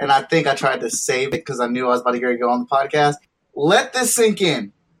words, and I think I tried to save it because I knew I was about to go on the podcast. Let this sink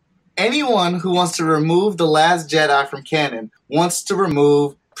in. Anyone who wants to remove The Last Jedi from canon wants to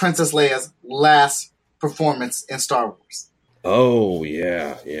remove Princess Leia's last performance in Star Wars. Oh,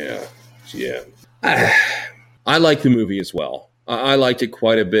 yeah. I like the movie as well. I liked it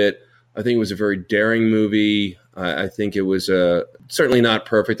quite a bit. I think it was a very daring movie. I think it was certainly not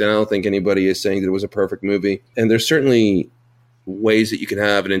perfect, and I don't think anybody is saying that it was a perfect movie. And there's certainly ways that you can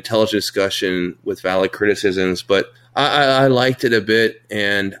have an intelligent discussion with valid criticisms, but I liked it a bit,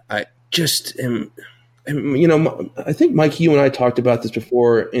 and I just am, I think, Mike, you and I talked about this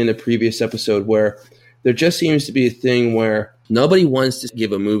before in a previous episode, where there just seems to be a thing where nobody wants to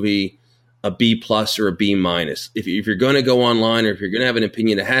give a movie a B plus or a B minus. If you're going to go online, or if you're going to have an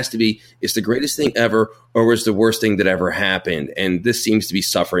opinion, it has to be, it's the greatest thing ever, or it's the worst thing that ever happened. And this seems to be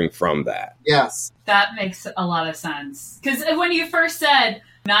suffering from that. Yes. That makes a lot of sense. Because when you first said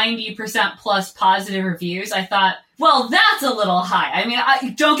 90% plus positive reviews, I thought, well, that's a little high. I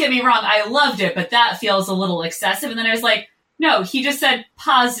mean, don't get me wrong, I loved it, but that feels a little excessive. And then I was like, no, he just said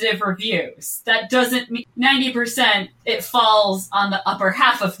positive reviews. That doesn't mean 90%, it falls on the upper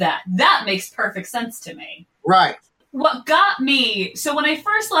half of that. That makes perfect sense to me. Right. What got me, so when I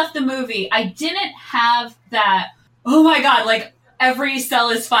first left the movie, I didn't have that, oh my God, like every cell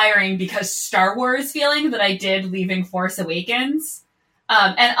is firing because Star Wars feeling that I did leaving Force Awakens.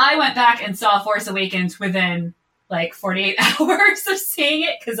 And I went back and saw Force Awakens within like 48 hours of seeing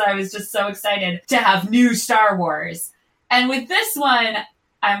it, because I was just so excited to have new Star Wars. And with this one,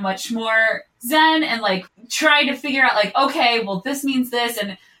 I'm much more zen and like trying to figure out like, okay, well, this means this.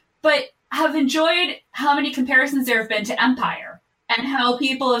 But have enjoyed how many comparisons there have been to Empire, and how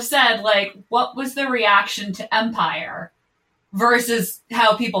people have said, like, what was the reaction to Empire versus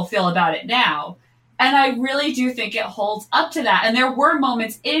how people feel about it now. And I really do think it holds up to that. And there were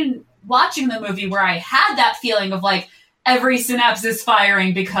moments in watching the movie where I had that feeling of like every synapse is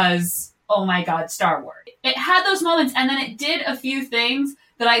firing because, oh my God, Star Wars. It had those moments, and then it did a few things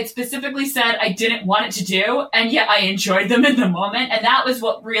that I had specifically said I didn't want it to do, and yet I enjoyed them in the moment. And that was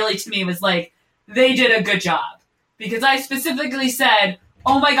what really, to me, was like, they did a good job. Because I specifically said,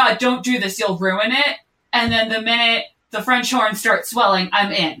 oh my God, don't do this, you'll ruin it. And then the minute the French horn starts swelling,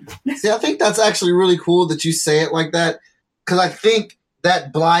 I'm in. See, I think that's actually really cool that you say it like that, because I think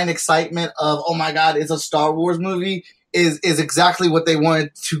that blind excitement of, oh my God, it's a Star Wars movie is exactly what they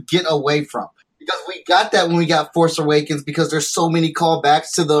wanted to get away from. Because we got that when we got Force Awakens, because there's so many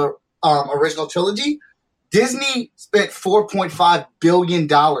callbacks to the original trilogy. Disney spent $4.5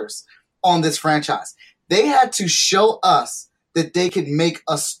 billion on this franchise. They had to show us that they could make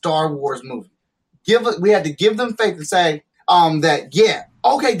a Star Wars movie. We had to give them faith and say that, yeah,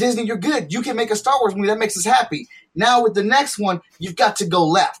 okay, Disney, you're good. You can make a Star Wars movie. That makes us happy. Now with the next one, you've got to go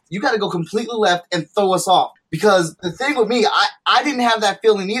left. You got to go completely left and throw us off. Because the thing with me, I didn't have that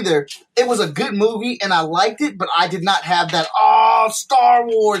feeling either. It was a good movie and I liked it, but I did not have that, Star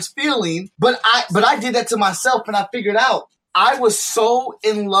Wars feeling. But I did that to myself, and I figured out I was so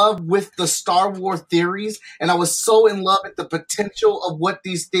in love with the Star Wars theories, and I was so in love with the potential of what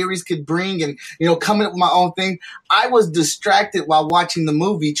these theories could bring, and, coming up with my own thing. I was distracted while watching the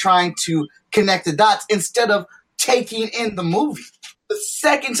movie, trying to connect the dots instead of taking in the movie. The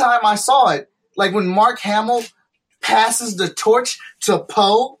second time I saw it, like when Mark Hamill passes the torch to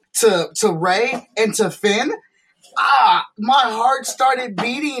Poe, to Rey, and to Finn, my heart started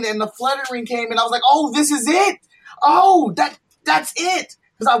beating and the fluttering came, and I was like, oh, this is it. Oh, that's it.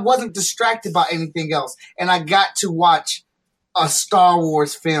 Because I wasn't distracted by anything else. And I got to watch a Star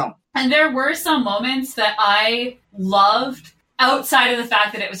Wars film. And there were some moments that I loved outside of the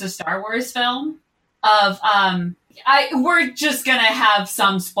fact that it was a Star Wars film we're just going to have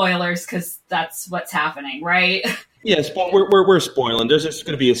some spoilers because that's what's happening, right? Yes, we're spoiling. There's just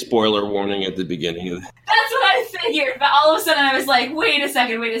going to be a spoiler warning at the beginning. That's what I figured, but all of a sudden I was like, wait a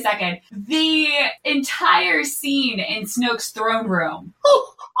second. The entire scene in Snoke's throne room,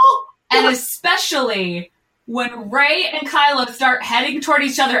 and especially when Rey and Kylo start heading toward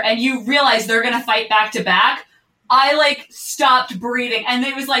each other and you realize they're going to fight back to back, I stopped breathing. And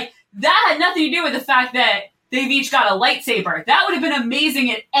it was that had nothing to do with the fact that they've each got a lightsaber. That would have been amazing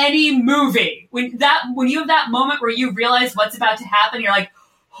in any movie. When you have that moment where you realize what's about to happen, you're like,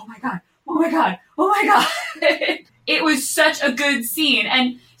 oh my God. It was such a good scene.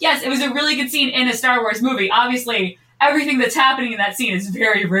 And yes, it was a really good scene in a Star Wars movie. Obviously, everything that's happening in that scene is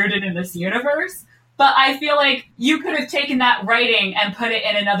very rooted in this universe. But I feel like you could have taken that writing and put it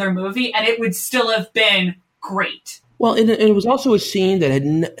in another movie, and it would still have been great. Well, it was also a scene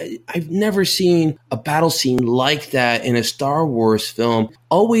that I've never seen a battle scene like that in a Star Wars film.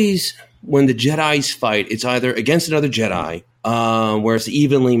 Always when the Jedis fight, it's either against another Jedi, where it's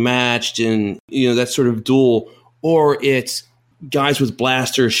evenly matched and, that sort of duel, or it's guys with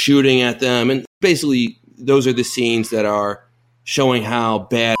blasters shooting at them. And basically, those are the scenes that are showing how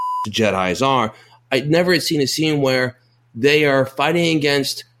bad the Jedis are. I'd never seen a scene where they are fighting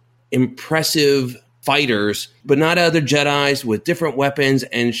against impressive fighters, but not other Jedis with different weapons,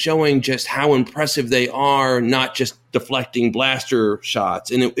 and showing just how impressive they are, not just deflecting blaster shots.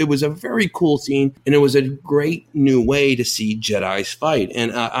 And it was a very cool scene, and it was a great new way to see Jedis fight.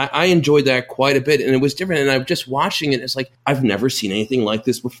 And I enjoyed that quite a bit, and it was different. And I'm just watching it, it's like, I've never seen anything like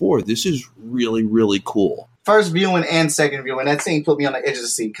this before. This is really, really cool. First viewing and second viewing, that scene put me on the edge of the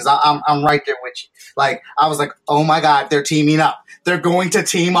seat, because I'm right there with you. I was like, oh my God, they're teaming up. They're going to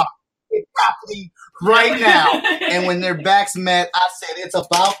team up. It's happening right now. And when their backs met, I said, it's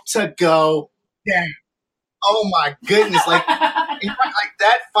about to go down. Oh my goodness.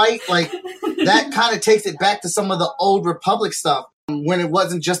 That fight, that kind of takes it back to some of the old Republic stuff, when it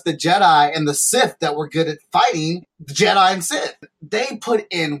wasn't just the Jedi and the Sith that were good at fighting, the Jedi and Sith. They put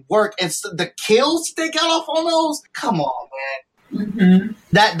in work, and the kills they got off on those, come on, man. Mm-hmm.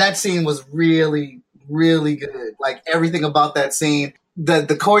 That scene was really, really good. Everything about that scene. The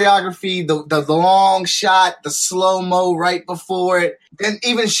choreography, the long shot, the slow-mo right before it, and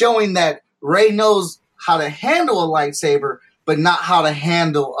even showing that Rey knows how to handle a lightsaber, but not how to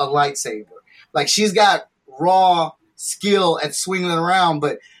handle a lightsaber. She's got raw skill at swinging it around,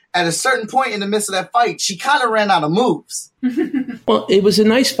 but at a certain point in the midst of that fight, she kind of ran out of moves. Well, it was a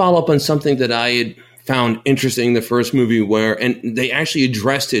nice follow-up on something that I had found interesting in the first movie, and they actually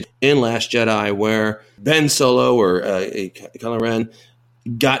addressed it in Last Jedi, where Ben Solo, or Kylo Ren,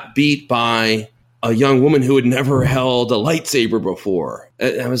 got beat by a young woman who had never held a lightsaber before.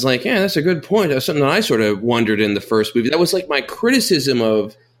 I was like, yeah, that's a good point. That was something that I sort of wondered in the first movie. That was my criticism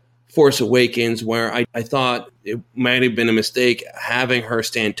of Force Awakens, where I thought it might have been a mistake having her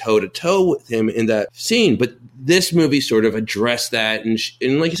stand toe-to-toe with him in that scene. But this movie sort of addressed that. And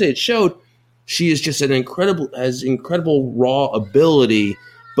like you say, it showed she is just has incredible raw ability.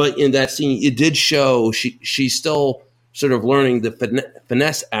 But in that scene, it did show she's still sort of learning the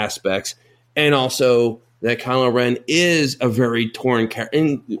finesse aspects, and also that Kylo Ren is a very torn character.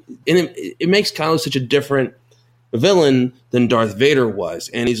 And it makes Kylo such a different villain than Darth Vader was,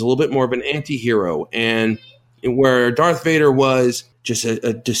 and he's a little bit more of an anti-hero. And where Darth Vader was just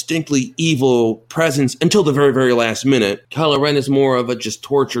a distinctly evil presence until the very, very last minute, Kylo Ren is more of a just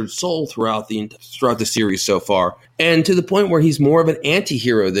tortured soul throughout the series so far, and to the point where he's more of an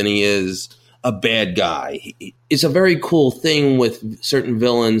anti-hero than he is a bad guy. It's a very cool thing with certain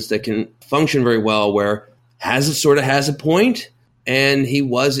villains that can function very well, where has a point, and he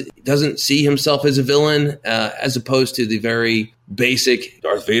doesn't see himself as a villain, as opposed to the very basic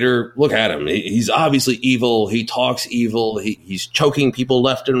Darth Vader. Look at him; he's obviously evil. He talks evil. He's choking people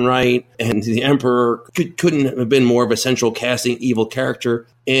left and right. And the Emperor couldn't have been more of a central casting evil character.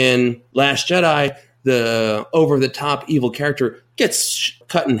 In Last Jedi, the over-the-top evil character gets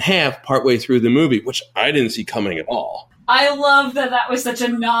cut in half partway through the movie, which I didn't see coming at all. I love that was such a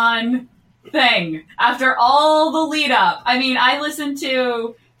non-thing after all the lead up. I mean, I listened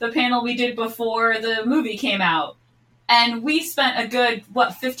to the panel we did before the movie came out, and we spent a good,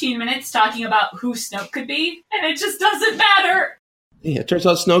 15 minutes talking about who Snoke could be, and it just doesn't matter. Yeah, it turns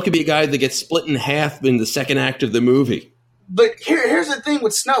out Snoke could be a guy that gets split in half in the second act of the movie. But here's the thing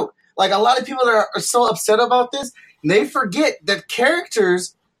with Snoke. Like, a lot of people that are so upset about this, they forget that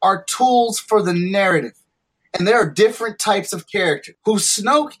characters are tools for the narrative. And there are different types of characters. Who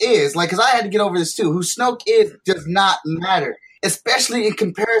Snoke is, like, because I had to get over this too, who Snoke is does not matter, especially in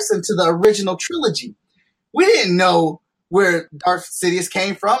comparison to the original trilogy. We didn't know where Darth Sidious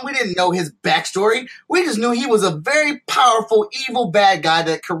came from. We didn't know his backstory. We just knew he was a very powerful, evil bad guy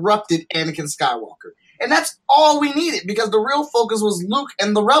that corrupted Anakin Skywalker. And that's all we needed, because the real focus was Luke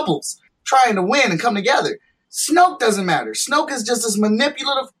and the rebels trying to win and come together. Snoke doesn't matter. Snoke is just this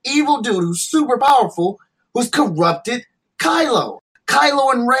manipulative, evil dude who's super powerful, who's corrupted Kylo.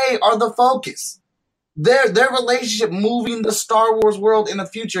 Kylo and Rey are the focus. Their relationship moving the Star Wars world in the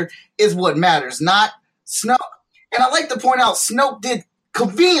future is what matters, not Snoke. And I like to point out, Snoke did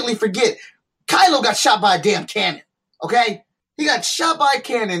conveniently forget Kylo got shot by a damn cannon, okay? He got shot by a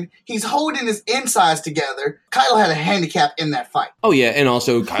cannon. He's holding his insides together. Kylo had a handicap in that fight. Oh, yeah, and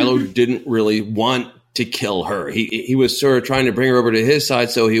also Kylo didn't really want to kill her. He was sort of trying to bring her over to his side,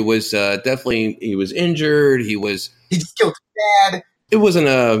 so he was he was injured. He just killed Dad. It wasn't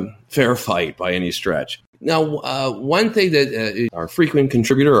a fair fight by any stretch. Now, one thing that our frequent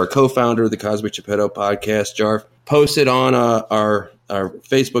contributor, our co-founder of the Cosmic Geppetto podcast, Jarf, posted on our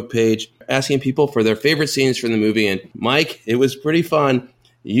Facebook page, asking people for their favorite scenes from the movie. And Mike, it was pretty fun.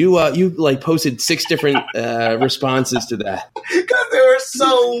 You posted 6 different responses to that. Because there were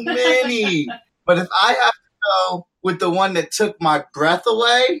so many. But if I have to go with the one that took my breath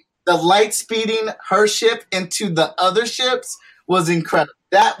away, the light speeding her ship into the other ships was incredible.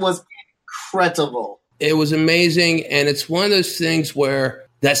 That was incredible. It was amazing, and it's one of those things where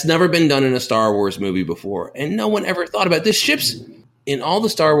that's never been done in a Star Wars movie before, and no one ever thought about it. The ships, in all the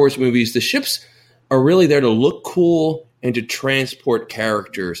Star Wars movies, the ships are really there to look cool and to transport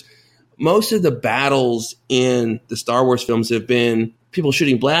characters. Most of the battles in the Star Wars films have been people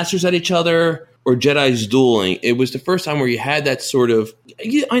shooting blasters at each other or Jedis dueling. It was the first time where you had that sort of...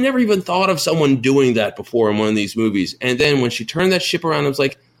 I never even thought of someone doing that before in one of these movies. And then when she turned that ship around, I was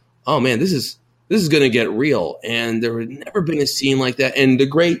like, oh man, this is going to get real. And there had never been a scene like that. And the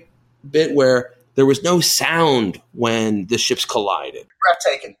great bit where there was no sound when the ships collided.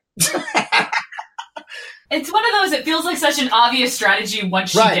 Breathtaking. It's one of those, it feels like such an obvious strategy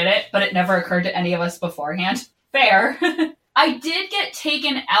once she did it, but it never occurred to any of us beforehand. Fair. I did get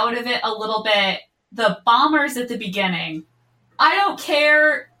taken out of it a little bit. The bombers at the beginning. I don't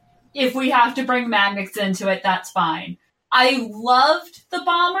care if we have to bring magnets into it, that's fine. I loved the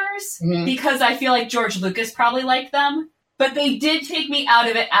bombers because I feel like George Lucas probably liked them. But they did take me out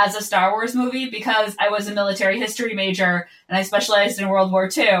of it as a Star Wars movie because I was a military history major and I specialized in World War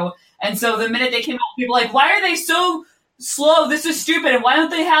II. And so the minute they came out, people were like, why are they so slow? This is stupid. And why don't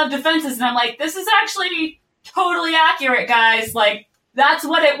they have defenses? And I'm like, this is actually totally accurate, guys. Like, that's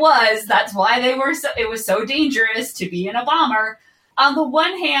what it was. That's why it was so dangerous to be in a bomber. On the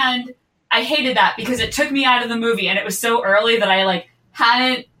one hand, I hated that because it took me out of the movie and it was so early that I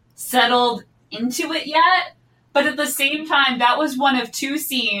hadn't settled into it yet. But at the same time, that was one of 2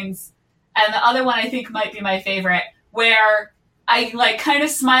 scenes, and the other one I think might be my favorite, where I kind of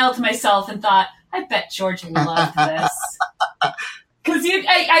smiled to myself and thought, I bet George loved this. Because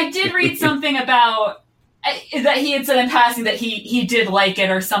I did read something about that he had said in passing that he did like it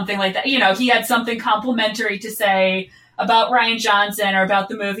or something like that. You know, he had something complimentary to say about Rian Johnson or about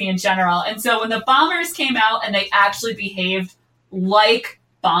the movie in general. And so when the bombers came out and they actually behaved like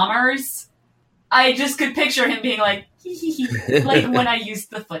bombers, I just could picture him being like, like when I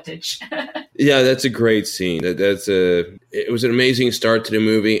used the footage. Yeah, that's a great scene. It was an amazing start to the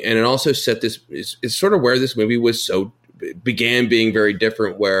movie, and it also set this. It's sort of where this movie began being very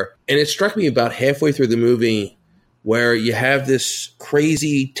different. And it struck me about halfway through the movie, where you have this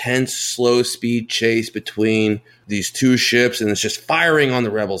crazy, tense, slow speed chase between these two ships, and it's just firing on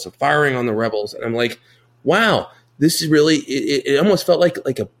the rebels and firing on the rebels, and I'm like, wow. This is really, it almost felt like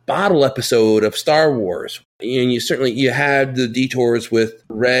a bottle episode of Star Wars. And you had the detours with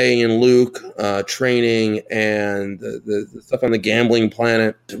Rey and Luke training and the stuff on the gambling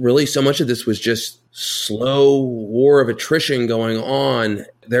planet. Really, so much of this was just slow war of attrition going on.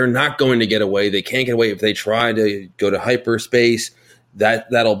 They're not going to get away. They can't get away. If they try to go to hyperspace,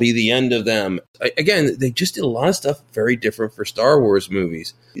 that'll be the end of them. Again, they just did a lot of stuff very different for Star Wars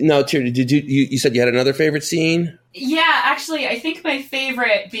movies. Now, Tyr, did you said you had another favorite scene? Yeah, actually, I think my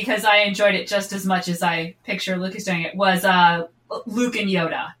favorite, because I enjoyed it just as much as I picture Lucas doing it, was Luke and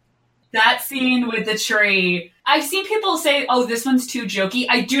Yoda. That scene with the tree. I've seen people say, oh, this one's too jokey.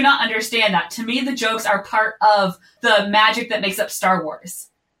 I do not understand that. To me, the jokes are part of the magic that makes up Star Wars.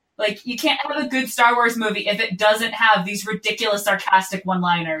 Like, you can't have a good Star Wars movie if it doesn't have these ridiculous, sarcastic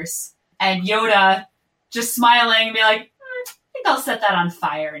one-liners. And Yoda just smiling and be like, I think I'll set that on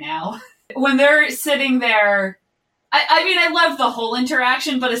fire now. When they're sitting there, I mean, I love the whole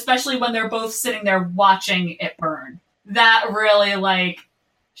interaction, but especially when they're both sitting there watching it burn. That really,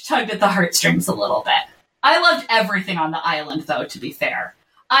 tugged at the heartstrings a little bit. I loved everything on the island, though, to be fair.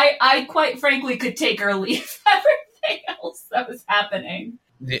 I quite frankly could take or leave everything else that was happening.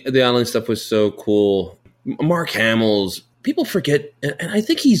 The island stuff was so cool. Mark Hamill's, people forget, and I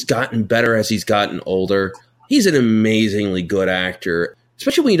think he's gotten better as he's gotten older. He's an amazingly good actor,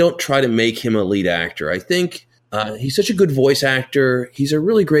 especially when you don't try to make him a lead actor. I think he's such a good voice actor. He's a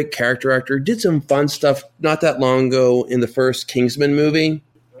really great character actor. Did some fun stuff not that long ago in the first Kingsman movie.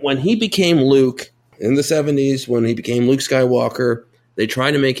 When he became Luke in the 70s, when he became Luke Skywalker, they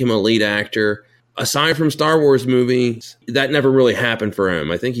tried to make him a lead actor. Aside from Star Wars movies, that never really happened for him.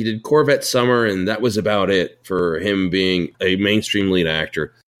 I think he did Corvette Summer, and that was about it for him being a mainstream lead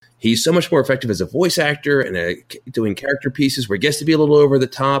actor. He's so much more effective as a voice actor and doing character pieces where he gets to be a little over the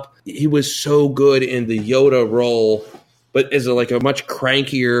top. He was so good in the Yoda role, but as a much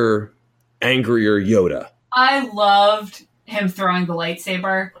crankier, angrier Yoda. I loved him throwing the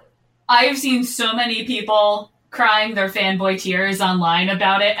lightsaber. I've seen so many people crying their fanboy tears online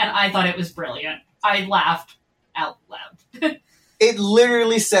about it, and I thought it was brilliant. I laughed out loud. It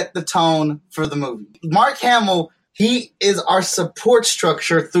literally set the tone for the movie. Mark Hamill, he is our support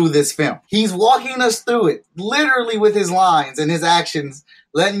structure through this film. He's walking us through it, literally with his lines and his actions,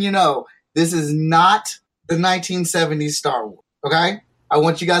 letting you know this is not the 1970s Star Wars, okay? I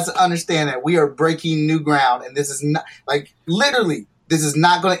want you guys to understand that we are breaking new ground, and this is not, literally, this is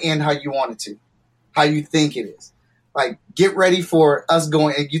not going to end how you want it to. How you think it is. Get ready for us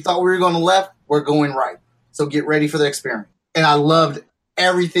going. If you thought we were going to left, we're going right. So get ready for the experience. And I loved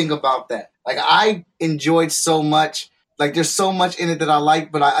everything about that. I enjoyed so much. There's so much in it that I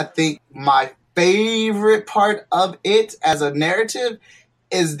like, but I think my favorite part of it as a narrative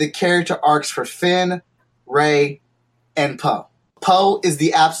is the character arcs for Finn, Rey, and Poe. Poe is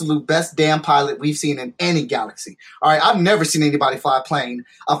the absolute best damn pilot we've seen in any galaxy. All right, I've never seen anybody fly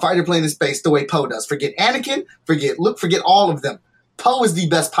a fighter plane in space the way Poe does. Forget Anakin, forget Luke, forget all of them. Poe is the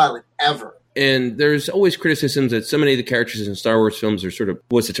best pilot ever. And there's always criticisms that so many of the characters in Star Wars films are sort of,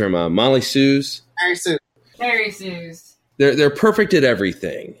 what's the term, Molly Sue's? Mary Sue's. They're perfect at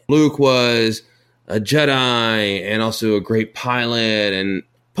everything. Luke was a Jedi and also a great pilot, and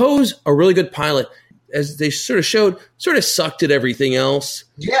Poe's a really good pilot. As they sort of showed, sort of sucked at everything else.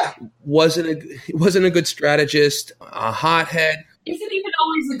 Yeah. Wasn't a good strategist, a hothead. Isn't even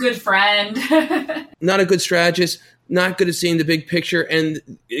always a good friend. Not a good strategist, not good at seeing the big picture, and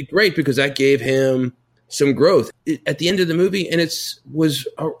great because that gave him some growth. At the end of the movie, and it was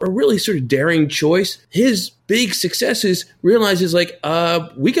a really sort of daring choice. His big successes realizes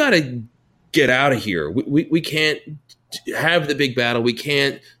we got to get out of here. We can't have the big battle. We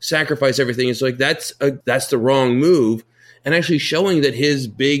can't sacrifice everything. It's that's the wrong move. And actually showing that his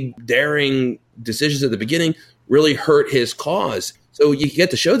big daring decisions at the beginning really hurt his cause. So you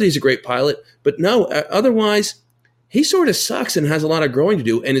get to show that he's a great pilot, but no, otherwise he sort of sucks and has a lot of growing to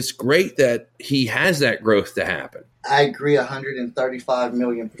do. And it's great that he has that growth to happen. I agree 135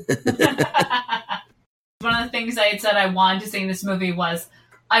 million. One of the things I had said I wanted to see in this movie was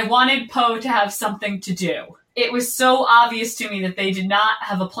I wanted Poe to have something to do. It was so obvious to me that they did not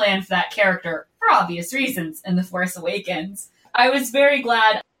have a plan for that character, for obvious reasons, in The Force Awakens. I was very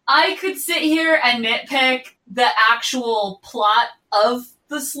glad I could sit here and nitpick the actual plot of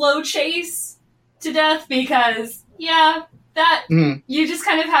the slow chase to death because, yeah, that you just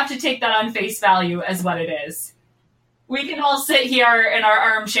kind of have to take that on face value as what it is. We can all sit here in our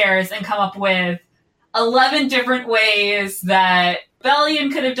armchairs and come up with 11 different ways that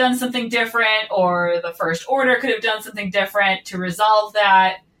Rebellion could have done something different, or the First Order could have done something different to resolve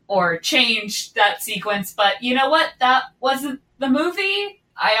that, or change that sequence. But you know what? That wasn't the movie.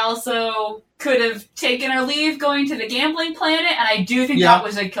 I also could have taken our leave going to the gambling planet, and I do think that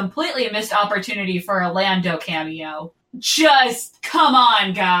was a completely missed opportunity for a Lando cameo. Just come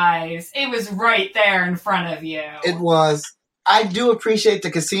on, guys. It was right there in front of you. It was. I do appreciate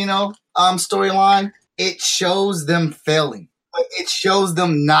the casino storyline. It shows them failing. It shows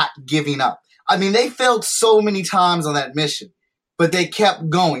them not giving up. I mean, they failed so many times on that mission, but they kept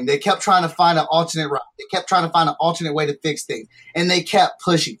going. They kept trying to find an alternate route. They kept trying to find an alternate way to fix things, and they kept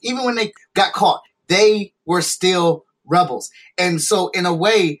pushing. Even when they got caught, they were still rebels. And so, in a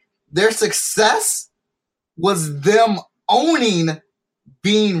way, their success was them owning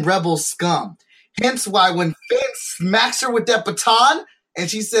being rebel scum. Hence why when Finn smacks her with that baton and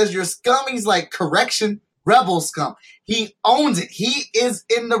she says, "You're scum," he's like, "Correction, rebel scum." He owns it. He is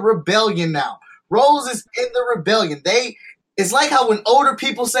in the rebellion now. Rose is in the rebellion. It's like how when older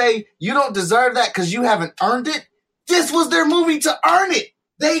people say, "You don't deserve that because you haven't earned it." This was their movie to earn it.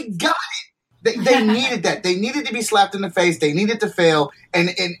 They got it. They needed that. They needed to be slapped in the face. They needed to fail.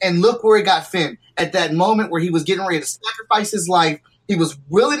 And look where it got Finn. At that moment where he was getting ready to sacrifice his life, he was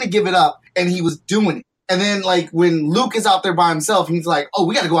willing to give it up, and he was doing it. And then, like, when Luke is out there by himself, he's like, "Oh,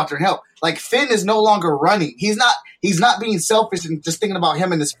 we got to go out there and help." Like, Finn is no longer running. He's not being selfish and just thinking about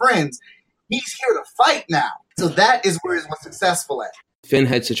him and his friends. He's here to fight now. So that is where he was successful at. Finn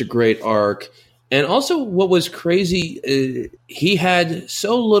had such a great arc. And also what was crazy, he had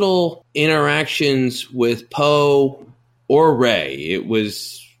so little interactions with Poe or Rey.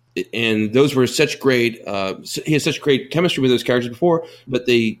 And those were such great, he had such great chemistry with those characters before, but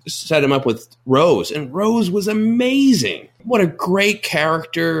they set him up with Rose, and Rose was amazing. What a great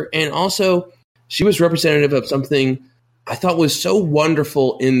character. And also, she was representative of something I thought was so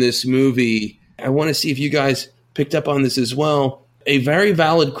wonderful in this movie. I want to see if you guys picked up on this as well. A very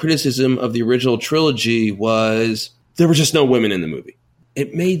valid criticism of the original trilogy was there were just no women in the movie.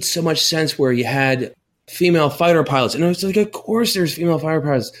 It made so much sense where you had female fighter pilots. And I was like, of course there's female fighter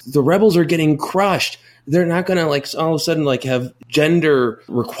pilots. The rebels are getting crushed. They're not going to like all of a sudden like have gender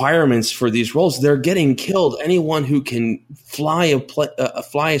requirements for these roles. They're getting killed. Anyone who can fly a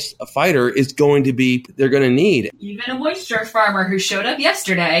fighter is going to be, they're going to need. Even a moisture farmer who showed up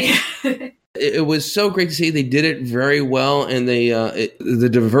yesterday. It was so great to see. They did it very well, and the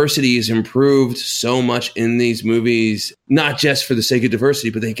diversity is improved so much in these movies, not just for the sake of diversity,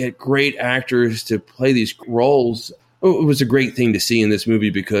 but they get great actors to play these roles. It was a great thing to see in this movie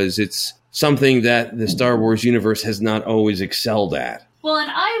because it's something that the Star Wars universe has not always excelled at. Well,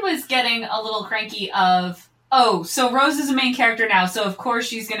 and I was getting a little cranky of, oh, so Rose is a main character now, so of course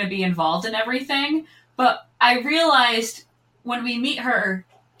she's going to be involved in everything. But I realized when we meet her,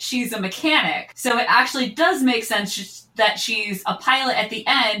 she's a mechanic. So it actually does make sense that she's a pilot at the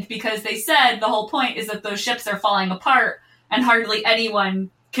end, because they said the whole point is that those ships are falling apart and hardly anyone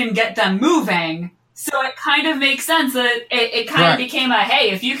can get them moving. So it kind of makes sense that it kind of became a,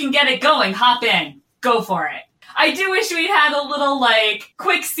 hey, if you can get it going, hop in, go for it. I do wish we'd had a little, like,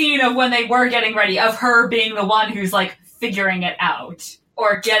 quick scene of when they were getting ready, of her being the one who's, like, figuring it out.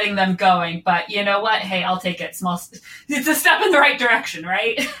 Or getting them going, but you know what? Hey, I'll take it. It's a step in the right direction,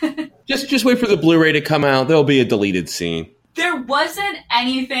 right? Just wait for the Blu-ray to come out. There'll be a deleted scene. There wasn't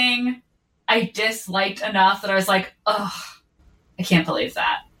anything I disliked enough that I was like, ugh, I can't believe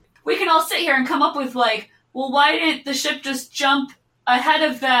that. We can all sit here and come up with like, well, why didn't the ship just jump ahead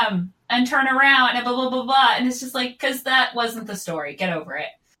of them and turn around and blah, blah, blah, blah. And it's just like, because that wasn't the story. Get over it.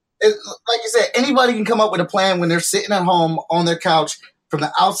 Like you said, anybody can come up with a plan when they're sitting at home on their couch from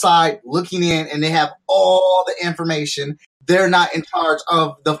the outside looking in, and they have all the information. They're not in charge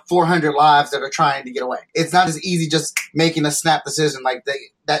of the 400 lives that are trying to get away. It's not as easy just making a snap decision. Like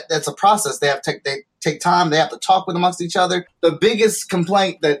that's a process. They take time. They have to talk with amongst each other. The biggest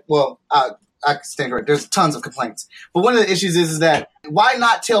complaint that, I stand corrected. There's tons of complaints, but one of the issues is that why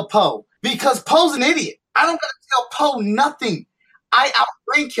not tell Poe? Because Poe's an idiot. I don't gotta tell Poe nothing. I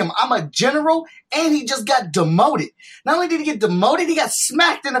outrank him. I'm a general, and he just got demoted. Not only did he get demoted, he got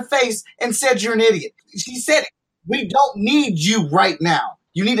smacked in the face and said, "You're an idiot." She said, "We don't need you right now.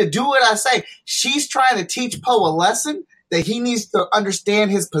 You need to do what I say." She's trying to teach Poe a lesson that he needs to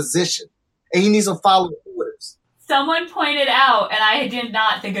understand his position, and he needs to follow orders. Someone pointed out, and I did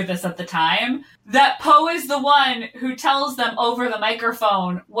not think of this at the time, that Poe is the one who tells them over the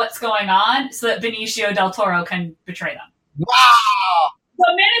microphone what's going on so that Benicio del Toro can betray them. Wow!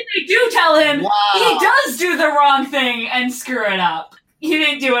 The minute they do tell him, he does do the wrong thing and screw it up. He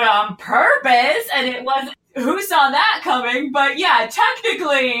didn't do it on purpose, and it wasn't... Who saw that coming? But yeah,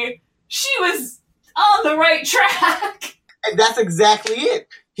 technically, she was on the right track. And that's exactly it.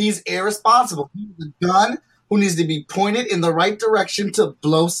 He's irresponsible. He's a gun who needs to be pointed in the right direction to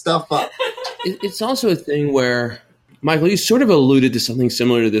blow stuff up. It's also a thing where, Michael, you sort of alluded to something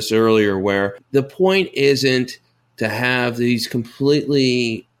similar to this earlier, where the point isn't to have these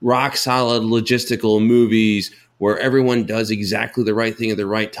completely rock-solid logistical movies where everyone does exactly the right thing at the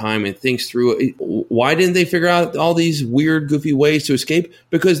right time and thinks through it. Why didn't they figure out all these weird, goofy ways to escape?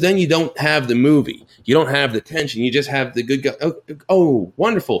 Because then you don't have the movie. You don't have the tension. You just have the good guy. Oh,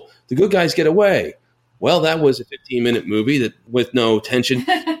 wonderful. The good guys get away. Well, that was a 15-minute movie that with no tension.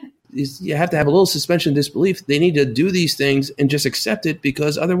 You have to have a little suspension of disbelief. They need to do these things and just accept it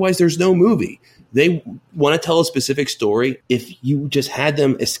because otherwise there's no movie. They want to tell a specific story. If you just had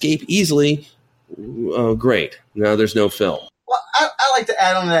them escape easily, great. Now there's no film. Well, I like to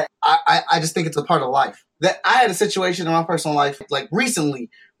add on that. I just think it's a part of life. That I had a situation in my personal life, like recently,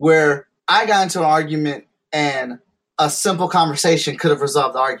 where I got into an argument and a simple conversation could have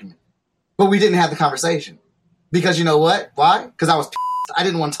resolved the argument. But we didn't have the conversation. Because you know what? Why? Because I was pissed. I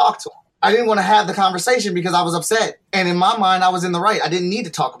didn't want to talk to him. I didn't want to have the conversation because I was upset. And in my mind, I was in the right. I didn't need to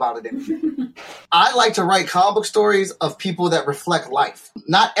talk about it anymore. I like to write comic book stories of people that reflect life.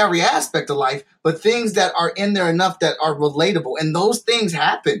 Not every aspect of life, but things that are in there enough that are relatable. And those things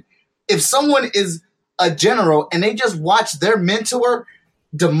happen. If someone is a general and they just watch their mentor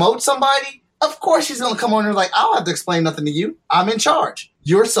demote somebody, of course she's going to come on and like, I don't have to explain nothing to you. I'm in charge.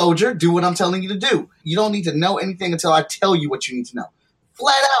 You're a soldier. Do what I'm telling you to do. You don't need to know anything until I tell you what you need to know.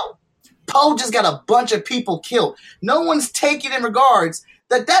 Flat out. Poe just got a bunch of people killed. No one's taking in regards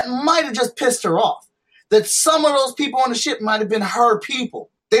that might have just pissed her off. That some of those people on the ship might have been her people.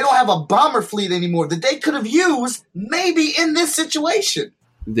 They don't have a bomber fleet anymore that they could have used maybe in this situation.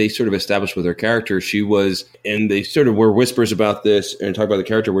 They sort of established with her character, she was, and they sort of were whispers about this and talk about the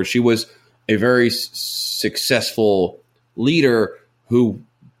character, where she was a very successful leader who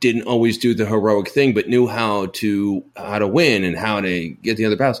didn't always do the heroic thing, but knew how to win and how to get the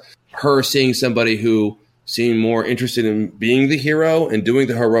other battles. Her seeing somebody who seemed more interested in being the hero and doing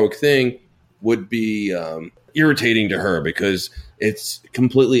the heroic thing would be irritating to her because it's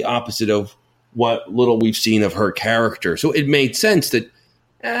completely opposite of what little we've seen of her character. So it made sense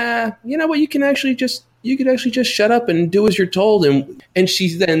that, you know what, you could actually just shut up and do as you're told. And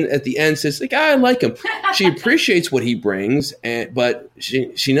she then at the end says, like, I like him. She appreciates what he brings, but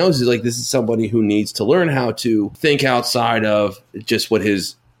she knows like this is somebody who needs to learn how to think outside of just what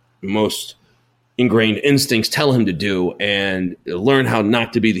his most ingrained instincts tell him to do and learn how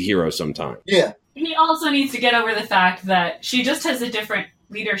not to be the hero sometimes. Yeah. He also needs to get over the fact that she just has a different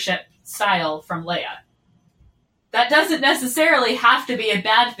leadership style from Leia. That doesn't necessarily have to be a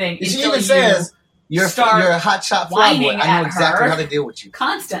bad thing. She even says, you're a hotshot fly boy. I know exactly how to deal with you.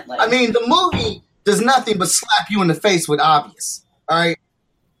 Constantly. I mean, the movie does nothing but slap you in the face with obvious. All right?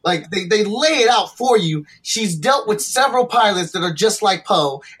 Like, they lay it out for you. She's dealt with several pilots that are just like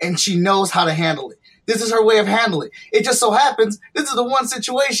Poe, and she knows how to handle it. This is her way of handling it. It just so happens this is the one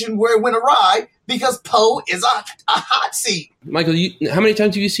situation where it went awry because Poe is a hot seat. Michael, how many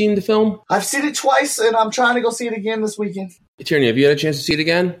times have you seen the film? I've seen it twice, and I'm trying to go see it again this weekend. Tierney, have you had a chance to see it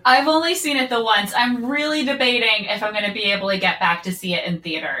again? I've only seen it the once. I'm really debating if I'm going to be able to get back to see it in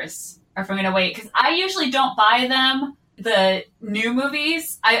theaters or if I'm going to wait, because I usually don't buy the new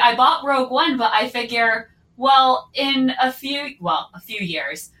movies. I bought Rogue One, but I figure, well, in a few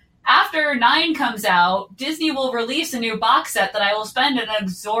years, after 9 comes out, Disney will release a new box set that I will spend an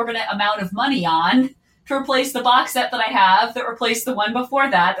exorbitant amount of money on to replace the box set that I have, that replaced the one before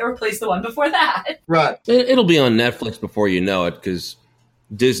that replaced the one before that. Right. It'll be on Netflix before you know it, because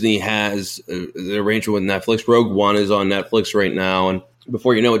Disney has the arrangement with Netflix. Rogue One is on Netflix right now, and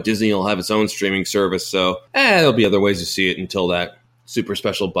before you know it, Disney will have its own streaming service. So there'll be other ways to see it until that super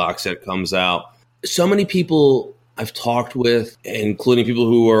special box set comes out. So many people I've talked with, including people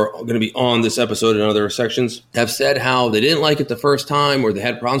who are going to be on this episode and other sections, have said how they didn't like it the first time or they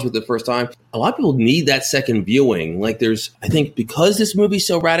had problems with it the first time. A lot of people need that second viewing. Like I think because this movie's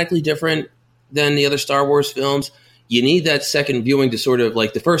so radically different than the other Star Wars films, you need that second viewing to sort of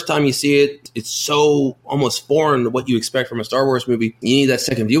like the first time you see it, it's so almost foreign to what you expect from a Star Wars movie. You need that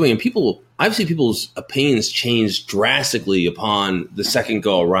second viewing. And I've seen people's opinions change drastically upon the second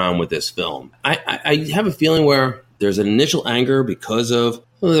go around with this film. I have a feeling where there's an initial anger because of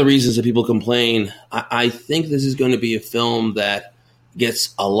one of the reasons that people complain. I think this is going to be a film that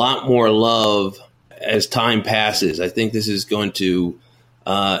gets a lot more love as time passes. I think this is going to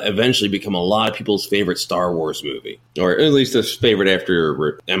eventually become a lot of people's favorite Star Wars movie, or at least a favorite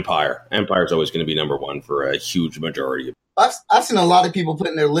after Empire. Empire is always going to be number one for a huge majority. I've seen a lot of people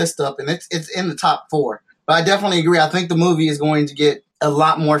putting their list up, and it's in the top 4. But I definitely agree. I think the movie is going to get a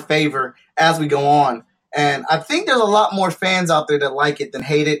lot more favor as we go on. And I think there's a lot more fans out there that like it than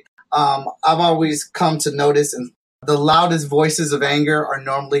hate it. I've always come to notice, and the loudest voices of anger are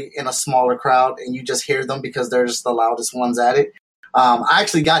normally in a smaller crowd, and you just hear them because they're just the loudest ones at it. I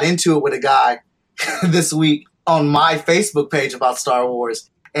actually got into it with a guy this week on my Facebook page about Star Wars,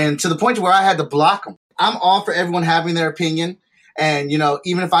 and to the point where I had to block him. I'm all for everyone having their opinion, and,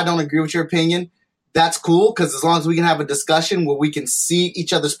 even if I don't agree with your opinion, that's cool, because as long as we can have a discussion where we can see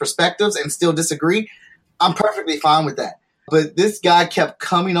each other's perspectives and still disagree, I'm perfectly fine with that. But this guy kept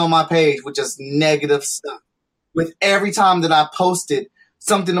coming on my page with just negative stuff with every time that I posted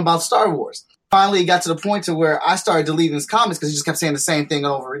something about Star Wars. Finally, it got to the point to where I started deleting his comments because he just kept saying the same thing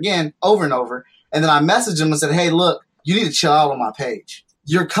over and over. And then I messaged him and said, hey, look, you need to chill out on my page.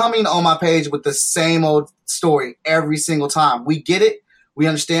 You're coming on my page with the same old story every single time. We get it. We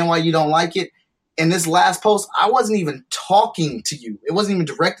understand why you don't like it. In this last post, I wasn't even talking to you. It wasn't even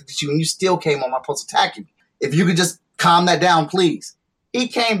directed at you, and you still came on my post attacking me. If you could just calm that down, please. He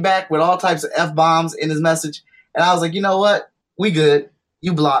came back with all types of F-bombs in his message, and I was like, you know what? We good.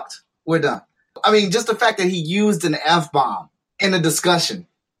 You blocked. We're done. I mean, just the fact that he used an F-bomb in a discussion.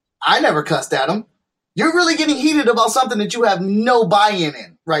 I never cussed at him. You're really getting heated about something that you have no buy-in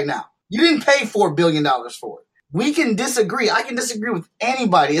in right now. You didn't pay $4 billion for it. We can disagree. I can disagree with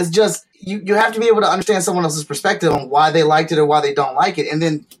anybody. It's just you have to be able to understand someone else's perspective on why they liked it or why they don't like it, and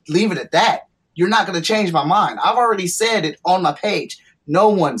then leave it at that. You're not going to change my mind. I've already said it on my page. No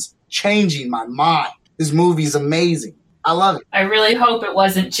one's changing my mind. This movie's amazing. I love it. I really hope it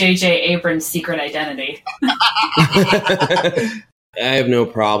wasn't J.J. Abrams' secret identity. I have no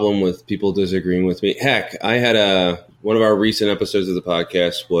problem with people disagreeing with me. Heck, I had one of our recent episodes of the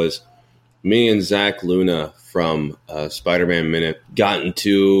podcast was me and Zach Luna from Spider-Man Minute got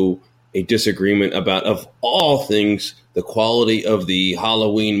into a disagreement about, of all things, the quality of the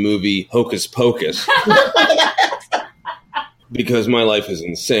Halloween movie Hocus Pocus. Because my life is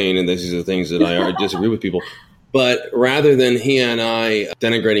insane, and these are the things that I disagree with people. But rather than he and I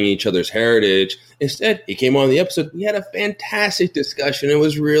denigrating each other's heritage, instead, he came on the episode. We had a fantastic discussion. It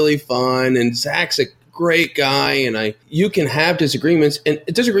was really fun, and Zach's a great guy, and you can have disagreements, and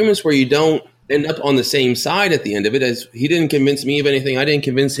disagreements where you don't end up on the same side at the end of it, as he didn't convince me of anything, I didn't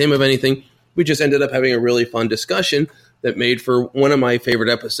convince him of anything. We just ended up having a really fun discussion that made for one of my favorite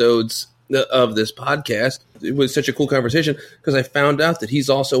episodes of this podcast. It was such a cool conversation because I found out that he's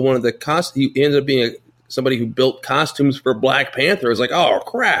also one of the he ended up being somebody who built costumes for Black Panther. I was like, oh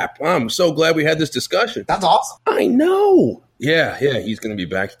crap, I'm so glad we had this discussion. That's awesome. I know. Yeah, he's going to be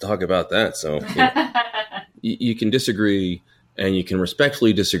back to talk about that. So you can disagree, and you can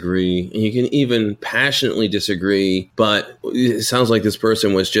respectfully disagree, and you can even passionately disagree, but it sounds like this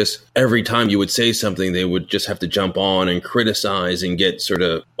person was just, every time you would say something, they would just have to jump on and criticize and get sort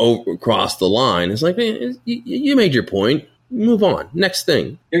of across the line. It's like, man, you made your point. Move on. Next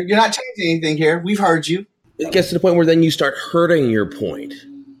thing. You're not changing anything here. We've heard you. It gets to the point where then you start hurting your point,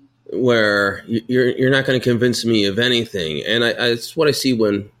 where you're not going to convince me of anything. And it's what I see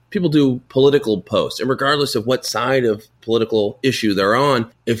when people do political posts, and regardless of what side of political issue they're on,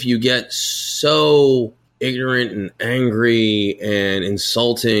 if you get so ignorant and angry and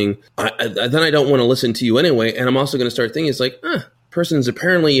insulting, then I don't want to listen to you anyway. And I'm also going to start thinking, it's like, person's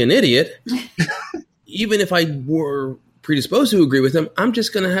apparently an idiot. Even if I were predisposed to agree with them, I'm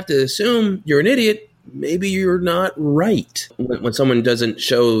just going to have to assume you're an idiot. Maybe you're not right. When someone doesn't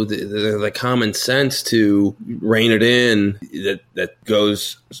show the common sense to rein it in, that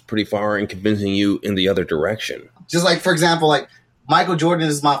goes pretty far in convincing you in the other direction. Just like, for example, like Michael Jordan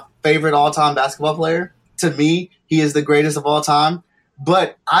is my favorite all-time basketball player. To me, he is the greatest of all time.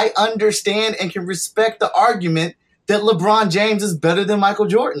 But I understand and can respect the argument that LeBron James is better than Michael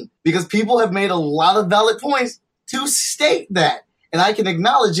Jordan, because people have made a lot of valid points to state that. And I can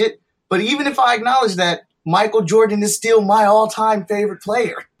acknowledge it. But even if I acknowledge that, Michael Jordan is still my all-time favorite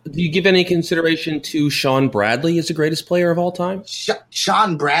player. Do you give any consideration to Sean Bradley as the greatest player of all time?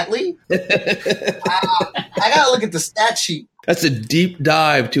 Sean Bradley? I gotta look at the stat sheet. That's a deep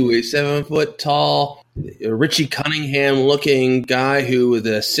dive to a 7 foot tall, Richie Cunningham looking guy who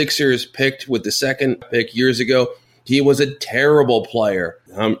the Sixers picked with the second pick years ago. He was a terrible player.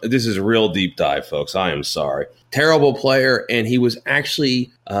 This is a real deep dive, folks. I am sorry. Terrible player, and he was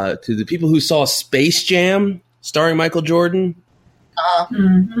actually, to the people who saw Space Jam starring Michael Jordan,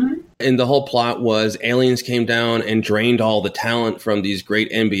 and the whole plot was aliens came down and drained all the talent from these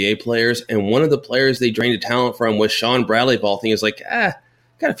great NBA players, and one of the players they drained the talent from was Sean Bradley. Of all things, like,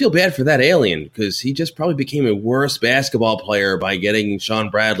 gotta feel bad for that alien, because he just probably became a worse basketball player by getting Sean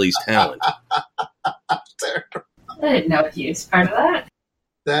Bradley's talent. I didn't know he was part of that.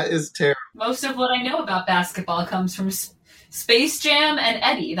 That is terrible. Most of what I know about basketball comes from Space Jam and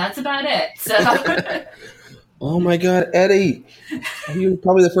Eddie. That's about it. So. Oh my God, Eddie! You're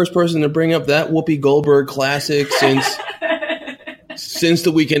probably the first person to bring up that Whoopi Goldberg classic since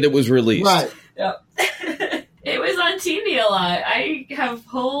the weekend it was released. Right. Yep. It was on TV a lot. I have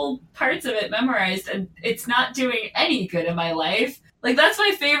whole parts of it memorized, and it's not doing any good in my life. Like, that's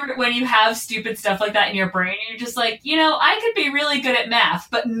my favorite, when you have stupid stuff like that in your brain, and you're just like, I could be really good at math,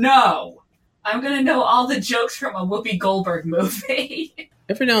 but no, I'm going to know all the jokes from a Whoopi Goldberg movie.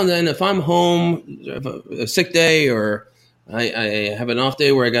 Every now and then, if I'm home, a sick day, or I have an off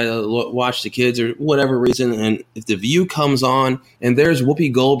day where I got to watch the kids or whatever reason, and if The View comes on and there's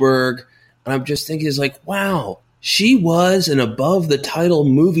Whoopi Goldberg, and I'm just thinking, it's like, wow, she was an above-the-title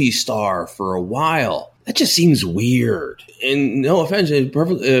movie star for a while. That just seems weird. And no offense, a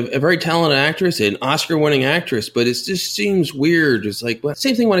very talented actress, an Oscar-winning actress, but it just seems weird. It's like, well,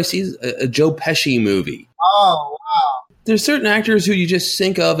 same thing when I see a Joe Pesci movie. Oh, wow. There's certain actors who you just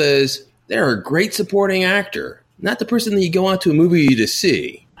think of as they're a great supporting actor, not the person that you go out to a movie to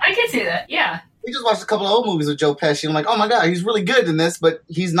see. I can see that, yeah. We just watched a couple of old movies with Joe Pesci, and I'm like, oh my God, he's really good in this, but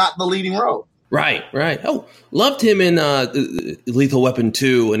he's not the leading role. Right. Oh, loved him in Lethal Weapon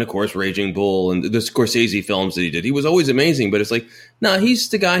 2 and, of course, Raging Bull and the Scorsese films that he did. He was always amazing, but it's like, no, he's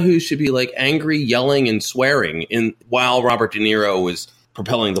the guy who should be, like, angry, yelling, and swearing while Robert De Niro is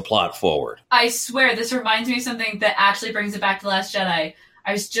propelling the plot forward. I swear, this reminds me of something that actually brings it back to Last Jedi.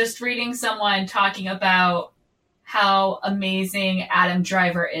 I was just reading someone talking about how amazing Adam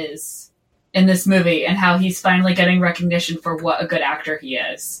Driver is in this movie and how he's finally getting recognition for what a good actor he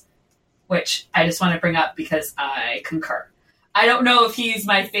is. Which I just want to bring up because I concur. I don't know if he's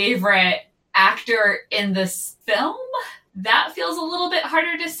my favorite actor in this film. That feels a little bit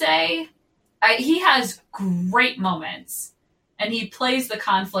harder to say. He has great moments, and he plays the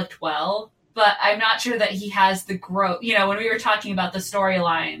conflict well, but I'm not sure that he has the growth. When we were talking about the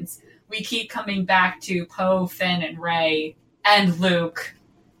storylines, we keep coming back to Poe, Finn, and Rey, and Luke,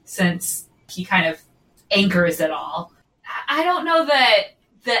 since he kind of anchors it all. I don't know that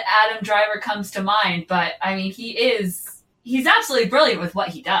Adam Driver comes to mind, but I mean, he's absolutely brilliant with what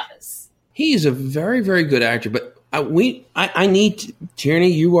he does. He's a very, very good actor, but I need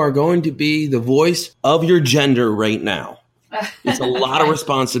Tierney, you are going to be the voice of your gender right now. It's a lot of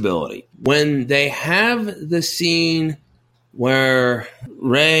responsibility. When they have the scene where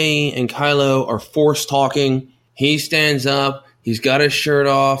Rey and Kylo are force talking, he stands up, he's got his shirt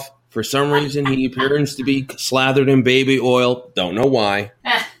off. For some reason, he appears to be slathered in baby oil. Don't know why.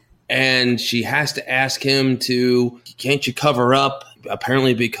 And she has to ask him can't you cover up?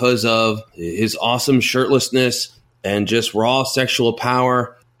 Apparently because of his awesome shirtlessness and just raw sexual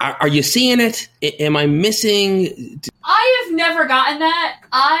power. Are you seeing it? Am I missing? I have never gotten that.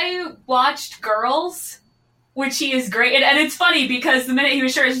 I watched Girls, which he is great. And it's funny because the minute he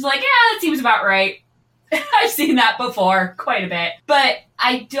was shirtless, he's like, yeah, that seems about right. I've seen that before quite a bit. But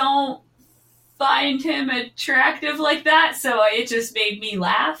I don't find him attractive like that, so it just made me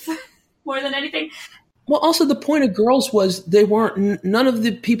laugh more than anything. Well, also the point of Girls was none of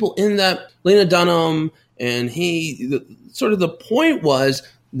the people in that, Lena Dunham and the point was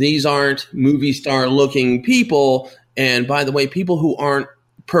these aren't movie star looking people. And by the way, people who aren't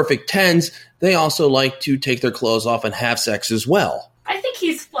perfect 10s, they also like to take their clothes off and have sex as well. I think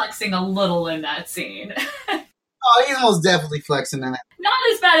he's flexing a little in that scene. Oh, he's most definitely flexing in it. Not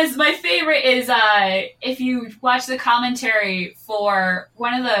as bad as my favorite is if you watch the commentary for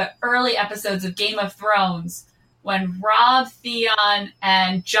one of the early episodes of Game of Thrones when Rob, Theon,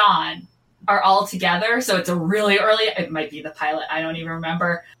 and Jon are all together. So it's a really early, it might be the pilot, I don't even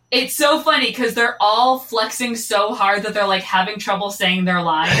remember. It's so funny because they're all flexing so hard that they're like having trouble saying their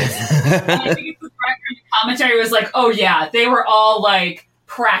lines. And I think it's the director in the commentary was like, oh yeah, they were all like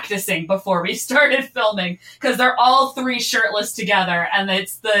practicing before we started filming because they're all three shirtless together, and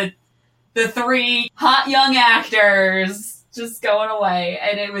it's the three hot young actors just going away.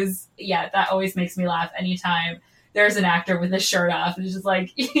 And it was, that always makes me laugh anytime there's an actor with his shirt off. It's just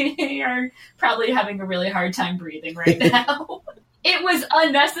like, you're probably having a really hard time breathing right now. It was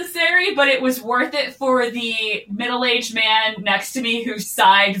unnecessary, but it was worth it for the middle-aged man next to me who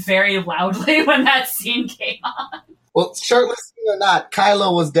sighed very loudly when that scene came on. Well, shirtless or not,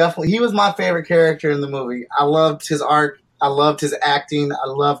 Kylo was he was my favorite character in the movie. I loved his art. I loved his acting. I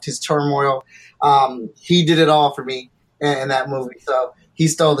loved his turmoil. He did it all for me in that movie. So he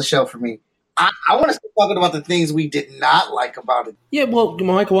stole the show for me. I want to start talking about the things we did not like about it. Yeah, well,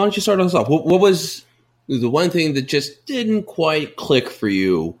 Michael, why don't you start us off? What was the one thing that just didn't quite click for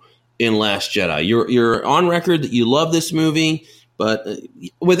you in Last Jedi? You're on record that you love this movie, but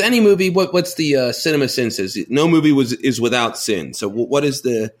with any movie, what's the cinema sin says? No movie is without sin. So what is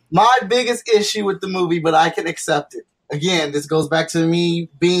my biggest issue with the movie? But I can accept it. Again, this goes back to me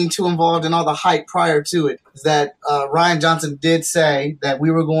being too involved in all the hype prior to it, is that Rian Johnson did say that we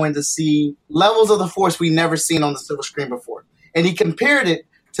were going to see levels of the Force we never seen on the silver screen before. And he compared it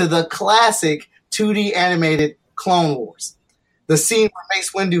to the classic 2D animated Clone Wars, the scene where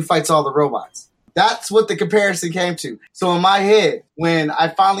Mace Windu fights all the robots. That's what the comparison came to. So in my head, when I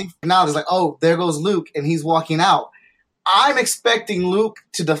finally acknowledged, like, oh, there goes Luke, and he's walking out, I'm expecting Luke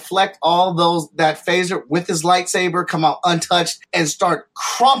to deflect all that phaser with his lightsaber, come out untouched, and start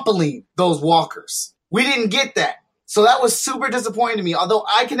crumpling those walkers. We didn't get that. So that was super disappointing to me. Although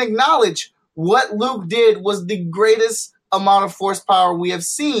I can acknowledge what Luke did was the greatest amount of force power we have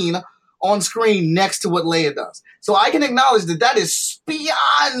seen on screen next to what Leia does. So I can acknowledge that is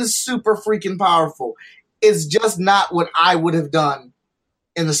beyond super freaking powerful. It's just not what I would have done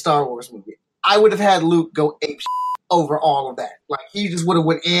in the Star Wars movie. I would have had Luke go ape over all of that. Like, he just would have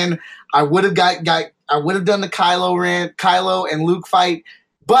went in. I would have I would have done the Kylo and Luke fight,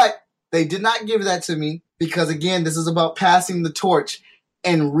 but they did not give that to me because, again, this is about passing the torch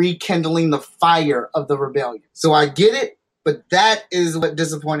and rekindling the fire of the rebellion. So I get it, but that is what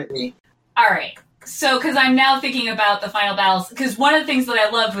disappointed me. All right. So, because I'm now thinking about the final battles, because one of the things that I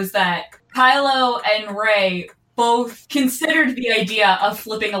loved was that Kylo and Rey both considered the idea of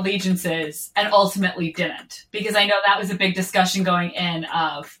flipping allegiances and ultimately didn't. Because I know that was a big discussion going in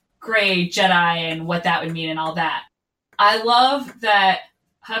of Grey Jedi and what that would mean and all that. I love that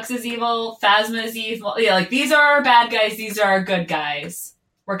Hux is evil, Phasma is evil. Yeah, like, these are our bad guys, these are our good guys.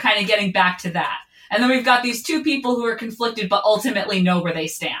 We're kind of getting back to that. And then we've got these two people who are conflicted but ultimately know where they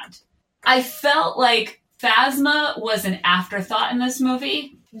stand. I felt like Phasma was an afterthought in this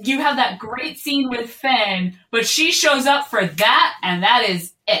movie. You have that great scene with Finn, but she shows up for that, and that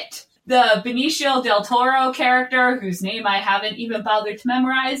is it. The Benicio del Toro character, whose name I haven't even bothered to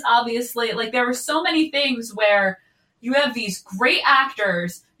memorize, obviously, like, there were so many things where you have these great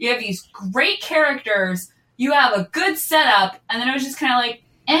actors, you have these great characters, you have a good setup, and then it was just kind of like,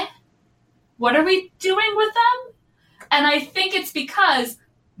 what are we doing with them? And I think it's because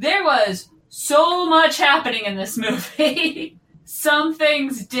there was so much happening in this movie. Some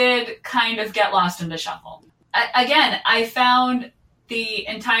things did kind of get lost in the shuffle. I found the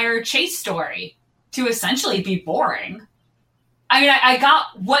entire chase story to essentially be boring. I mean, I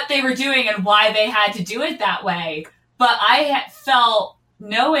got what they were doing and why they had to do it that way, but I felt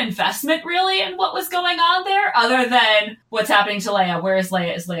no investment really in what was going on there other than what's happening to Leia. Where is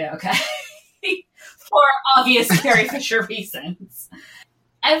Leia? Is Leia okay? For obvious Carrie Fisher reasons.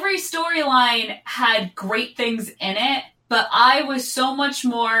 Every storyline had great things in it, but I was so much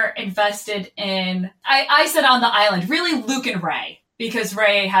more invested in, I said on the island, really Luke and Rey, because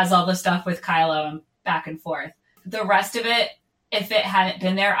Rey has all the stuff with Kylo and back and forth. The rest of it, if it hadn't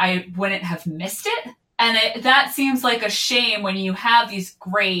been there, I wouldn't have missed it. And that seems like a shame when you have these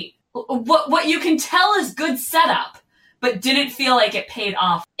great, what you can tell is good setup, but didn't feel like it paid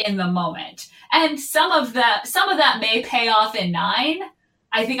off in the moment. And some of that may pay off in 9.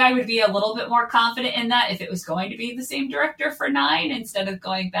 I think I would be a little bit more confident in that if it was going to be the same director for 9 instead of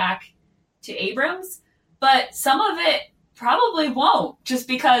going back to Abrams. But some of it probably won't, just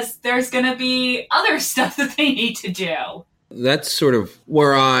because there's going to be other stuff that they need to do. That's sort of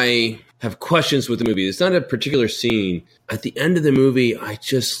where I have questions with the movie. It's not a particular scene. At the end of the movie, I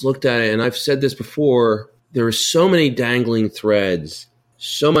just looked at it, and I've said this before, there are so many dangling threads,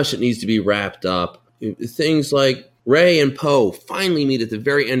 so much that needs to be wrapped up. Things like Rey and Poe finally meet at the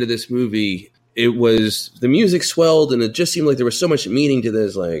very end of this movie. It was, the music swelled, and it just seemed like there was so much meaning to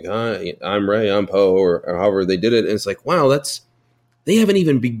this, like, I'm Rey, I'm Poe, or however they did it. And it's like, wow, that's they haven't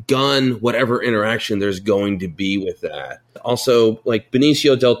even begun whatever interaction there's going to be with that. Also, like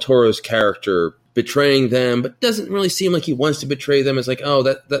Benicio del Toro's character betraying them, but doesn't really seem like he wants to betray them. It's like, oh,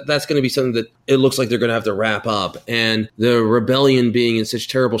 that's going to be something that it looks like they're going to have to wrap up. And the rebellion being in such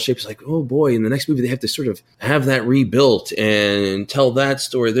terrible shape, it's like, oh boy, in the next movie they have to sort of have that rebuilt and tell that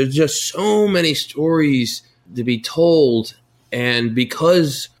story. There's just so many stories to be told. And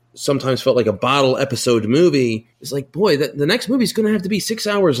because sometimes felt like a bottle episode movie, it's like, boy, the next movie is going to have to be 6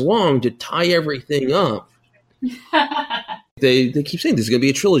 hours long to tie everything up. They keep saying there's going to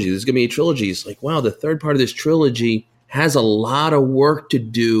be a trilogy. There's going to be a trilogy. It's like, wow, the third part of this trilogy has a lot of work to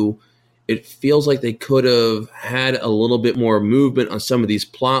do. It feels like they could have had a little bit more movement on some of these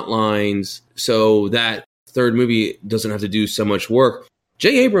plot lines so that third movie doesn't have to do so much work.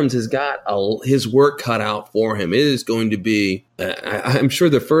 J. Abrams has got his work cut out for him. It is going to be, I'm sure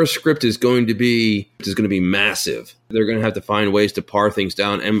the first script is going to be massive. They're going to have to find ways to pare things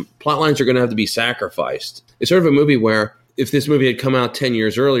down, and plot lines are going to have to be sacrificed. It's sort of a movie where if this movie had come out 10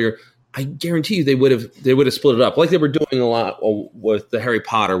 years earlier, I guarantee you they would have split it up, like they were doing a lot with the Harry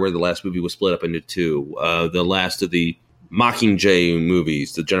Potter, where the last movie was split up into two. The last of the Mockingjay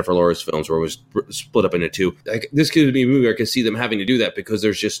movies, the Jennifer Lawrence films, where it was split up into two. This could be a movie where I could see them having to do that because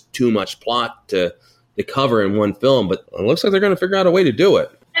there's just too much plot to cover in one film. But it looks like they're going to figure out a way to do it.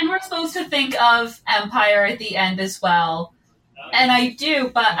 And we're supposed to think of Empire at the end as well. And I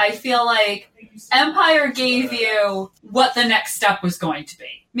do, but I feel like Empire gave you what the next step was going to be.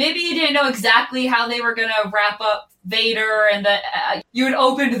 Maybe you didn't know exactly how they were going to wrap up Vader, and that you had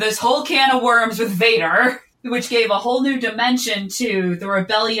opened this whole can of worms with Vader, which gave a whole new dimension to the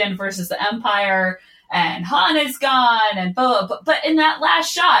rebellion versus the Empire, and Han is gone, and blah, blah, blah. But in that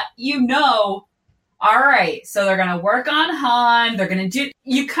last shot, all right, so they're going to work on Han, they're going to do...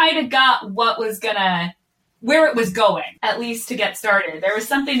 You kind of got where it was going, at least to get started. There was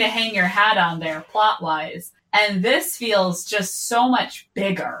something to hang your hat on there, plot-wise. And this feels just so much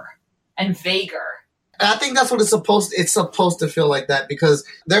bigger and vaguer. And I think that's what it's supposed to feel like, that, because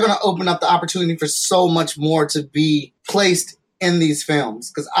they're going to open up the opportunity for so much more to be placed in these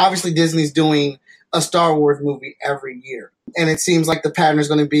films. Because obviously Disney's doing a Star Wars movie every year. And it seems like the pattern is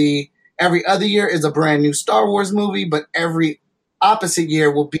going to be every other year is a brand new Star Wars movie, but every opposite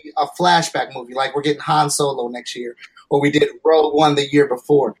year will be a flashback movie. Like we're getting Han Solo next year, or we did Rogue One the year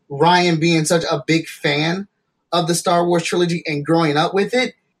before. Ryan being such a big fan of the Star Wars trilogy and growing up with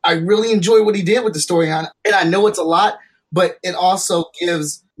it, I really enjoy what he did with the story on it. And I know it's a lot, but it also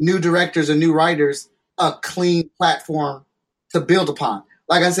gives new directors and new writers a clean platform to build upon.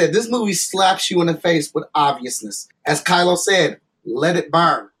 Like I said, this movie slaps you in the face with obviousness. As Kylo said, let it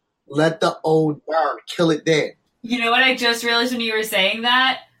burn. Let the old burn. Kill it dead. You know what I just realized when you were saying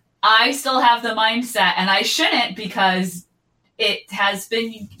that? I still have the mindset, and I shouldn't because it has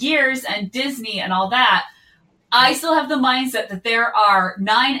been years and Disney and all that. I still have the mindset that there are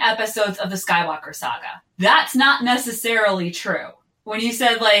 9 episodes of the Skywalker saga. That's not necessarily true. When you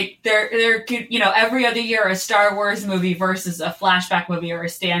said, like, there could, every other year a Star Wars movie versus a flashback movie or a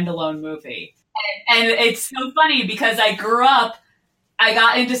standalone movie. And it's so funny because I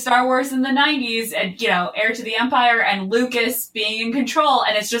got into Star Wars in the 90s and, Heir to the Empire and Lucas being in control.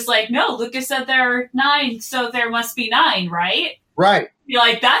 And it's just like, no, Lucas said there are 9, so there must be 9, right? Right. You're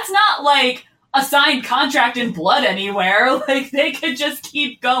like, that's not like a signed contract in blood anywhere. Like, they could just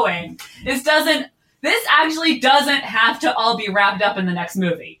keep going. This actually doesn't have to all be wrapped up in the next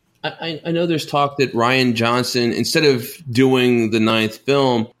movie. I know there's talk that Rian Johnson, instead of doing the 9th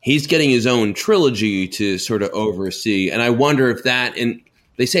film, he's getting his own trilogy to sort of oversee. And I wonder if and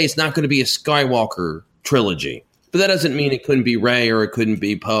they say it's not going to be a Skywalker trilogy, but that doesn't mean it couldn't be Rey or it couldn't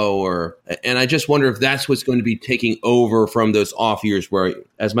be Poe. And I just wonder if that's what's going to be taking over from those off years where,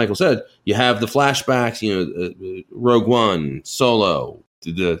 as Michael said, you have the flashbacks, Rogue One, Solo,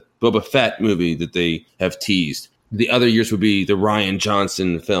 the Boba Fett movie that they have teased. The other years would be the Rian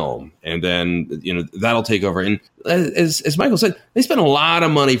Johnson film. And then, that'll take over. And as Michael said, they spent a lot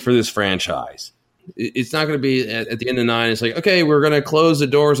of money for this franchise. It's not going to be at the end of 9. It's like, okay, we're going to close the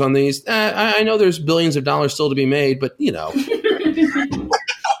doors on these. I know there's billions of dollars still to be made, but,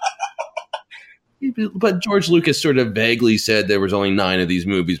 But George Lucas sort of vaguely said there was only 9 of these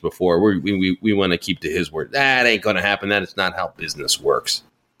movies before. We want to keep to his word. That ain't going to happen. That is not how business works.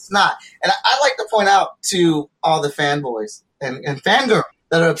 It's not. And I like to point out to all the fanboys and fangirls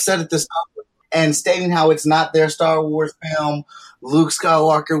that are upset at this stuff and stating how it's not their Star Wars film. Luke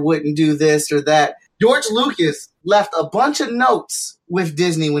Skywalker wouldn't do this or that. George Lucas left a bunch of notes with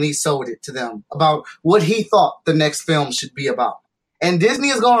Disney when he sold it to them about what he thought the next film should be about. And Disney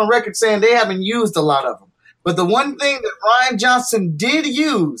is going on record saying they haven't used a lot of them. But the one thing that Rian Johnson did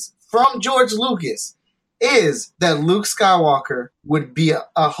use from George Lucas is that Luke Skywalker would be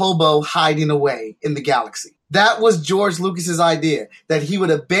a hobo hiding away in the galaxy. That was George Lucas's idea, that he would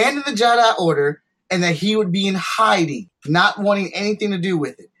abandon the Jedi Order and that he would be in hiding, not wanting anything to do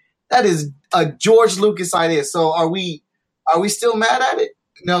with it. That is a George Lucas idea. So are we still mad at it?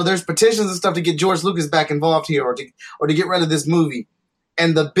 No, there's petitions and stuff to get George Lucas back involved here or to get rid of this movie.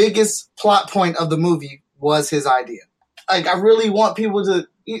 And the biggest plot point of the movie was his idea. Like, I really want people to...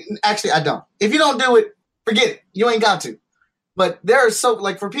 Actually, I don't. If you don't do it, forget it. You ain't got to. But there are so...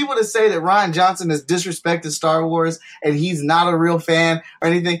 Like, for people to say that Rian Johnson has disrespected Star Wars and he's not a real fan or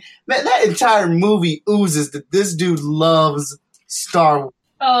anything, man, that entire movie oozes that this dude loves Star Wars.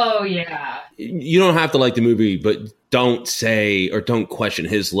 Oh, yeah. You don't have to like the movie, but don't say or don't question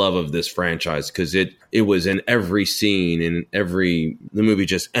his love of this franchise, because it was in every scene and the movie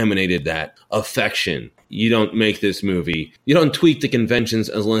just emanated that affection. You don't make this movie. You don't tweak the conventions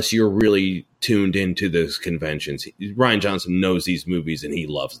unless you're really tuned into those conventions. Rian Johnson knows these movies and he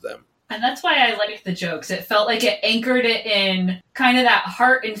loves them. And that's why I liked the jokes. It felt like it anchored it in kind of that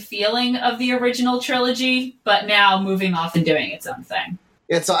heart and feeling of the original trilogy, but now moving off and doing its own thing.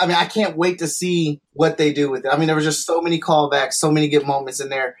 Yeah, so, I mean, I can't wait to see what they do with it. I mean, there were just so many callbacks, so many good moments in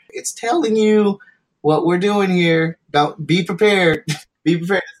there. It's telling you what we're doing here. Don't be prepared. Be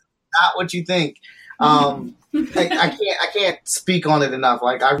prepared. It's not what you think. I can't speak on it enough.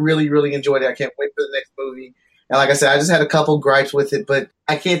 Like, I really, really enjoyed it. I can't wait for the next movie. And like I said, I just had a couple gripes with it, but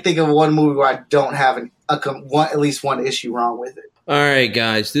I can't think of one movie where I don't have at least one issue wrong with it. All right,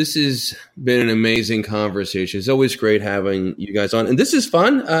 guys, this has been an amazing conversation. It's always great having you guys on. And this is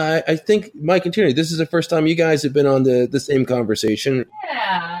fun. I think, Mike and Tierney, this is the first time you guys have been on the same conversation.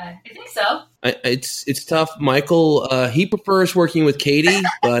 Yeah, I think so. It's tough. Michael, he prefers working with Katie,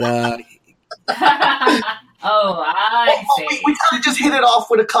 but... Oh, I see. We kind of just hit it off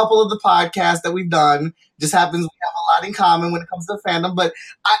with a couple of the podcasts that we've done. Just happens we have a lot in common when it comes to fandom. But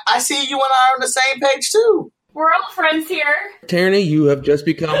I see you and I are on the same page, too. We're all friends here. Tierney, you have just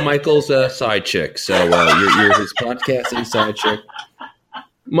become Michael's side chick. So you're his podcasting side chick.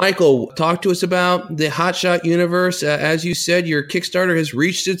 Michael, talk to us about the Hotshot universe. As you said, your Kickstarter has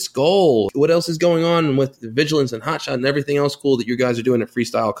reached its goal. What else is going on with Vigilance and Hotshot and everything else cool that you guys are doing at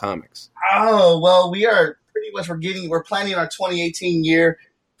Freestyle Comics? Oh, well, we are pretty much, we're planning our 2018 year,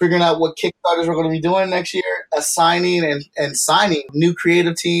 figuring out what Kickstarters we're going to be doing next year, assigning and signing new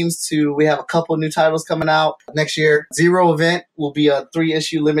creative teams we have a couple new titles coming out next year. Zero Event will be a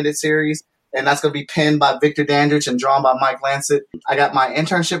 3-issue limited series, and that's going to be penned by Victor Dandridge and drawn by Mike Lancet. I got my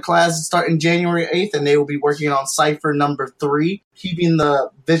internship class starting January 8th, and they will be working on Cypher number 3, keeping the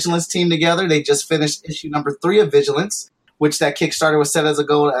Vigilance team together. They just finished issue number 3 of Vigilance, which that Kickstarter was set as a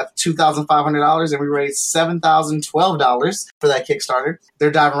goal at $2,500, and we raised $7,012 for that Kickstarter.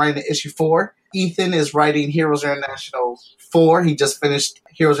 They're diving right into issue 4. Ethan is writing Heroes International 4. He just finished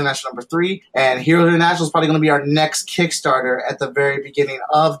Heroes International number 3, and Heroes International is probably going to be our next Kickstarter at the very beginning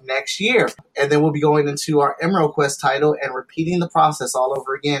of next year. And then we'll be going into our Emerald Quest title and repeating the process all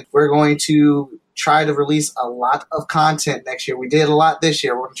over again. We're going to try to release a lot of content next year. We did a lot this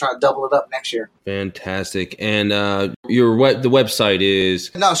year. We're going to try to double it up next year. Fantastic. And the website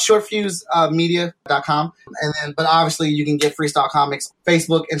is? shortfusemedia.com. And then, but obviously you can get Freestyle Comics,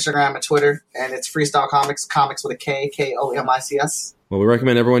 Facebook, Instagram, and Twitter. And it's Freestyle Comics, comics with a K, Komics. Well, we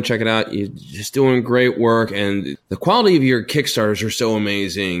recommend everyone check it out. You're just doing great work, and the quality of your Kickstarters are so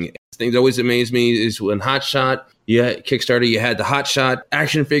amazing. Things that always amaze me is when Hotshot, you had Kickstarter, you had the Hotshot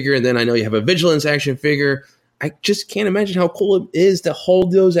action figure, and then I know you have a Vigilance action figure. I just can't imagine how cool it is to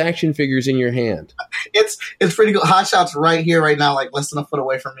hold those action figures in your hand. It's pretty cool. Hotshot's right here, right now, like less than a foot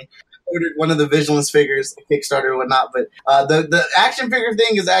away from me. I ordered one of the Vigilance figures, Kickstarter or whatnot, but the action figure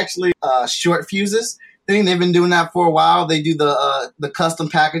thing is actually Short Fuses. They've been doing that for a while. They do the custom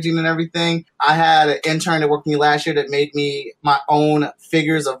packaging and everything. I had an intern that worked with me last year that made me my own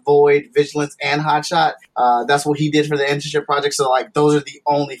figures of Void, Vigilance, and Hotshot. That's what he did for the internship project. So, like, those are the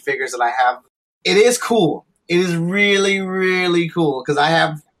only figures that I have. It is cool. It is really, really cool because I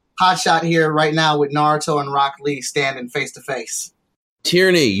have Hotshot here right now with Naruto and Rock Lee standing face to face.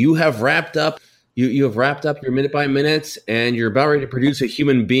 Tierney, you have wrapped up. You have wrapped up your minute by minutes, and you're about ready to produce a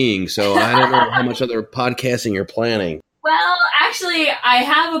human being. So I don't know how much other podcasting you're planning. Well, actually, I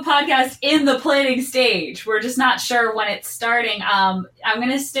have a podcast in the planning stage. We're just not sure when it's starting. I'm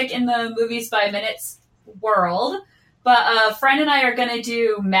going to stick in the movies by minutes world, but a friend and I are going to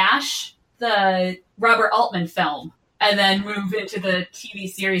do MASH, the Robert Altman film, and then move into the TV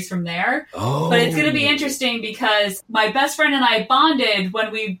series from there. Oh. But it's going to be interesting because my best friend and I bonded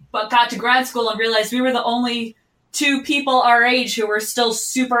when we got to grad school and realized we were the only two people our age who were still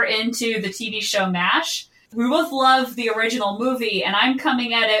super into the TV show MASH. We both love the original movie, and I'm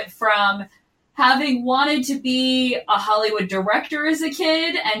coming at it from having wanted to be a Hollywood director as a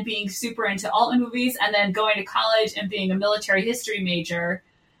kid and being super into Altman movies, and then going to college and being a military history major.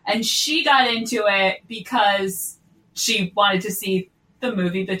 And she got into it because she wanted to see the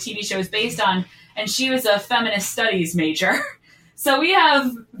movie the TV show is based on, and she was a feminist studies major. So we have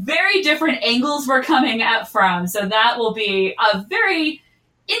very different angles we're coming at from, so that will be a very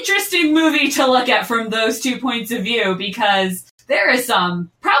interesting movie to look at from those 2 points of view, because there is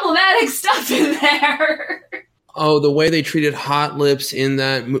some problematic stuff in there. Oh, the way they treated Hot Lips in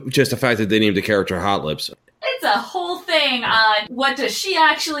that, just the fact that they named the character Hot Lips. It's a whole thing on what does she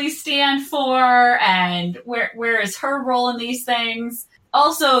actually stand for and where is her role in these things.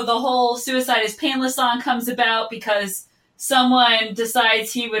 Also, the whole Suicide is Painless song comes about because someone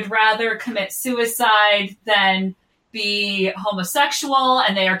decides he would rather commit suicide than be homosexual,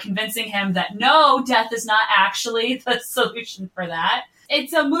 and they are convincing him that no, death is not actually the solution for that.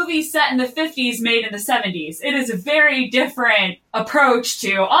 It's a movie set in the 50s, made in the 70s. It is a very different approach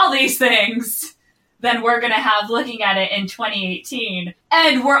to all these things than we're going to have looking at it in 2018.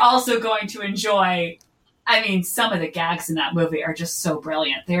 And we're also going to enjoy, I mean, some of the gags in that movie are just so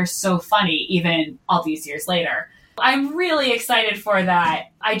brilliant. They're so funny, even all these years later. I'm really excited for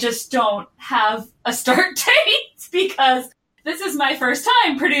that. I just don't have a start date because this is my first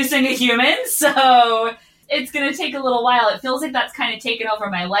time producing a human, so it's going to take a little while. It feels like that's kind of taken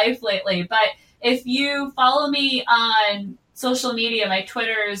over my life lately, but if you follow me on social media, my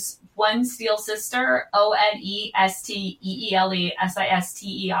Twitter's One Steel Sister,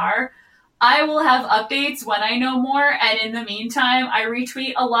 ONESTEELESISTER. I will have updates when I know more, and in the meantime, I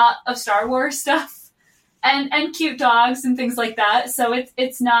retweet a lot of Star Wars stuff. And cute dogs and things like that. So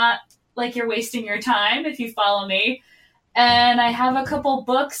it's not like you're wasting your time if you follow me. And I have a couple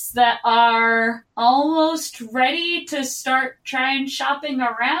books that are almost ready to start trying shopping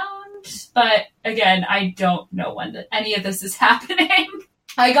around. But again, I don't know when any of this is happening.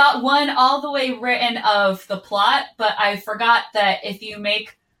 I got one all the way written of the plot, but I forgot that if you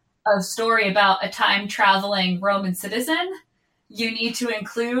make a story about a time-traveling Roman citizen, you need to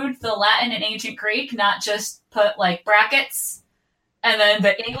include the Latin and ancient Greek, not just put like brackets and then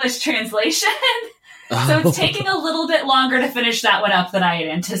the English translation. So it's taking a little bit longer to finish that one up than I had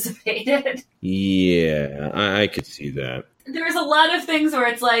anticipated. Yeah, I could see that. There's a lot of things where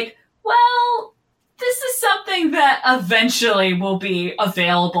it's like, well, this is something that eventually will be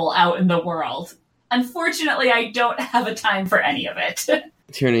available out in the world. Unfortunately, I don't have a time for any of it.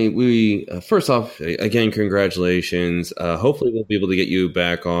 Tierney, we first off, again, congratulations. Hopefully we'll be able to get you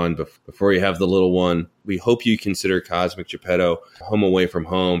back on before you have the little one. We hope you consider Cosmic Geppetto home away from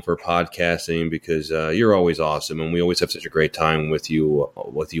home for podcasting, because you're always awesome, and we always have such a great time with you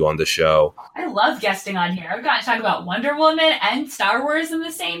on the show. I love guesting on here. I've got to talk about Wonder Woman and Star Wars in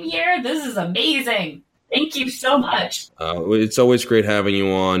the same year. This is amazing. Thank you so much. It's always great having you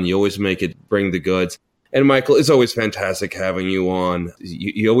on. You always bring the goods. And Michael, it's always fantastic having you on.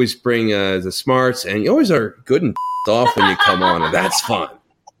 You always bring the smarts, and you always are good and off when you come on, and that's fun.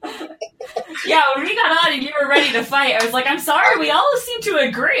 Yeah, when we got on and you were ready to fight, I was like, I'm sorry, we all seem to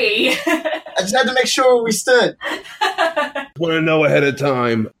agree. I just had to make sure where we stood. Want to know ahead of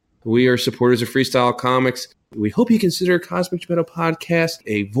time. We are supporters of Freestyle Comics. We hope you consider Cosmic Geppetto Podcast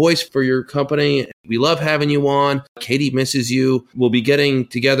a voice for your company. We love having you on. Katie misses you. We'll be getting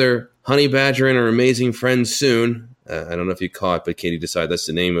together Honey Badger and her amazing friends soon. I don't know if you caught, but Katie decided that's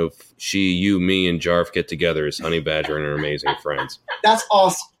the name of she, you, me, and Jarf get together is Honey Badger and her amazing friends. That's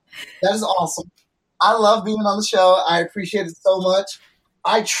awesome. That is awesome. I love being on the show. I appreciate it so much.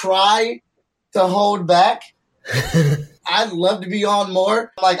 I try to hold back. I'd love to be on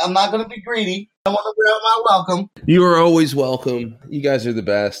more. I'm not going to be greedy. I want to wear out my welcome. You are always welcome. You guys are the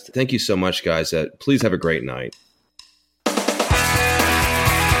best. Thank you so much, guys. Please have a great night.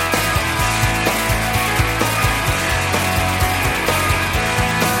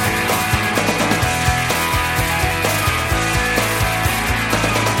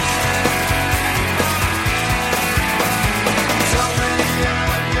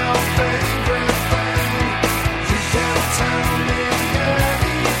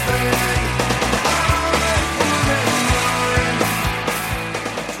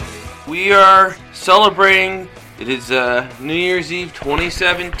 We are celebrating. It is New Year's Eve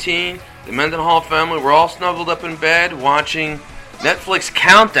 2017. The Mendenhall family, we're all snuggled up in bed watching Netflix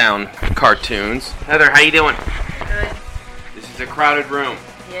countdown cartoons. Heather, how you doing? Good. a crowded room.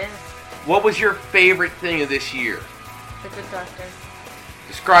 Yes. What was your favorite thing of this year? The Good Doctor.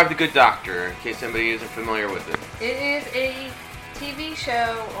 Describe The Good Doctor in case somebody isn't familiar with it. It is a TV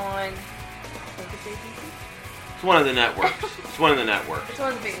show on, I think it's ABC? It's one of the networks. It's one of the networks. It's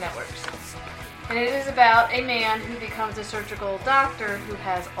one of the big networks. And it is about a man who becomes a surgical doctor who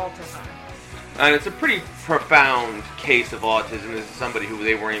has autism. And it's a pretty profound case of autism. This is somebody who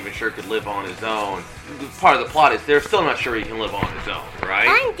they weren't even sure could live on his own. Part of the plot is they're still not sure he can live on his own, right?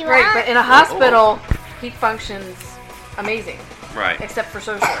 Right, but in a hospital, he functions amazing. Right. Except for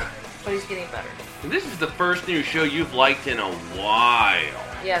socially, but he's getting better. And this is the first new show you've liked in a while.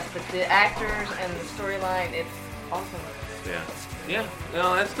 Yes, but the actors and the storyline, it's awesome. Yeah. Yeah,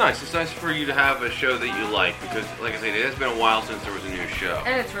 no, that's nice. It's nice for you to have a show that you like because, like I said, it has been a while since there was a new show.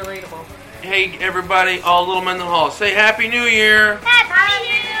 And it's relatable. Hey, everybody, all Little Men in the Hall, say Happy New Year! Happy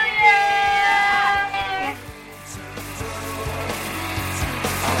New Year!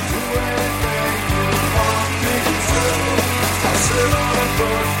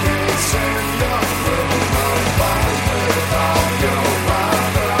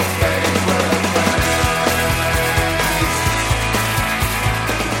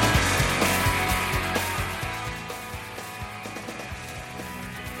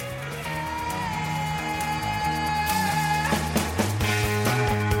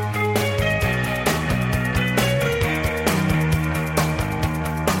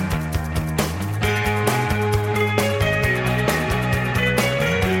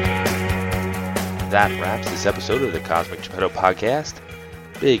 That wraps this episode of the Cosmic Geppetto Podcast.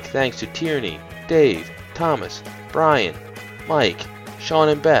 Big thanks to Tierney, Dave, Thomas, Brian, Mike, Sean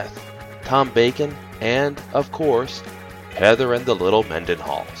and Beth, Tom Bacon, and, of course, Heather and the Little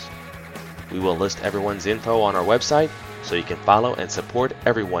Mendenhalls. We will list everyone's info on our website so you can follow and support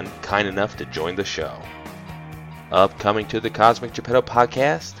everyone kind enough to join the show. Upcoming to the Cosmic Geppetto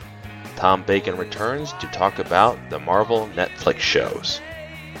Podcast, Tom Bacon returns to talk about the Marvel Netflix shows.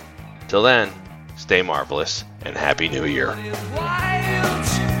 Till then, stay marvelous and Happy New Year.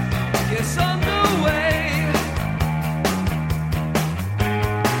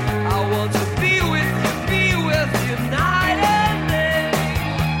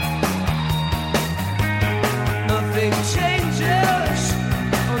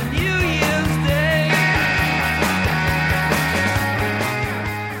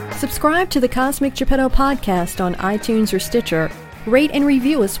 Subscribe to the Cosmic Geppetto Podcast on iTunes or Stitcher. Rate and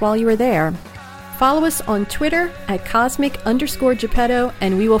review us while you are there. Follow us on Twitter at Cosmic_Geppetto,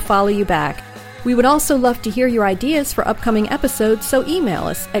 and we will follow you back. We would also love to hear your ideas for upcoming episodes, so email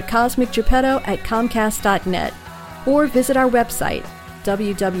us at cosmicgeppetto@comcast.net or visit our website,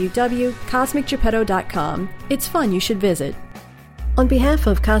 www.cosmicgeppetto.com. It's fun, you should visit. On behalf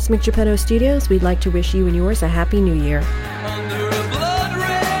of Cosmic Geppetto Studios, we'd like to wish you and yours a Happy New Year. True.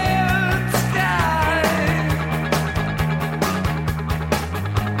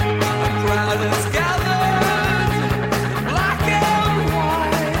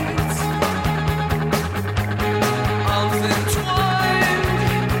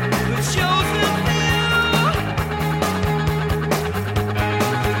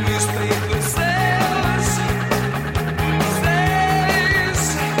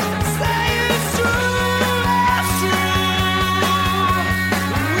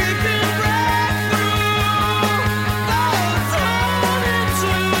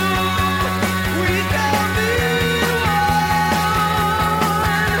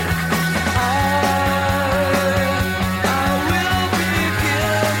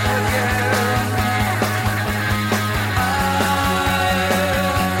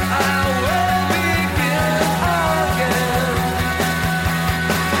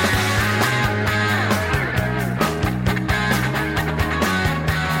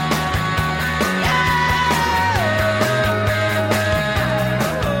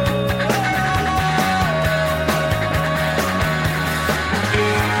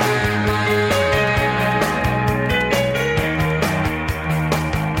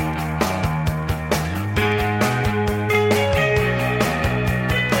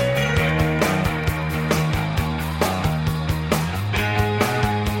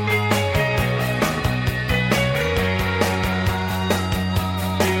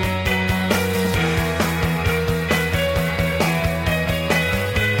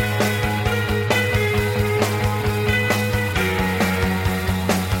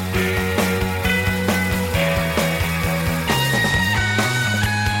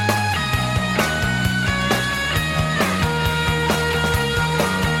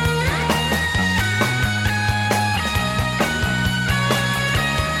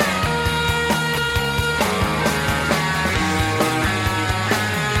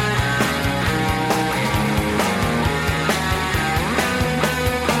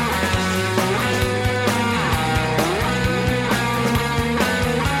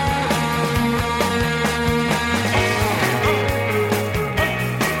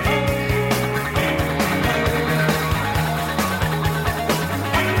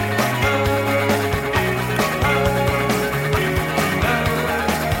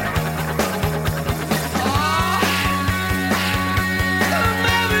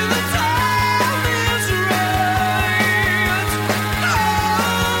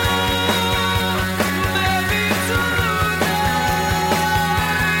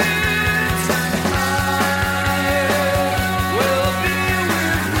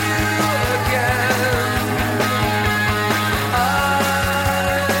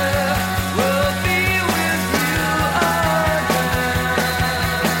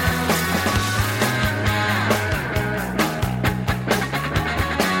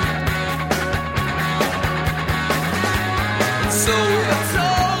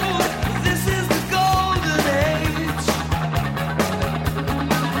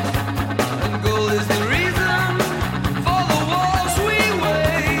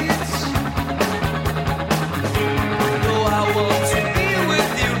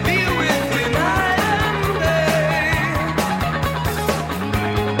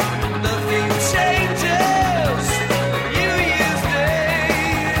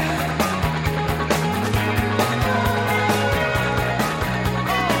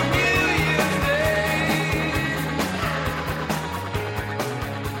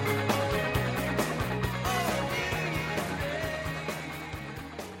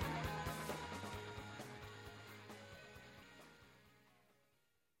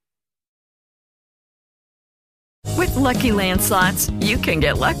 With Lucky Land Slots, you can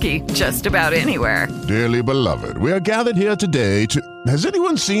get lucky just about anywhere. Dearly beloved, we are gathered here today to... Has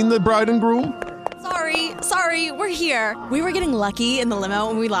anyone seen the bride and groom? Sorry, we're here. We were getting lucky in the limo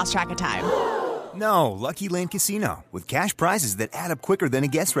and we lost track of time. No, Lucky Land Casino, with cash prizes that add up quicker than a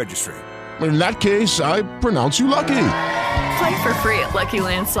guest registry. In that case, I pronounce you lucky. Play for free at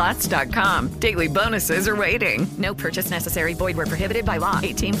LuckyLandSlots.com. Daily bonuses are waiting. No purchase necessary. Void where prohibited by law.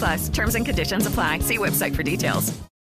 18+. Terms and conditions apply. See website for details.